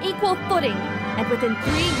 teams on equal footing, and within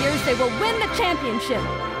 3 years they will win the championship.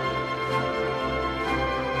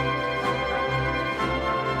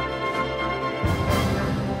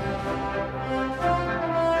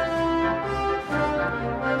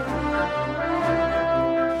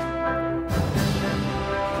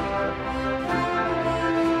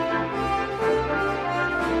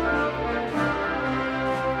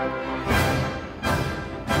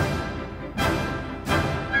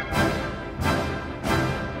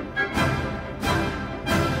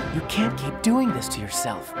 You can't keep doing this to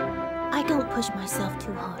yourself. I don't push myself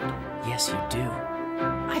too hard. Yes, you do.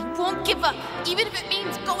 I won't give up, even if it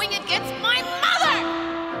means going against my mother!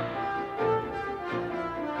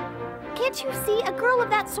 Can't you see? A girl of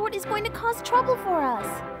that sort is going to cause trouble for us.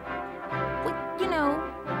 With,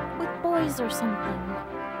 with boys or something.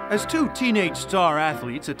 As two teenage star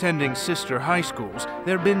athletes attending sister high schools,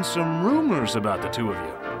 there have been some rumors about the two of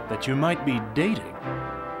you, that you might be dating.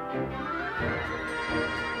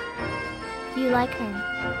 You like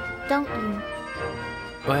her, don't you?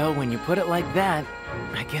 Well, when you put it like that,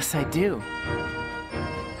 I guess I do.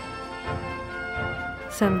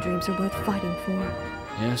 Some dreams are worth fighting for.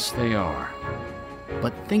 Yes, they are.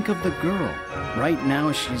 But think of the girl. Right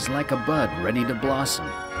now, she's like a bud ready to blossom.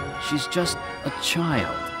 She's just a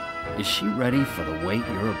child. Is she ready for the weight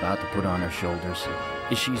you're about to put on her shoulders?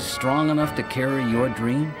 Is she strong enough to carry your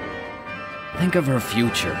dream? Think of her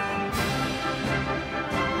future.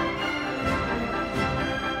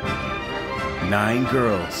 Nine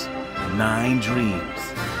girls, 9 dreams,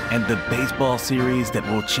 and the baseball series that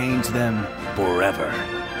will change them forever.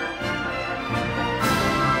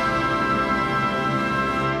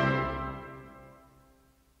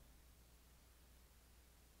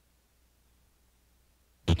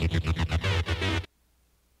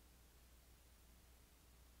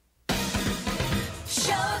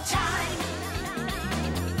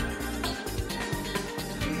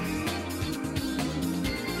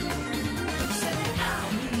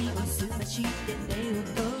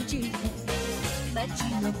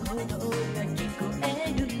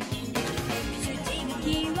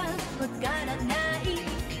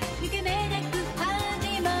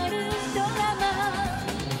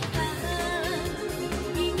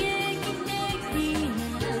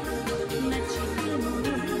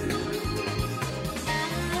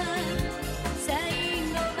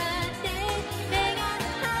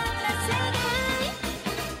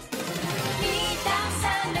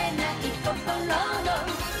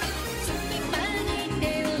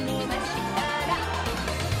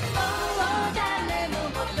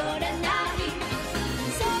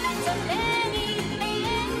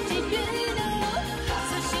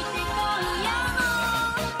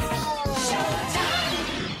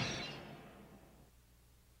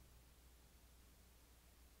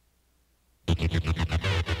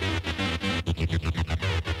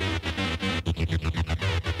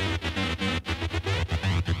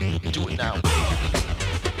 Do it now.